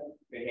player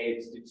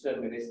behaves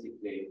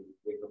deterministically,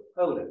 if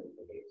opponent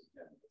behaves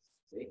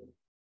deterministically,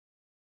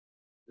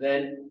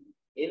 then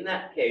in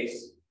that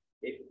case,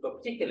 if for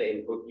particular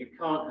input, you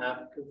can't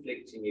have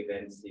conflicting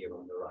events here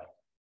on the right.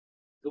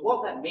 So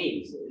what that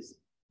means is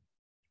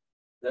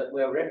that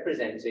we're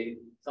representing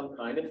some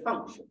kind of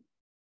function.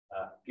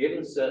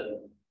 Given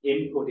certain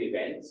input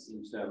events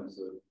in terms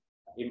of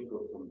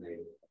input from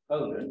the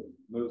opponent,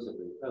 moves of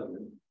the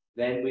opponent,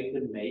 then we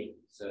can make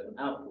certain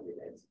output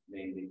events,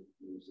 namely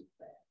moves of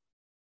player.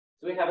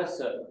 So we have a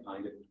certain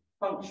kind of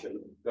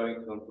function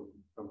going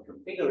from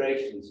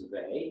configurations of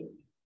A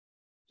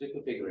to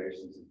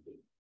configurations of B.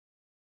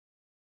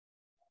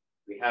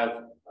 We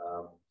have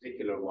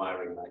particular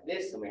wiring like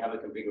this, and we have a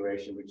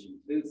configuration which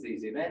includes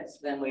these events.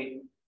 Then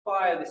we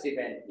fire this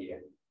event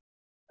here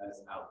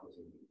as output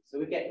in B. So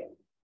we get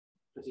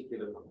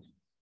particular functions.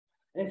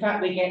 In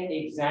fact, we get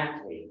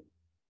exactly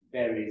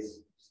very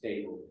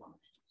stable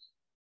functions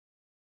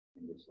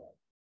in this way.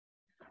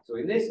 So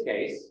in this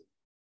case,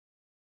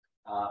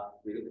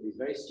 we look at these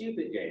very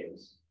stupid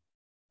games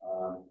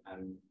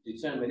and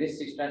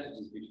deterministic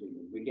strategies between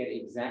them. We get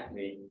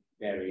exactly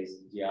various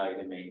DI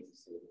domains of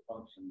stable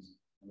functions,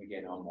 and we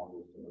get our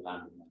model from the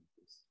lambda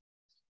methods.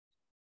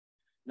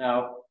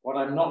 Now, what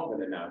I'm not going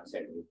to now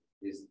tell you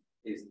is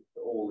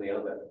all the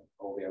other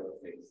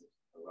things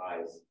that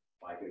arise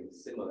by doing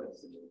similar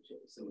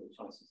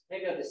choices.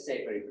 Maybe I'll just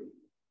say very briefly.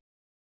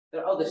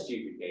 There are other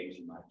stupid games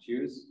you might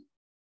choose.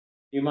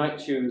 You might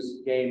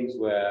choose games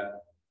where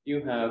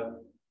you have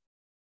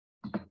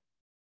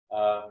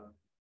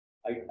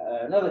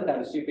another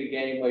kind of stupid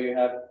game where you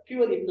have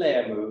purely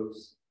player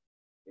moves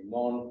in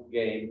one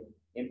game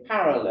in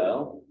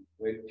parallel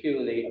with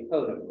purely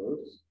opponent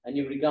moves, and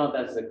you regard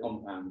that as a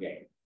compound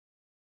game.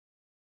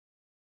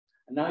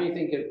 And now you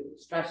think of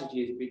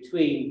strategies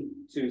between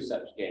two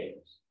such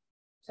games.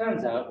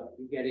 Turns out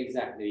you get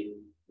exactly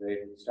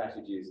the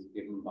strategies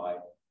given by,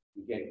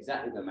 you get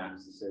exactly the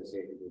maps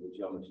associated with the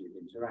geometry of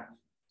interaction.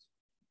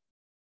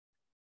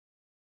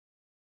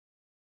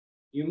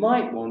 You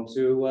might want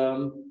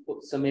to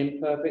put some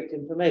imperfect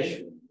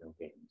information in your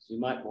games. You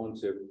might want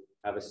to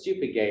have a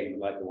stupid game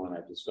like the one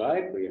I've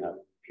described, where you have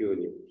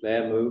purely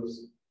player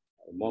moves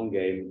in one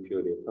game,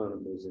 purely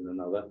opponent moves in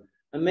another,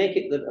 and make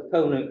it that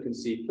opponent can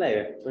see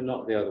player, but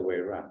not the other way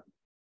around.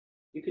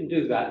 You can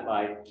do that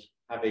by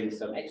having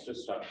some extra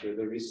structure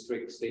that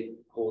restricts the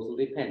causal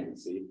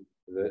dependency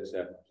that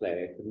a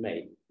player can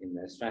make in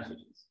their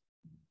strategies.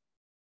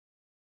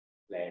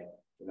 Player,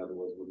 in other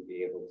words, wouldn't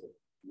be able to,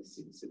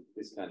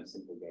 this kind of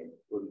simple game,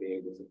 wouldn't be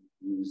able to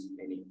use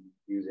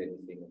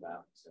anything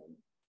about,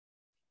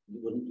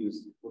 wouldn't be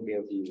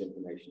able to use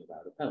information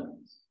about opponent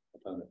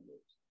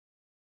moves.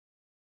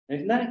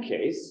 And in that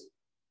case,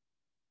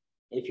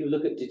 if you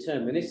look at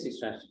deterministic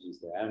strategies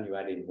there, and you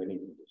add in winning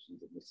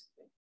conditions in this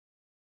thing,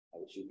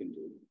 which you can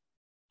do,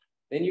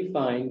 then you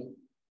find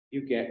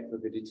you get, for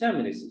the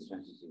deterministic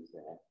strategies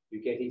there, you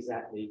get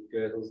exactly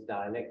Gödel's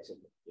dialectic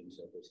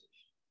interpretation,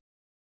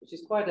 which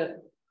is quite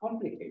a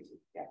complicated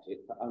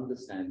gadget for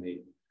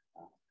understanding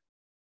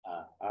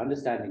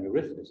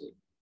arithmetic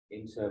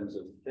in terms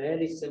of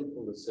fairly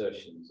simple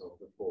assertions of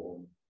the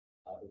form,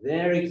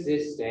 there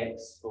exists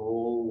X for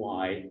all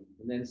Y,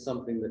 and then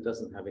something that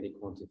doesn't have any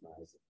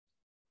quantifiers.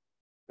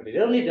 But it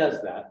only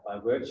does that by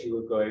virtue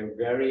of going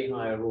very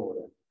higher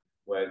order,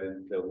 where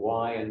the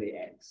Y and the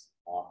X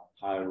are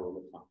higher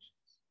order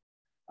functions.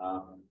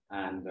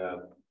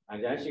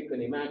 And as you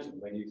can imagine,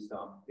 when you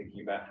start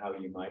thinking about how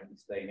you might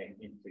explain an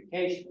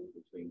implication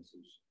between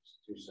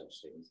two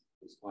such things,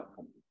 it's quite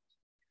complicated.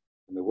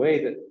 And the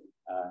way that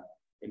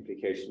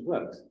implication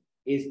works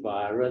is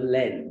via a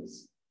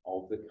lens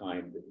of the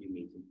kind that you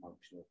meet in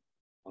functional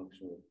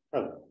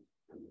programming.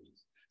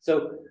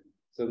 So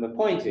the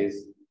point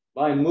is,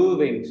 by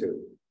moving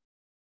to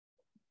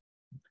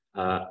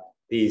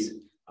these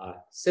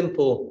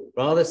simple,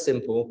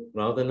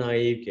 rather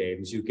naive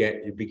games, you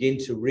begin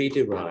to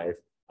rederive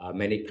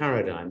many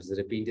paradigms that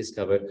have been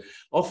discovered,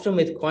 often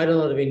with quite a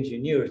lot of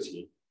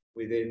ingenuity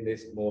within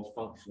this more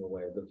functional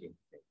way of looking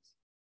at things.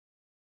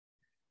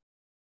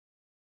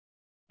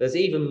 There's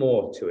even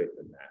more to it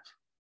than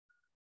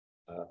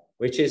that,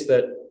 which is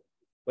that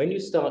when you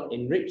start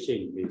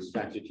enriching these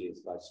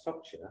strategies by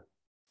structure,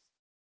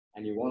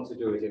 and you want to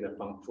do it in a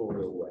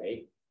functorial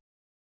way,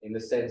 in the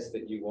sense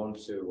that you want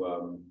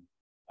to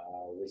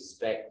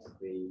respect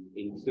the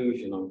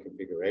inclusion on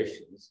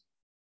configurations,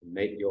 and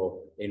make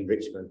your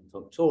enrichment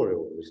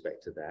functorial with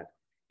respect to that,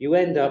 you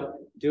end up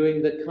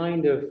doing the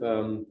kind of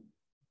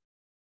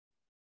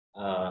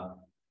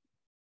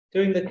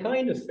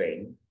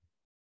thing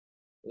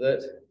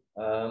that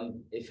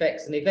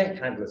effects and event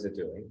handlers are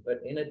doing,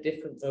 but in a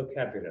different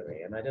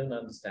vocabulary, and I don't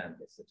understand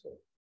this at all.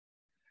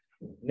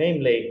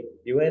 Namely,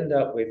 you end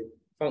up with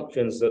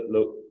functions that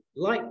look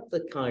like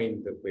the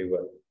kind that we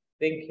were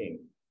thinking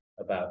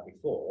about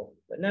before,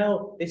 but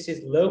now this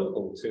is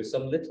local to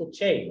some little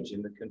change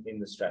in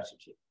the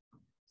strategy.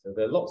 So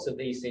there are lots of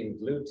these things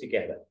glued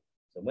together.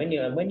 So when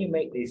you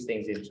make these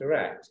things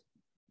interact,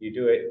 you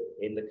do it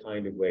in the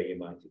kind of way you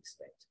might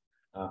expect.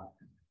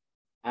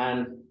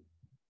 And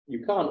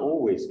you can't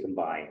always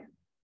combine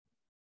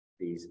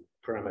these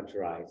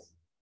parameterized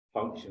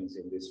functions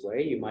in this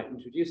way. You might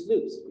introduce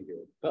loops if we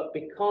do it. But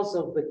because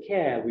of the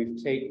care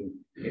we've taken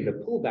in the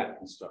pullback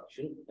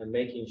construction and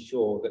making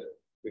sure that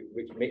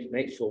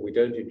make sure we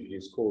don't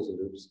introduce causal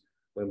loops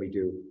when we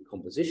do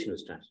composition of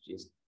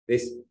strategies,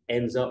 this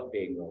ends up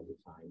being well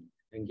defined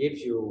and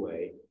gives you a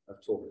way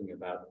of talking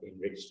about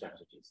enriched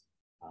strategies,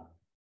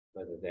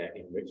 whether they're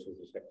enriched with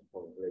respect to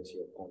probability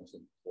or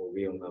quantum or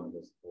real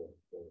numbers or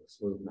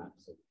smooth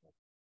maps.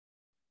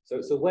 So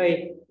it's a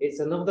way, it's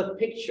another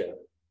picture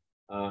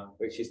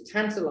which is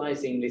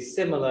tantalizingly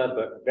similar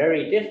but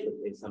very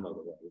different in some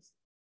other ways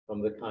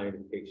from the kind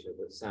of picture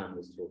that Sam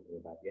was talking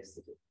about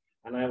yesterday.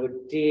 And I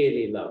would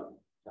dearly love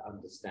to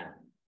understand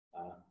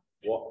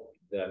what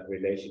the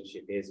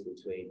relationship is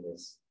between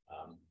this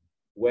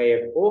way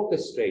of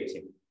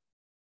orchestrating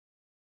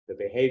the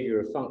behavior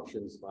of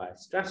functions via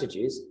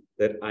strategies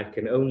that I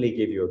can only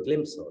give you a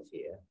glimpse of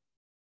here,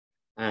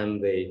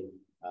 and the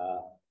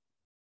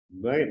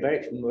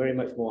very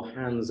much more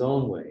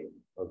hands-on way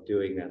of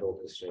doing that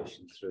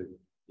orchestration through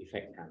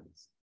effect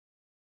handlers.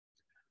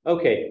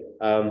 Okay,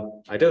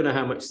 I don't know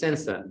how much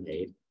sense that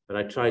made, but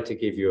I tried to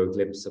give you a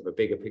glimpse of a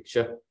bigger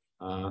picture,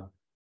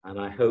 and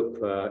I hope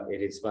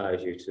it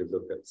inspires you to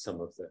look at some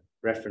of the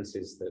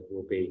references that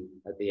will be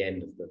at the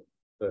end of the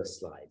first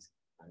slide,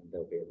 and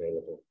they'll be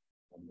available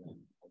on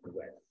the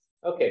web.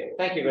 Okay,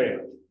 thank you very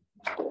much.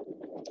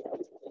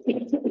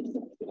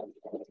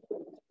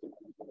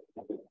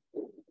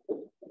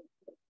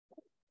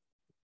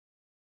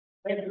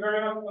 Thank you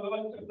very much for the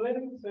lecture,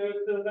 Glynn. So if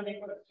there's any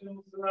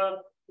questions,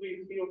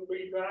 please feel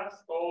free to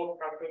ask or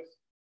Marcus.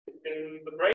 in the break.